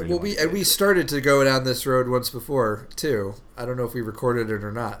don't. Really we started to go down this road once before too. I don't know if we recorded it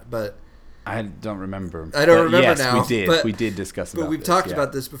or not, but I don't remember. I don't remember yes, now. We did. But, we did discuss. But we've talked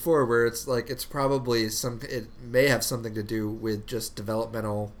about this before, where it's like it's probably it may have something to do with just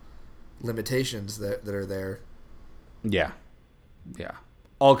developmental limitations that are there. Yeah. Yeah,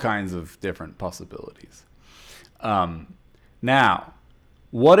 all kinds of different possibilities. Now,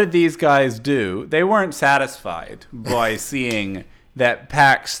 what did these guys do? They weren't satisfied by seeing that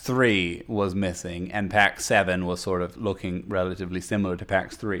PAX3 was missing and PAX7 was sort of looking relatively similar to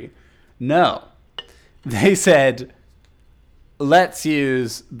PAX3. No. They said, let's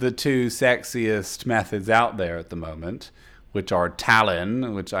use the two sexiest methods out there at the moment, which are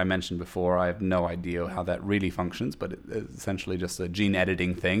Talon, which I mentioned before. I have no idea how that really functions, but it's essentially just a gene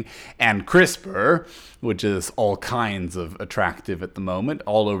editing thing. And CRISPR, which is all kinds of attractive at the moment,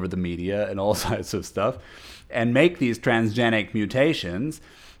 all over the media and all sorts of stuff, and make these transgenic mutations.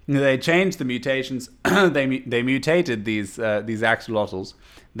 They changed the mutations. they mutated these axolotls.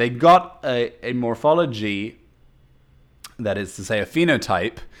 They got a morphology, that is to say a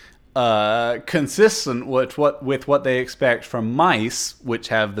phenotype, consistent with what they expect from mice, which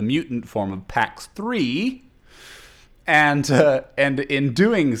have the mutant form of PAX3, and in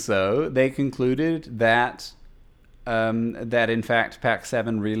doing so, they concluded that in fact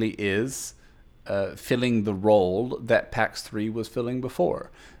PAX7 really is filling the role that PAX3 was filling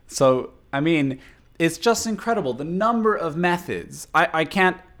before. So I mean, it's just incredible the number of methods. I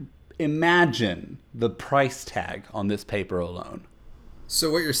can't imagine the price tag on this paper alone.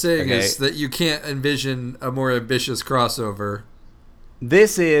 So what you're saying is that you can't envision a more ambitious crossover.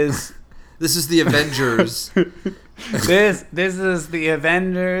 This is the Avengers. This is the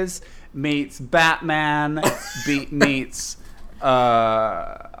Avengers meets Batman meets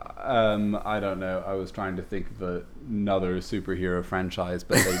I don't know. I was trying to think of another superhero franchise,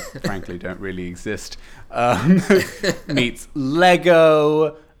 but they frankly don't really exist. Meets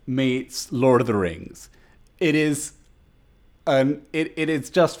Lego meets Lord of the Rings. It is it is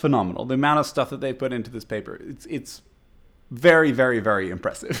just phenomenal. The amount of stuff that they put into this paper, it's very, very, very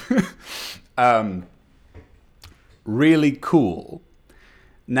impressive. Really cool.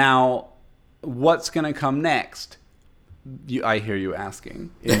 Now, what's going to come next? I hear you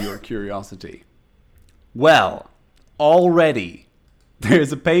asking in your curiosity. Well, already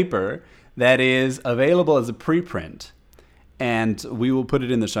there's a paper that is available as a preprint, and we will put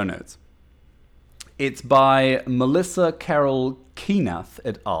it in the show notes. It's by Melissa Carol Keenath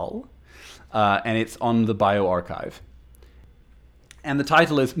et al., and it's on the bioRxiv. And the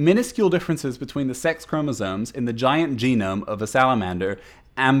title is Minuscule Differences Between the Sex Chromosomes in the Giant Genome of a Salamander,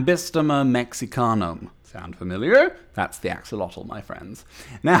 Ambystoma mexicanum. Sound familiar? That's the axolotl, my friends.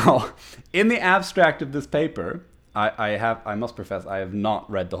 Now, in the abstract of this paper, I must profess I have not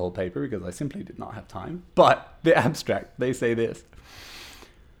read the whole paper because I simply did not have time. But the abstract, they say this.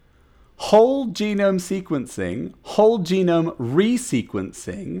 Whole genome sequencing, whole genome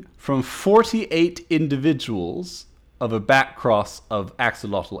resequencing from 48 individuals of a back cross of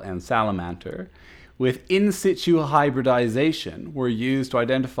axolotl and salamander with in situ hybridization were used to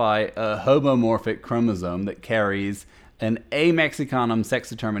identify a homomorphic chromosome that carries an A mexicanum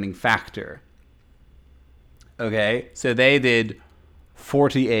sex-determining factor. Okay, so they did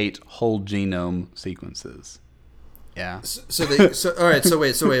 48 whole genome sequences. Yeah. So wait. They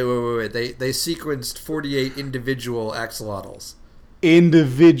sequenced 48 individual axolotls.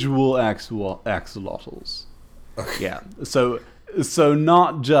 Individual axolotls. Okay. Yeah. So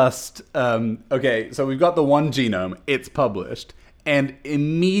not just okay. So we've got the one genome. It's published, and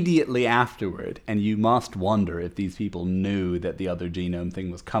immediately afterward, and you must wonder if these people knew that the other genome thing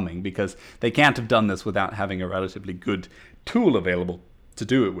was coming, because they can't have done this without having a relatively good tool available to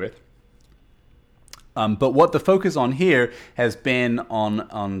do it with. But what the focus on here has been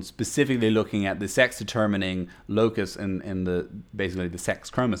on specifically looking at the sex-determining locus in the basically the sex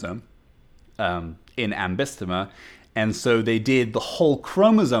chromosome in Ambystoma, and so they did the whole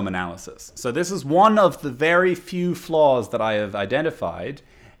chromosome analysis. So this is one of the very few flaws that I have identified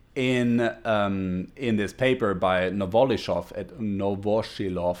in this paper by Novoshilov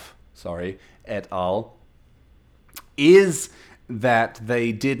et al. Is that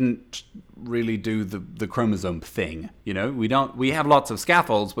they didn't really do the chromosome thing. You know, we have lots of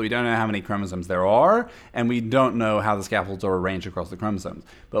scaffolds, but we don't know how many chromosomes there are, and we don't know how the scaffolds are arranged across the chromosomes.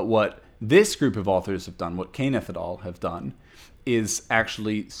 But what this group of authors have done, what Keenath et al. Have done, is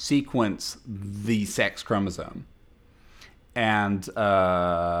actually sequence the sex chromosome. And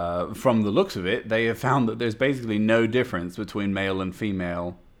from the looks of it, they have found that there's basically no difference between male and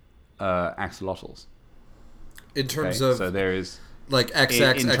female axolotls. In terms of, so there is like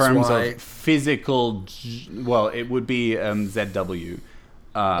XX, in terms of physical, well, it would be ZW.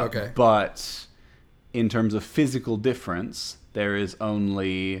 Okay. But in terms of physical difference, there is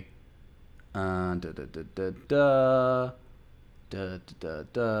only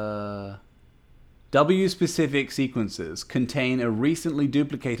W-specific sequences contain a recently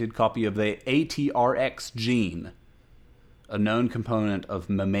duplicated copy of the ATRX gene, a known component of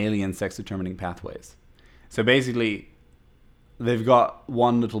mammalian sex-determining pathways. So basically, they've got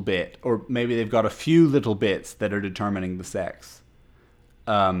one little bit, or maybe they've got a few little bits that are determining the sex.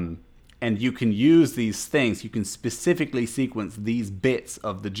 And you can use these things, you can specifically sequence these bits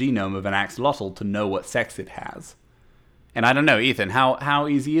of the genome of an axolotl to know what sex it has. And I don't know, Ethan, how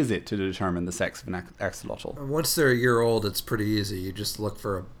easy is it to determine the sex of an axolotl? Once they're a year old, it's pretty easy. You just look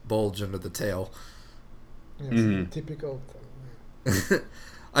for a bulge under the tail. Yes, typical thing.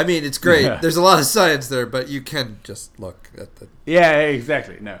 I mean, it's great. Yeah. There's a lot of science there, but you can just look at the... Yeah,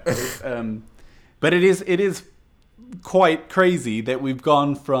 exactly. No. But it is quite crazy that we've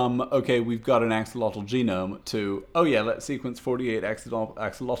gone from, okay, we've got an axolotl genome to, oh yeah, let's sequence 48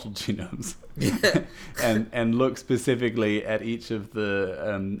 axolotl genomes. and look specifically at each of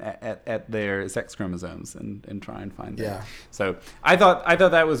the at their sex chromosomes and try and find them. Yeah. So I thought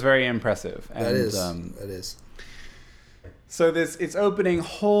that was very impressive. And, that is. So it's opening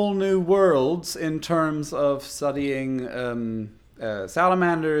whole new worlds in terms of studying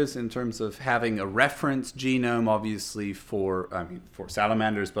salamanders, in terms of having a reference genome, obviously for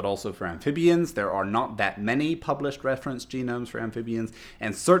salamanders, but also for amphibians. There are not that many published reference genomes for amphibians,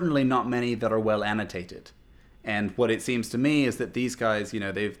 and certainly not many that are well annotated. And what it seems to me is that these guys,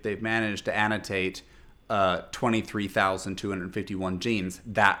 they've managed to annotate 23,251 genes.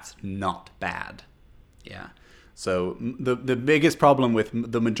 That's not bad. Yeah. So the biggest problem with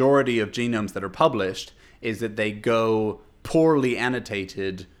the majority of genomes that are published is that they go poorly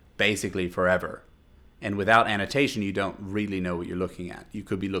annotated basically forever. And without annotation, you don't really know what you're looking at. You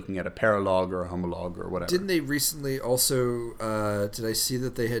could be looking at a paralog or a homolog or whatever. Didn't they recently also, did I see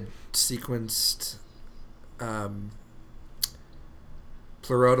that they had sequenced Pleurodilus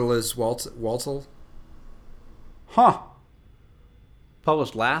waltl? Huh.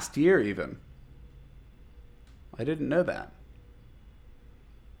 Published last year even. I didn't know that.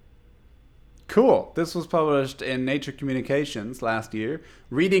 Cool. This was published in Nature Communications last year.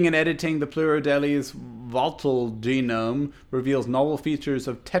 Reading and editing the Pleurodilus waltl genome reveals novel features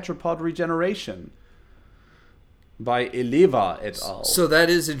of tetrapod regeneration by Eliva et al. So that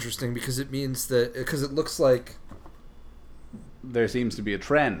is interesting because it means that, because it looks like there seems to be a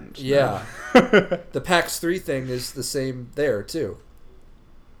trend. Yeah. The PAX3 thing is the same there too.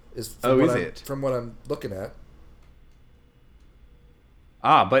 From what I'm looking at.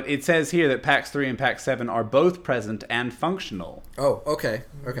 But it says here that PAX3 and PAX7 are both present and functional. Oh, okay.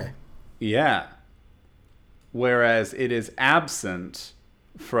 Yeah. Whereas it is absent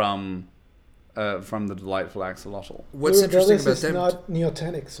from the delightful axolotl. What's interesting about them? It's not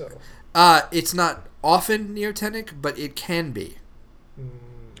neotenic, so. It's not often neotenic, but it can be.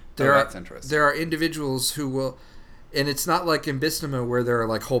 That's interesting. There are individuals who will, and it's not like in Imbystoma where there are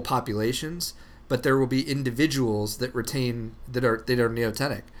like whole populations. But there will be individuals that are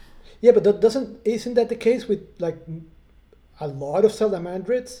neotenic. Yeah, but isn't that the case with like a lot of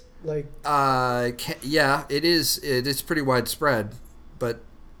salamandrids? Like yeah, it is. It is pretty widespread, but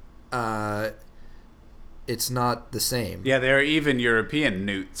it's not the same. Yeah, there are even European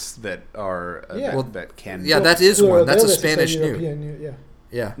newts that are that can. Yeah, that is one. That's a Spanish newt.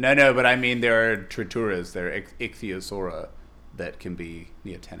 Yeah. No, but I mean there are trituras, there are ichthyosaura that can be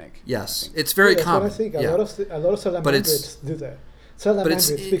neotenic. Yes, it's very common. But I think a lot of salamandrids do that.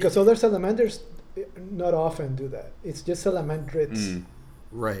 Salamandrids, because other salamanders not often do that. It's just salamandrids.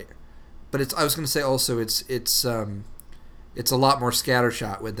 Right, but I was going to say also it's a lot more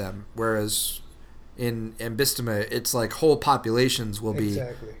scattershot with them, whereas in Imbystoma it's like whole populations will be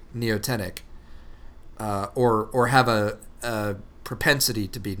neotenic, or have a propensity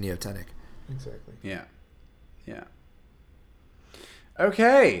to be neotenic. Exactly. Yeah.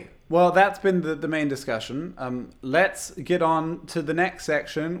 Okay, well, that's been the main discussion. Let's get on to the next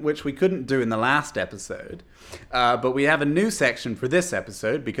section, which we couldn't do in the last episode. But we have a new section for this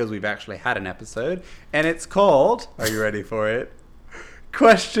episode, because we've actually had an episode. And it's called, are you ready for it?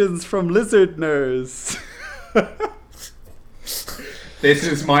 Questions from Lizard Nerds. This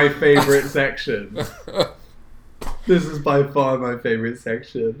is my favorite section. This is by far my favorite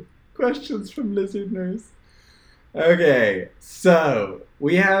section. Questions from Lizard Nerds. Okay, so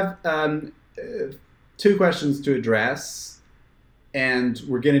we have 2 questions to address, and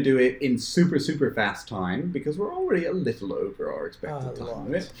we're going to do it in super, super fast time, because we're already a little over our expected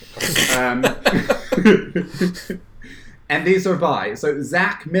time. And these are by, so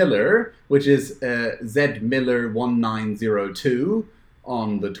Zach Miller, which is ZMiller1902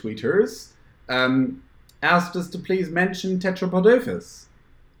 on the tweeters, asked us to please mention Tetrapodophis.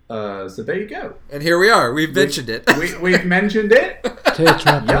 So there you go. And here we are. We've mentioned it. We've mentioned it.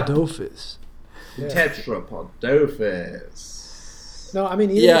 Tetrapodophis. Yeah. Tetrapodophis. No, I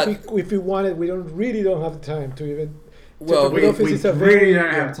mean, even if we wanted, we don't have the time to even Well, we really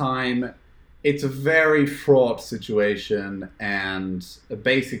don't have time. It's a very fraught situation, and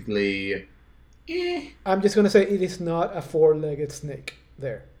basically... I'm just going to say it is not a four-legged snake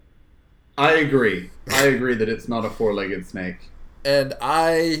there. I agree that it's not a four-legged snake. And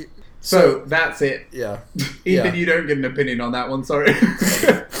So that's it. Yeah. Ethan, you don't get an opinion on that one, sorry.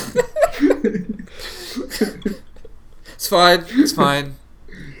 It's fine.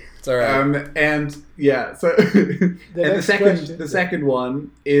 It's all right. And yeah, so the second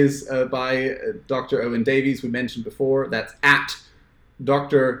one is by Dr. Owen Davies, we mentioned before. That's at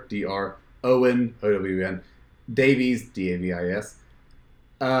Dr. Dr. Owen Owen Davies Davis.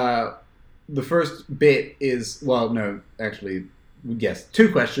 The first bit is yes,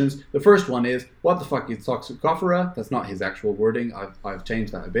 two questions. The first one is, what the fuck is Toxicophora? That's not his actual wording. I've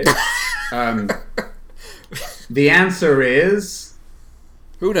changed that a bit. The answer is...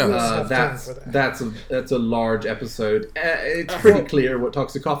 Who knows? That's a large episode. It's pretty clear what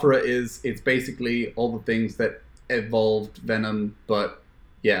Toxicophora is. It's basically all the things that evolved venom, but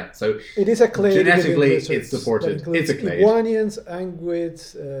yeah, so it is a clade. Genetically, it's supported. It's a clade. Iguanians,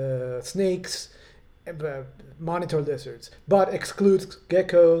 anguids, snakes, monitor lizards, but excludes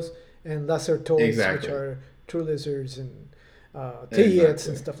geckos and lacertoids, which are true lizards, and teiids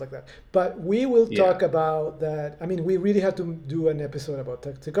and stuff like that. But we will talk about that. I mean, we really have to do an episode about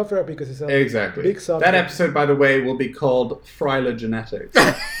Toxicophora because it's a big subject. That episode, by the way, will be called Phylogenetics.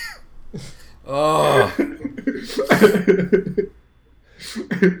 Oh.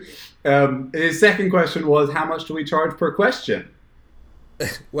 His second question was, how much do we charge per question?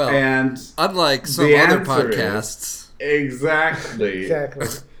 Well, and unlike some other podcasts, exactly.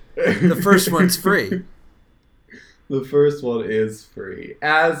 The first one's free. The first one is free,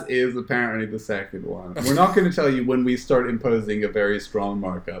 as is apparently the second one. We're not going to tell you when we start imposing a very strong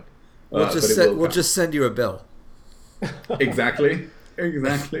markup. We'll just send you a bill. Exactly.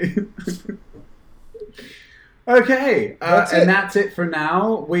 Okay, and that's it for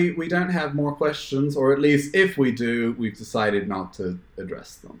now. We don't have more questions, or at least if we do, we've decided not to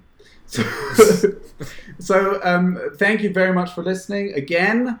address them. So thank you very much for listening.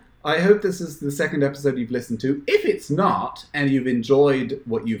 Again, I hope this is the second episode you've listened to. If it's not, and you've enjoyed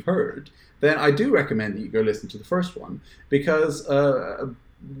what you've heard, then I do recommend that you go listen to the first one, because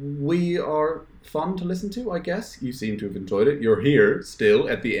we are fun to listen to, I guess. You seem to have enjoyed it. You're here still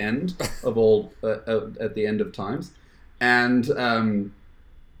at the end of at the end of times. And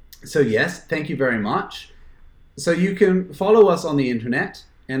so yes, thank you very much. So you can follow us on the internet,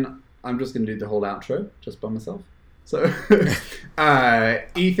 and I'm just going to do the whole outro just by myself. So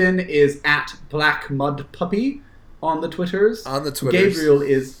Ethan is at Black Mud Puppy on the Twitters. On the Twitters. Gabriel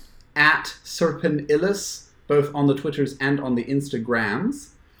is at Serpenillis, both on the Twitters and on the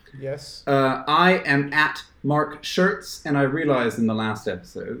Instagrams. Yes. I am at Mark Shirts, and I realized in the last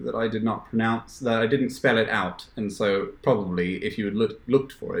episode that I didn't spell it out, and so probably if you had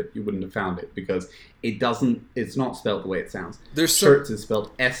looked for it, you wouldn't have found it, because it's not spelled the way it sounds. Shirts is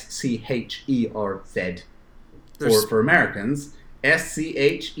spelled SCHERZ. Or for Americans,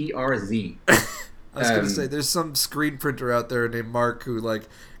 SCHERZ. I was going to say, there's some screen printer out there named Mark who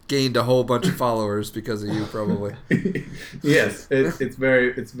gained a whole bunch of followers because of you, probably. Yes, it's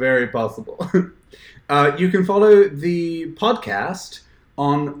very possible. You can follow the podcast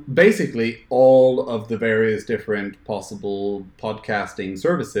on basically all of the various different possible podcasting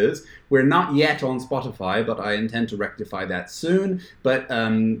services. We're not yet on Spotify, but I intend to rectify that soon. But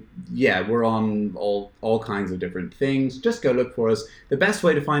we're on all kinds of different things. Just go look for us. The best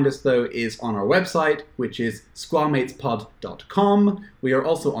way to find us, though, is on our website, which is squamatespod.com. We are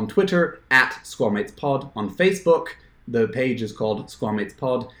also on Twitter, at squamatespod. On Facebook, the page is called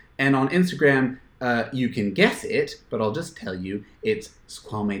squamatespod. And on Instagram, you can guess it, but I'll just tell you, it's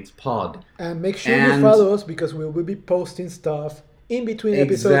squamatespod. And make sure you follow us, because we will be posting stuff in between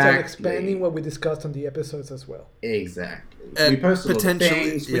episodes and expanding what we discussed on the episodes as well. Exactly. And we post a lot of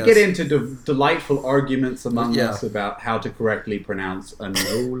things. We get into delightful arguments among us about how to correctly pronounce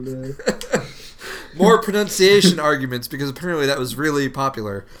Enola. More pronunciation arguments, because apparently that was really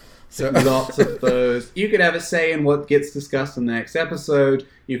popular. So lots of those. You could have a say in what gets discussed in the next episode.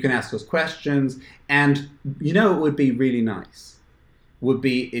 You can ask us questions. And it would be really nice. Would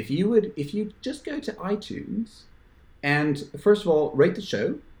be if you just go to iTunes and first of all, rate the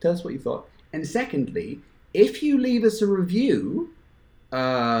show. Tell us what you thought. And secondly, if you leave us a review,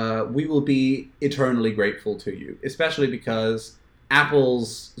 we will be eternally grateful to you. Especially because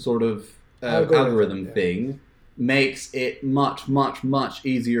Apple's sort of algorithm thing makes it much, much, much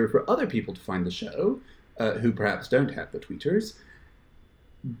easier for other people to find the show, who perhaps don't have the tweeters.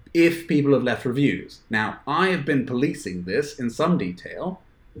 if people have left reviews. Now, I have been policing this in some detail,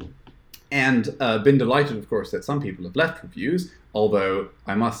 and been delighted, of course, that some people have left reviews, although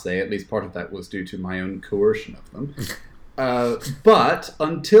I must say at least part of that was due to my own coercion of them. But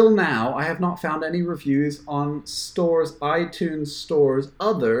until now, I have not found any reviews on stores, iTunes stores,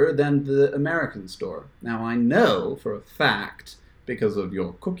 other than the American store. Now, I know for a fact, because of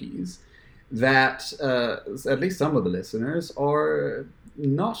your cookies, that at least some of the listeners are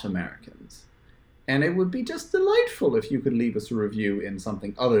not Americans. And it would be just delightful if you could leave us a review in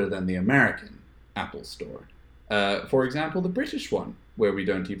something other than the American Apple Store. For example, the British one, where we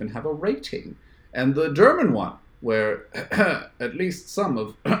don't even have a rating. And the German one, where at least some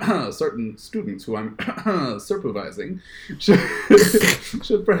of certain students who I'm supervising should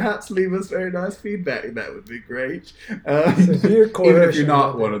perhaps leave us very nice feedback. That would be great. Even if you're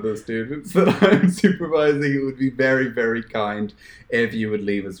not one of the students that I'm supervising, it would be very, very kind if you would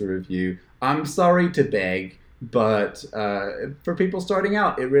leave us a review. I'm sorry to beg, but for people starting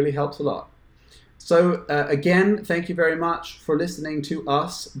out, it really helps a lot. So, again, thank you very much for listening to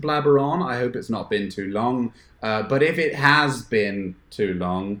us blabber on. I hope it's not been too long. But if it has been too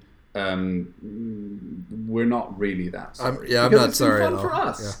long, we're not really that sorry. I'm not sorry at all. It's been fun for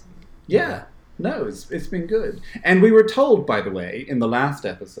us. Yeah. No, it's been good. And we were told, by the way, in the last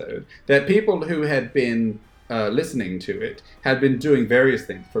episode, that people who had been listening to it had been doing various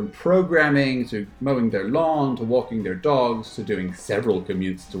things, from programming to mowing their lawn to walking their dogs to doing several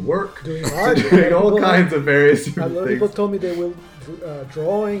commutes to work, doing all kinds of various things. A lot of people told me they will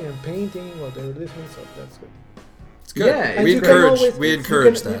drawing and painting while they were listening, so that's good. It's good. Yeah, we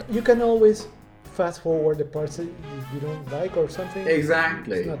encourage that. You can always fast forward the parts that you don't like or something.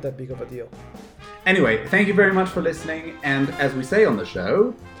 Exactly. It's not that big of a deal. Anyway, thank you very much for listening, and as we say on the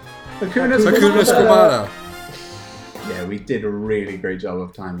show, Hakuna Skumada. Yeah, we did a really great job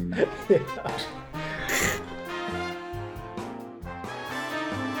of timing that. Yeah.